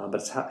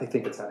 but I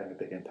think it's having a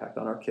big impact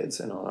on our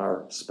kids and on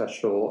our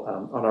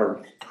on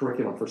our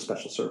curriculum for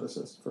special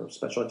services, for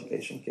special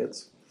education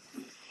kids.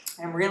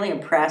 I'm really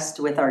impressed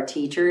with our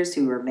teachers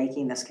who are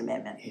making this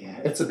commitment. Yeah,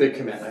 it's a big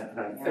commitment, and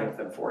I thank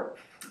them for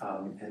it.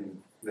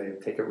 And they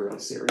take it really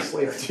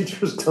seriously. Our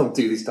teachers don't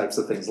do these types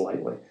of things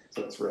lightly,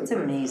 so it's really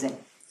great. Amazing.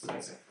 It's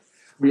amazing.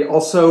 We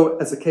also,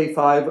 as a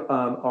K-5,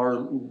 are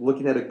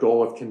looking at a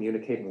goal of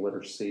communicating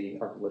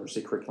our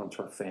literacy curriculum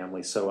to our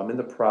families. So I'm in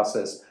the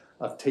process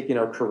of taking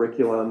our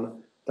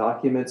curriculum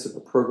documents of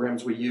the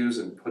programs we use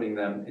and putting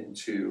them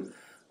into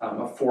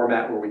a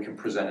format where we can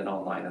present it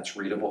online that's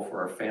readable for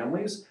our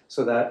families,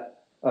 so that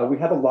we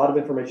have a lot of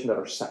information about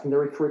our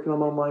secondary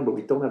curriculum online, but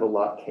we don't have a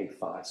lot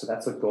K-5. So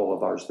that's a goal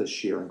of ours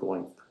this year and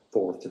going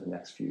forward to the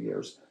next few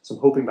years. So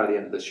I'm hoping by the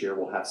end of this year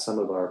we'll have some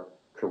of our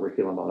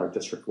curriculum on our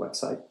district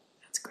website.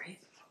 That's great.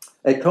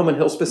 At Coman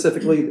Hill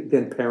specifically,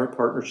 again, parent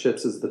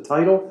partnerships is the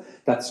title.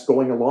 That's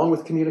going along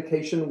with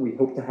communication. We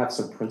hope to have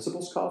some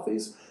principals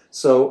coffees.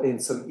 So in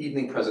some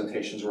evening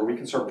presentations where we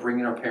can start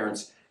bringing our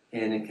parents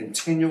in and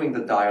continuing the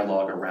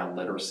dialogue around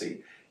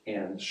literacy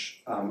and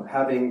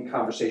having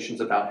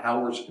conversations about how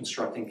we're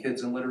instructing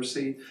kids in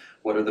literacy,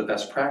 what are the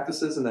best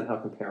practices, and then how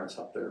can parents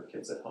help their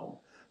kids at home.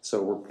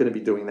 So we're going to be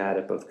doing that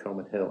at both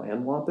Coman Hill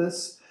and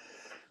Wampus.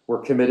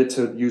 We're committed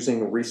to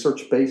using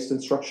research-based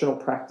instructional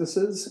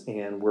practices,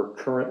 and we're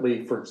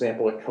currently, for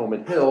example, at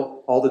Coman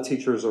Hill, all the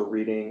teachers are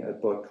reading a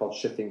book called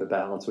Shifting the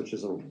Balance, which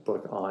is a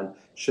book on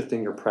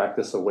shifting your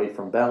practice away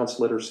from balanced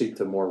literacy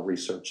to more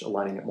research,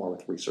 aligning it more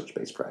with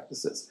research-based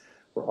practices.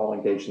 We're all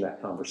engaged in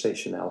that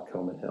conversation now at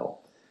Coman Hill.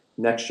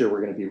 Next year,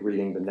 we're going to be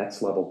reading the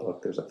next level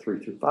book. There's a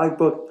 3 through 5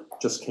 book,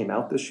 just came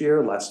out this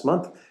year, last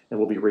month, and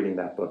we'll be reading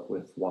that book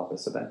with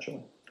Wampus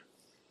eventually.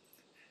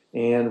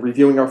 And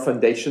reviewing our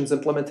Foundations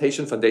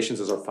implementation. Foundations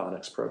is our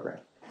phonics program.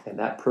 And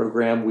that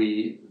program,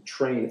 we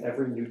train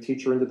every new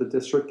teacher into the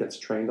district, gets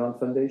trained on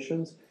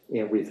Foundations.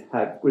 And we've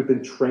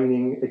been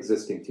training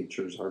existing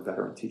teachers, our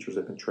veteran teachers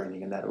have been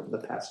training in that over the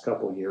past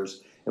couple of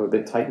years. And we've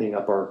been tightening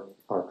up our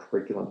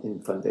curriculum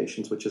in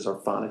Foundations, which is our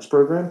phonics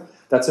program.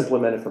 That's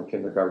implemented from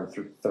kindergarten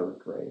through 3rd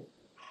grade.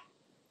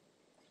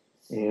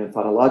 And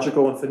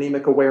phonological and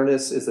phonemic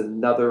awareness is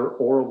another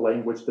oral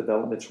language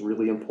development. It's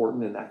really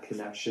important in that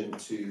connection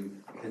to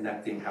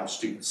connecting how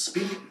students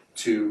speak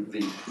to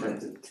the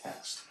printed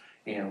text.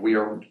 And we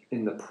are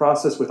in the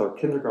process with our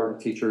kindergarten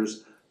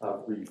teachers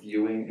of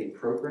reviewing a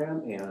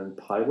program and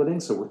piloting.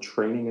 So we're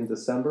training in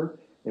December,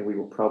 and we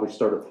will probably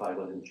start a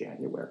pilot in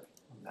January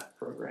on that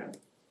program.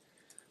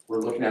 We're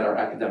looking at our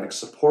academic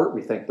support.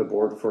 We thank the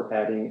board for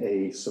adding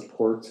a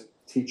support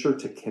teacher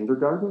to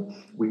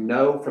kindergarten. We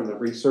know from the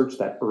research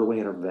that early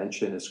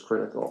intervention is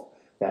critical,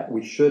 that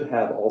we should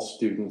have all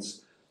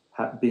students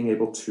being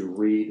able to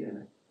read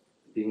and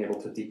being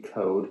able to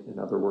decode, in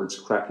other words,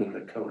 cracking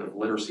the code of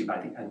literacy by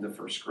the end of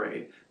 1st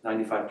grade.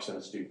 95%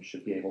 of students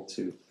should be able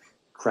to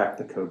crack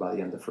the code by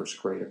the end of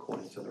 1st grade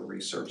according to the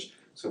research.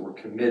 So we're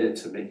committed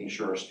to making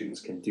sure our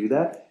students can do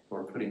that, and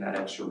we're putting that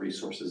extra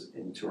resources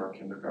into our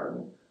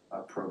kindergarten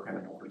program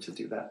in order to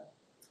do that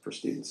for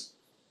students.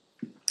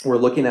 We're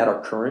looking at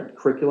our current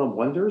curriculum,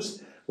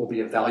 Wonders. We'll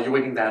be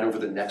evaluating that over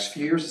the next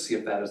few years to see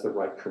if that is the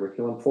right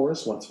curriculum for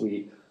us once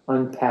we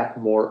unpack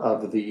more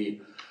of the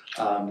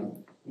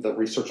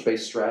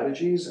research-based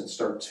strategies and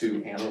start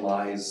to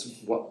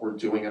analyze what we're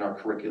doing in our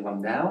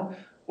curriculum now.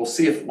 We'll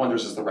see if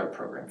Wonders is the right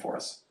program for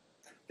us.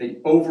 The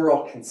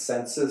overall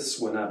consensus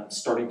when I'm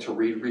starting to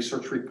read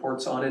research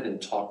reports on it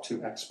and talk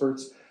to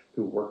experts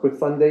who work with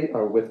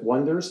with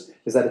Wonders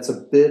is that it's a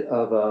bit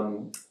of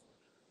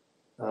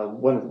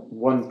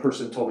one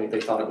person told me they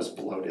thought it was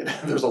bloated.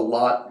 There's a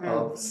lot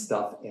of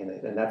stuff in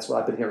it, and that's what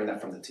I've been hearing that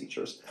from the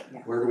teachers. Yeah.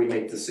 Where do we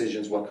make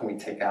decisions? What can we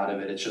take out of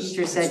it? It's just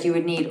Teacher said you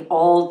would need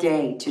all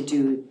day to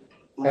do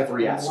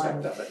every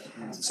aspect of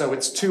it. So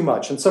it's too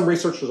much, and some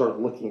researchers are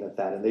looking at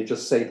that, and they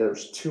just say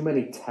there's too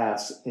many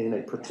tasks in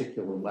a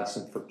particular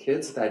lesson for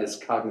kids. That is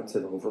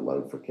cognitive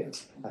overload for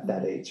kids at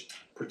that age,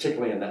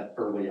 particularly in that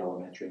early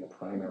elementary, in the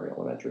primary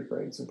elementary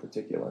grades in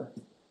particular.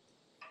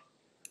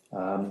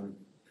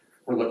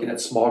 We're looking at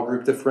small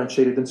group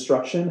differentiated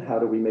instruction. How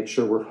do we make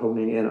sure we're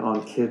honing in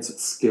on kids'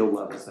 skill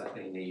levels that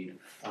they need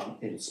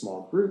in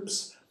small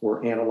groups?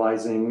 We're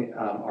analyzing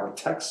our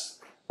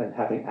text and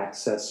having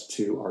access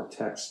to our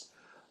text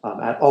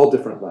at all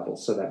different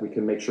levels so that we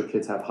can make sure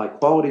kids have high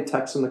quality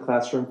text in the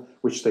classroom,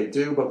 which they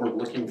do, but we're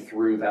looking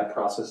through that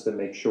process to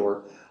make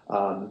sure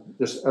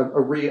there's a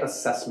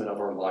reassessment of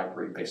our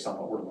library based on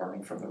what we're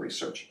learning from the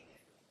research.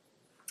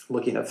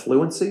 Looking at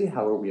fluency,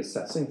 how are we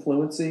assessing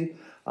fluency?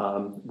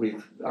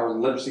 Our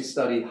literacy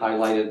study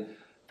highlighted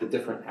the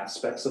different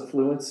aspects of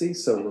fluency,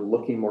 so we're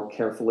looking more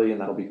carefully,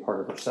 and that'll be part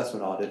of our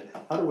assessment audit.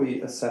 How do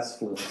we assess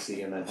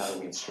fluency, and then how do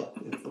we instruct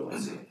in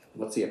fluency?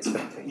 What's the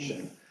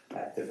expectation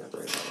at different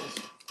grade levels?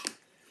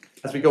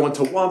 As we go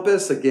into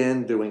WAMPUS,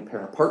 again, doing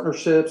parent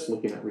partnerships,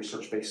 looking at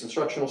research-based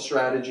instructional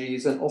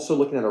strategies, and also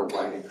looking at our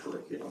writing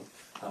curriculum.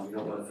 We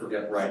don't want to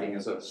forget writing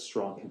is a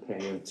strong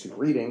companion to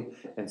reading,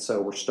 and so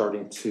we're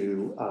starting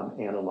to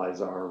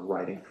analyze our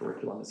writing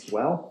curriculum as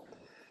well.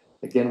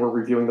 Again, we're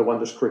reviewing the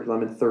Wonders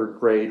curriculum in 3rd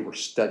grade. We're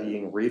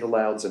studying read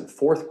alouds in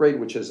 4th grade,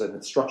 which is an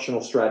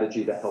instructional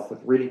strategy to help with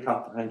reading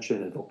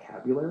comprehension and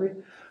vocabulary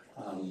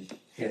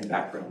and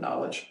background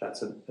knowledge.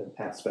 That's an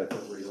aspect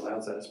of read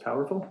alouds that is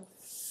powerful.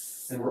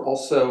 And we're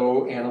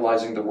also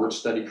analyzing the word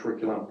study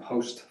curriculum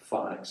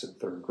post-phonics in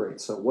 3rd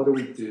grade. So what do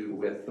we do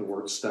with the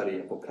word study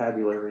and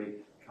vocabulary,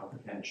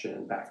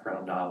 comprehension,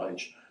 background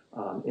knowledge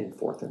in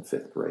 4th and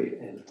 5th grade,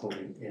 and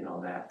honing in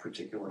on that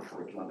particular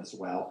curriculum as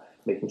well,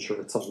 making sure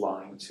it's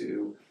aligned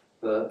to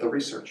the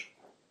research.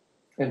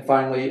 And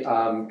finally,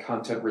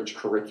 content-rich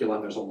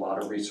curriculum. There's a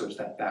lot of research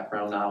that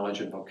background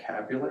knowledge and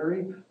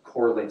vocabulary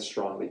correlates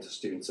strongly to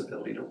students'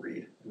 ability to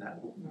read.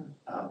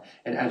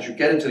 And as you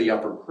get into the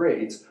upper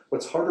grades,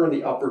 what's harder in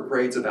the upper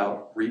grades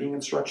about reading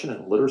instruction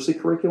and literacy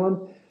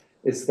curriculum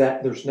is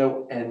that there's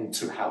no end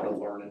to how to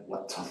learn and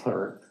what to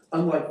learn.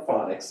 Unlike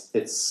phonics,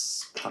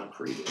 it's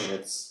concrete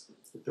and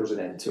there's an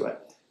end to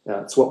it.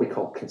 It's what we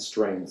call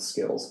constrained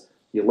skills.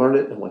 You learn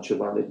it, and once you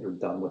learn it, you're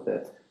done with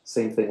it.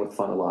 Same thing with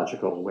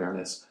phonological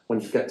awareness. When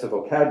you get to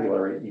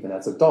vocabulary, even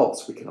as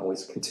adults, we can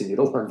always continue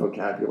to learn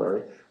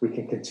vocabulary. We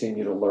can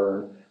continue to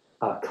learn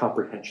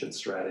comprehension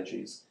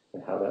strategies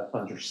and how to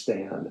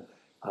understand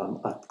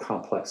a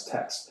complex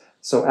text.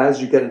 So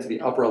as you get into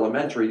the upper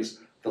elementaries,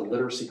 the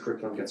literacy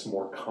curriculum gets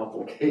more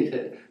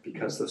complicated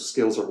because those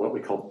skills are what we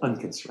call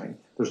unconstrained.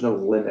 There's no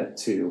limit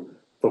to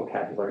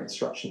vocabulary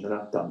instruction. They're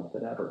not done with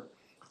it ever.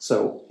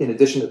 So in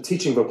addition to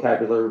teaching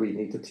vocabulary, we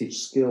need to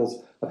teach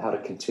skills of how to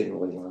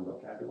continually learn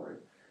vocabulary.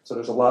 So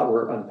there's a lot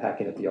we're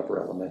unpacking at the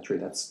upper elementary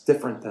that's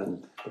different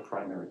than the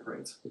primary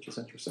grades, which is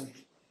interesting.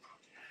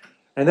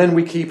 And then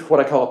we keep what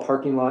I call a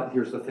parking lot.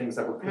 Here's the things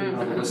that we're putting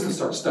on the list to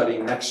start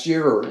studying next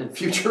year or in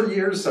future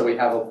years. So we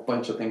have a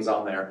bunch of things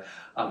on there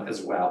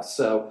as well.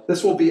 So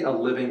this will be a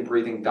living,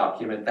 breathing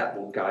document that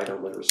will guide our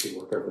literacy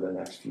work over the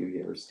next few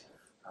years.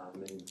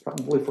 And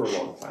probably for a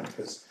long time,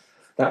 because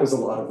that was a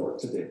lot of work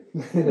to do.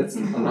 It's a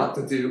lot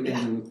to do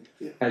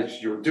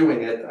as you're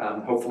doing it.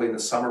 Hopefully in the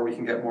summer we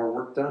can get more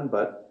work done,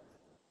 but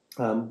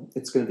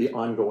it's going to be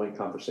ongoing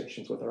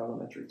conversations with our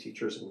elementary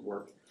teachers and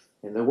work.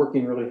 And they're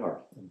working really hard.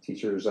 And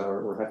teachers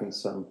we're having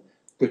some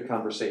good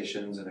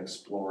conversations and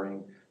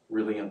exploring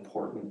really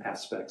important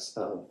aspects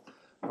of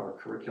our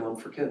curriculum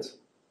for kids.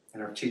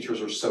 And our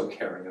teachers are so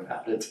caring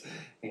about it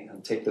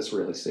and take this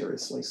really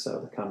seriously. So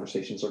the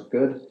conversations are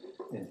good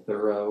and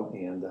thorough,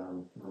 and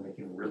we're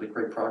making really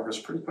great progress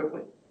pretty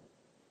quickly.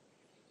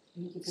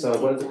 So I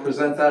wanted to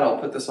present that. I'll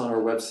put this on our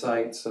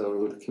website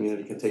so the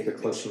community can take a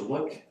closer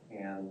look.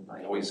 And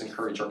I always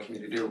encourage our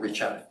community to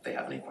reach out if they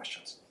have any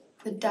questions.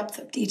 The depth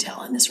of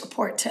detail in this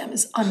report, Tim,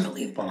 is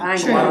unbelievable. I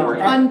Truly, know.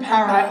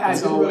 unparalleled.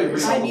 As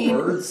always. I mean,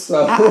 words,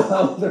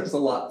 so there's a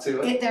lot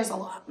to it. There's a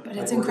lot, but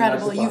it's I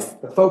incredible.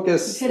 organized the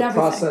focus, hit the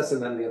everything. process,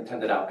 and then the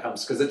intended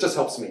outcomes, because it just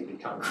helps me be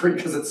concrete,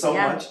 because it's so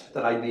Yeah. much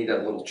that I need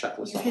a little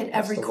checklist You've hit on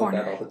every to look corner.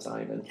 at all the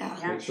time and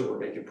Yeah. make sure we're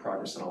making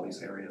progress in all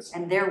these areas.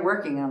 And they're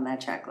working on that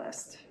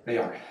checklist. They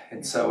are,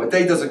 and so a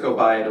day doesn't go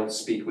by I don't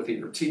speak with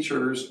either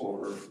teachers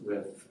or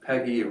with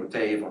Peggy or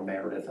Dave or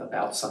Meredith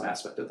about some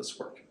aspect of this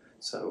work.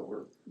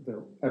 So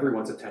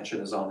everyone's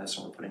attention is on this,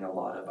 and we're putting a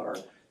lot of our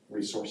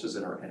resources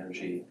and our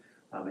energy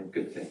and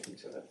good thinking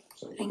to it.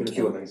 So we're going to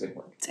do amazing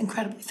work. It's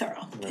incredibly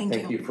thorough. And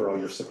thank you for all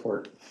your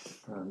support.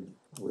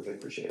 Really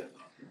appreciate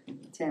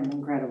it. Tim,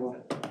 incredible.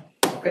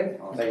 Okay,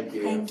 thank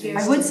you. Thank you.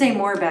 I would say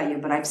more about you,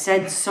 but I've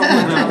said so much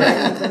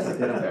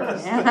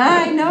already. Yeah,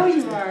 I know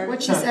you are.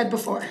 What she said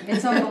before.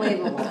 It's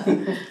unbelievable.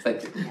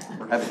 Thank you.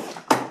 We're happy.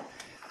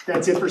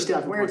 That's it for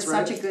staff We're in reports,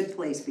 right? such a good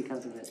place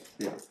because of it.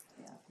 Yeah.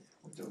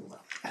 We're doing well.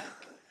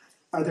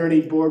 Are there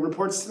any board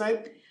reports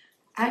tonight?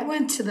 I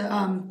went to the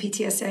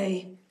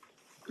PTSA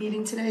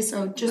meeting today,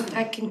 so just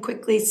I can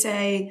quickly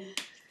say,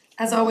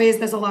 as always,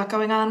 there's a lot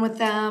going on with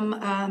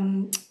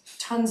them.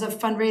 Tons of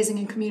fundraising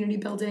and community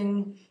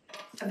building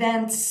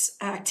events,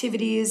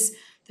 activities.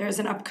 There's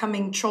an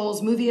upcoming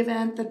Trolls movie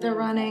event that they're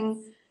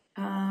running.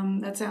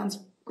 That sounds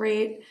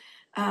great.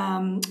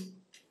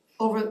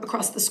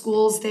 Across the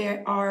schools,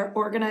 they are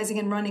organizing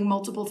and running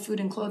multiple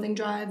food and clothing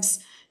drives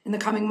in the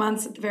coming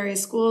months at the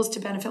various schools to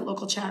benefit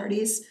local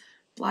charities.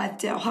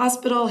 Blythedale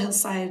Hospital,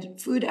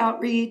 Hillside Food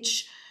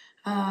Outreach,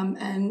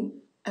 and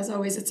as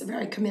always, it's a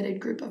very committed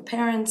group of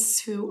parents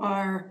who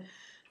are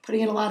putting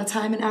in a lot of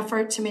time and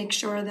effort to make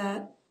sure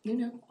that,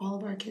 all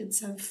of our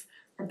kids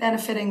are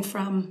benefiting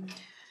from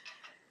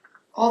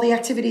all the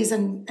activities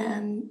and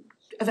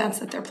events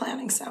that they're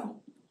planning, so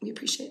we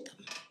appreciate them.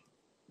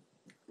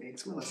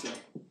 Thanks, Melissa.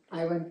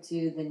 I went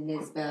to the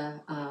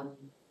NISBA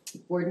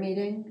board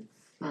meeting,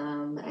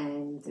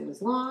 and it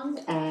was long,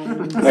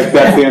 and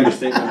That's the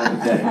understatement of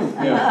the day.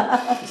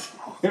 Yeah.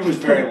 It was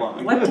very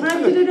long. What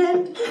time did it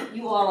end?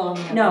 you all owe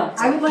me a No, lot.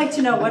 I would like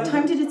to know, what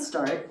time did it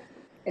start?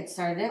 It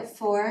started at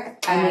 4,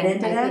 And it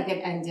and ended I at? think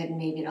it ended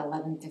maybe at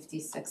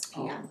 11:56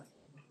 p.m.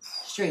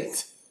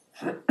 Straight.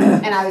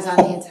 And I was on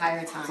the entire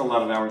It's a time.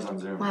 lot of hours on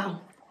Zoom.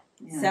 Wow.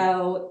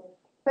 So,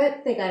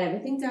 but they got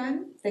everything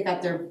done. They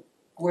got their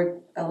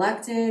board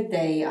elected.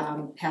 They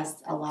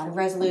passed a lot of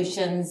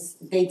resolutions.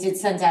 They did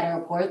send out a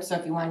report, so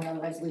if you want to know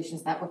the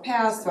resolutions that were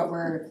passed, what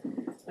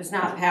was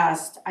not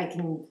passed, I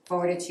can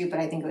forward it to you, but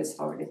I think it was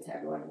forwarded to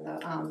everyone in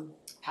the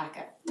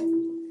packet.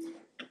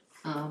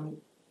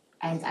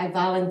 And I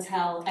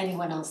volunteer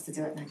anyone else to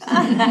do it next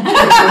time.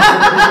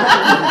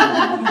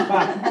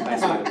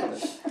 Nice way to put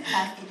it.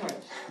 Pass the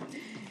torch.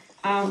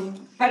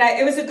 But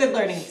it was a good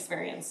learning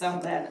experience, so I'm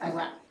glad I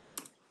went.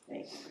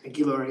 Thank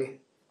you, Lori.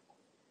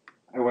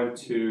 I went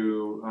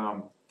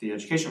to the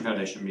Education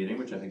Foundation meeting,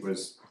 which I think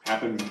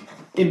happened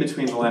in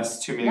between the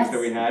last two meetings that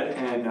we had,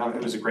 and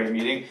it was a great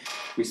meeting.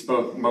 We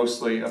spoke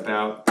mostly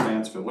about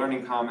plans for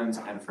Learning Commons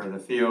and for the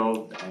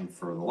field and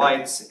for the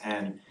lights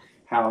and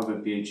how the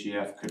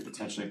BHEF could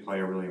potentially play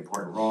a really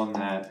important role in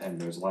that, and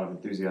there was a lot of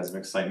enthusiasm,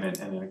 excitement,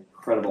 and an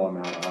incredible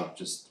amount of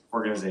just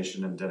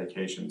organization and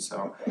dedication.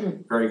 So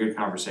very good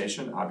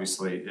conversation.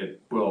 Obviously,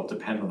 it will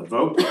depend on the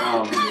vote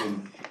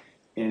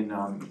in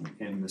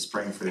the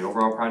spring for the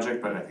overall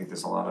project, but I think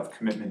there's a lot of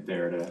commitment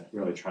there to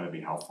really try to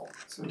be helpful.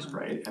 So it was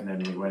great. And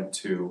then we went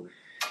to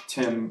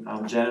Jen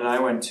and I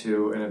went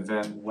to an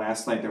event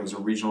last night. There was a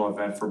regional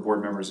event for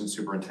board members and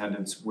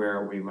superintendents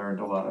where we learned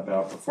a lot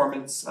about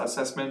performance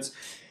assessments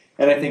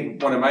And I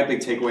think one of my big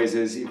takeaways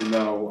is even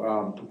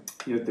though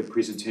the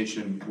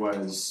presentation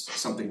was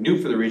something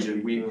new for the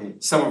region,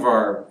 some of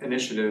our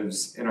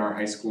initiatives in our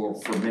high school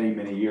for many,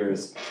 many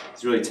years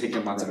has really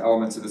taken lots of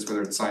elements of this,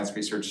 whether it's science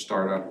research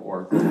startup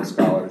or Global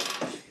Scholars.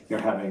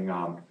 You're having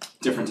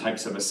different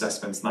types of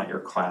assessments, not your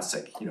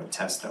classic,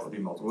 test that would be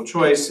multiple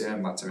choice,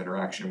 and lots of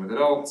interaction with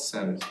adults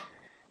and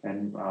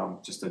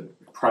just a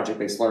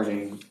project-based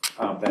learning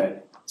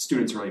that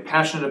students are really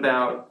passionate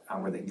about,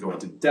 where they can go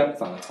into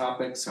depth on a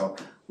topic. So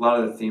a lot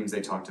of the themes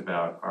they talked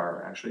about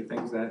are actually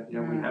things that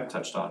we have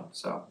touched on.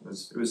 So it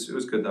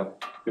was good though.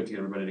 Good to get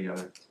everybody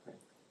together.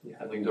 Yeah,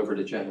 I leaned over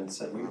to Jen and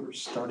said, we were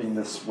starting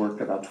this work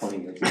about 20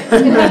 years ago.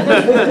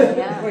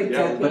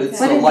 Yeah. But it's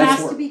But a it life's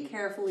has work. to be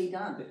carefully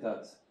done. It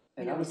does.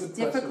 You And know, I was it's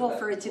impressed with difficult that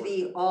for it to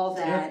before. be all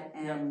that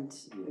Yeah. and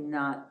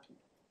not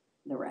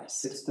the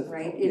rest, It's difficult,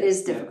 right? yeah. It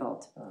is Yeah.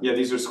 difficult. Yeah,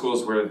 these are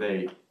schools where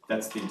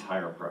that's the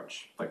entire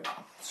approach, like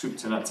soup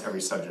to nuts,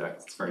 every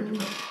subject, it's very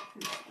different.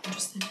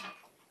 Interesting.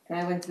 And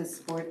I went to the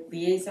sport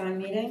liaison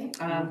meeting,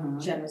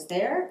 Jen was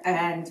there,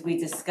 and we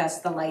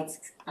discussed the lights,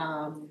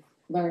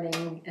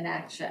 learning and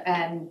action,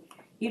 and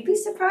you'd be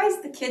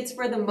surprised, the kids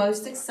were the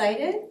most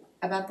excited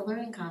about the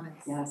learning commons.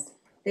 Yes.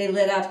 They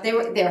lit up, they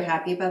were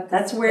happy about the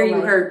That's where you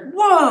light. heard,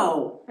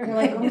 whoa! They're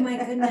like, oh my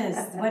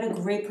goodness, what a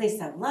great place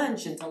to have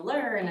lunch and to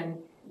learn, and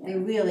they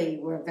really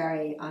were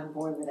very on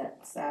board with it,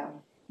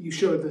 so. You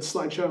showed the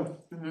slideshow.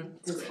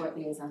 The sport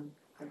liaison.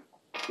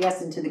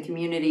 Yes, and to the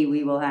community,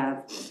 we will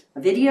have a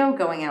video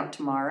going out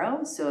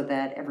tomorrow so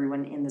that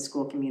everyone in the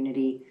school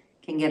community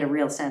can get a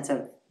real sense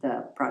of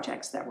the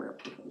projects that we're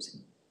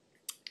proposing.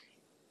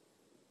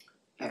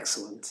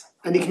 Excellent.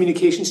 Any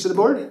communications to the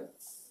board?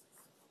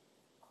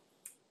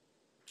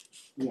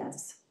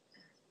 Yes.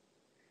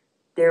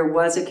 There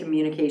was a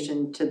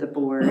communication to the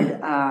board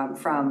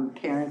from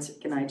parents,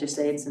 can I just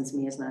say it since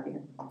Mia's not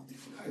here?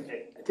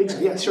 I think so,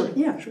 yeah, sure.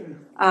 Yeah. Sure.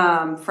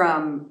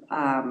 From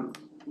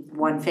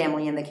one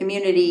family in the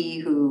community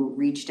who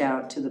reached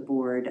out to the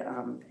board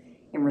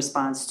in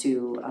response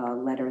to a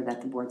letter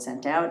that the board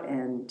sent out,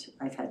 and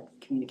I've had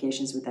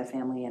communications with that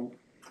family and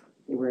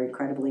they were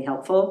incredibly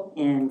helpful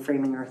in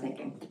framing our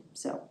thinking.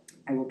 So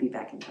I will be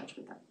back in touch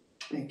with them.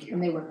 Thank you.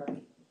 And they were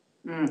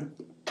heard.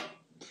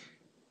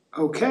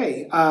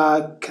 Okay,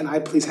 can I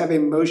please have a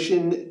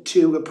motion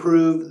to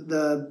approve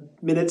the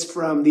minutes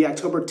from the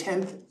October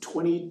 10th,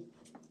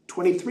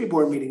 2023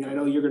 board meeting? I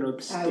know you're gonna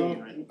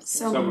abstain, right?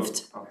 So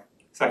moved. Oh,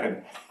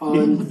 second. All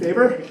in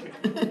favor?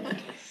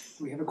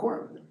 We have a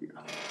quorum.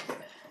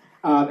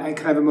 And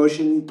can I have a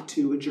motion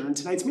to adjourn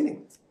tonight's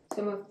meeting?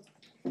 So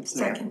moved.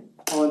 Second.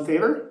 All in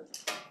favor?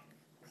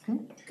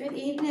 Good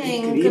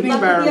evening. Good evening,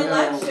 luck with Byram. the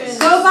election.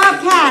 Go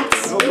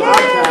Bobcats! Go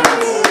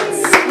Bobcats!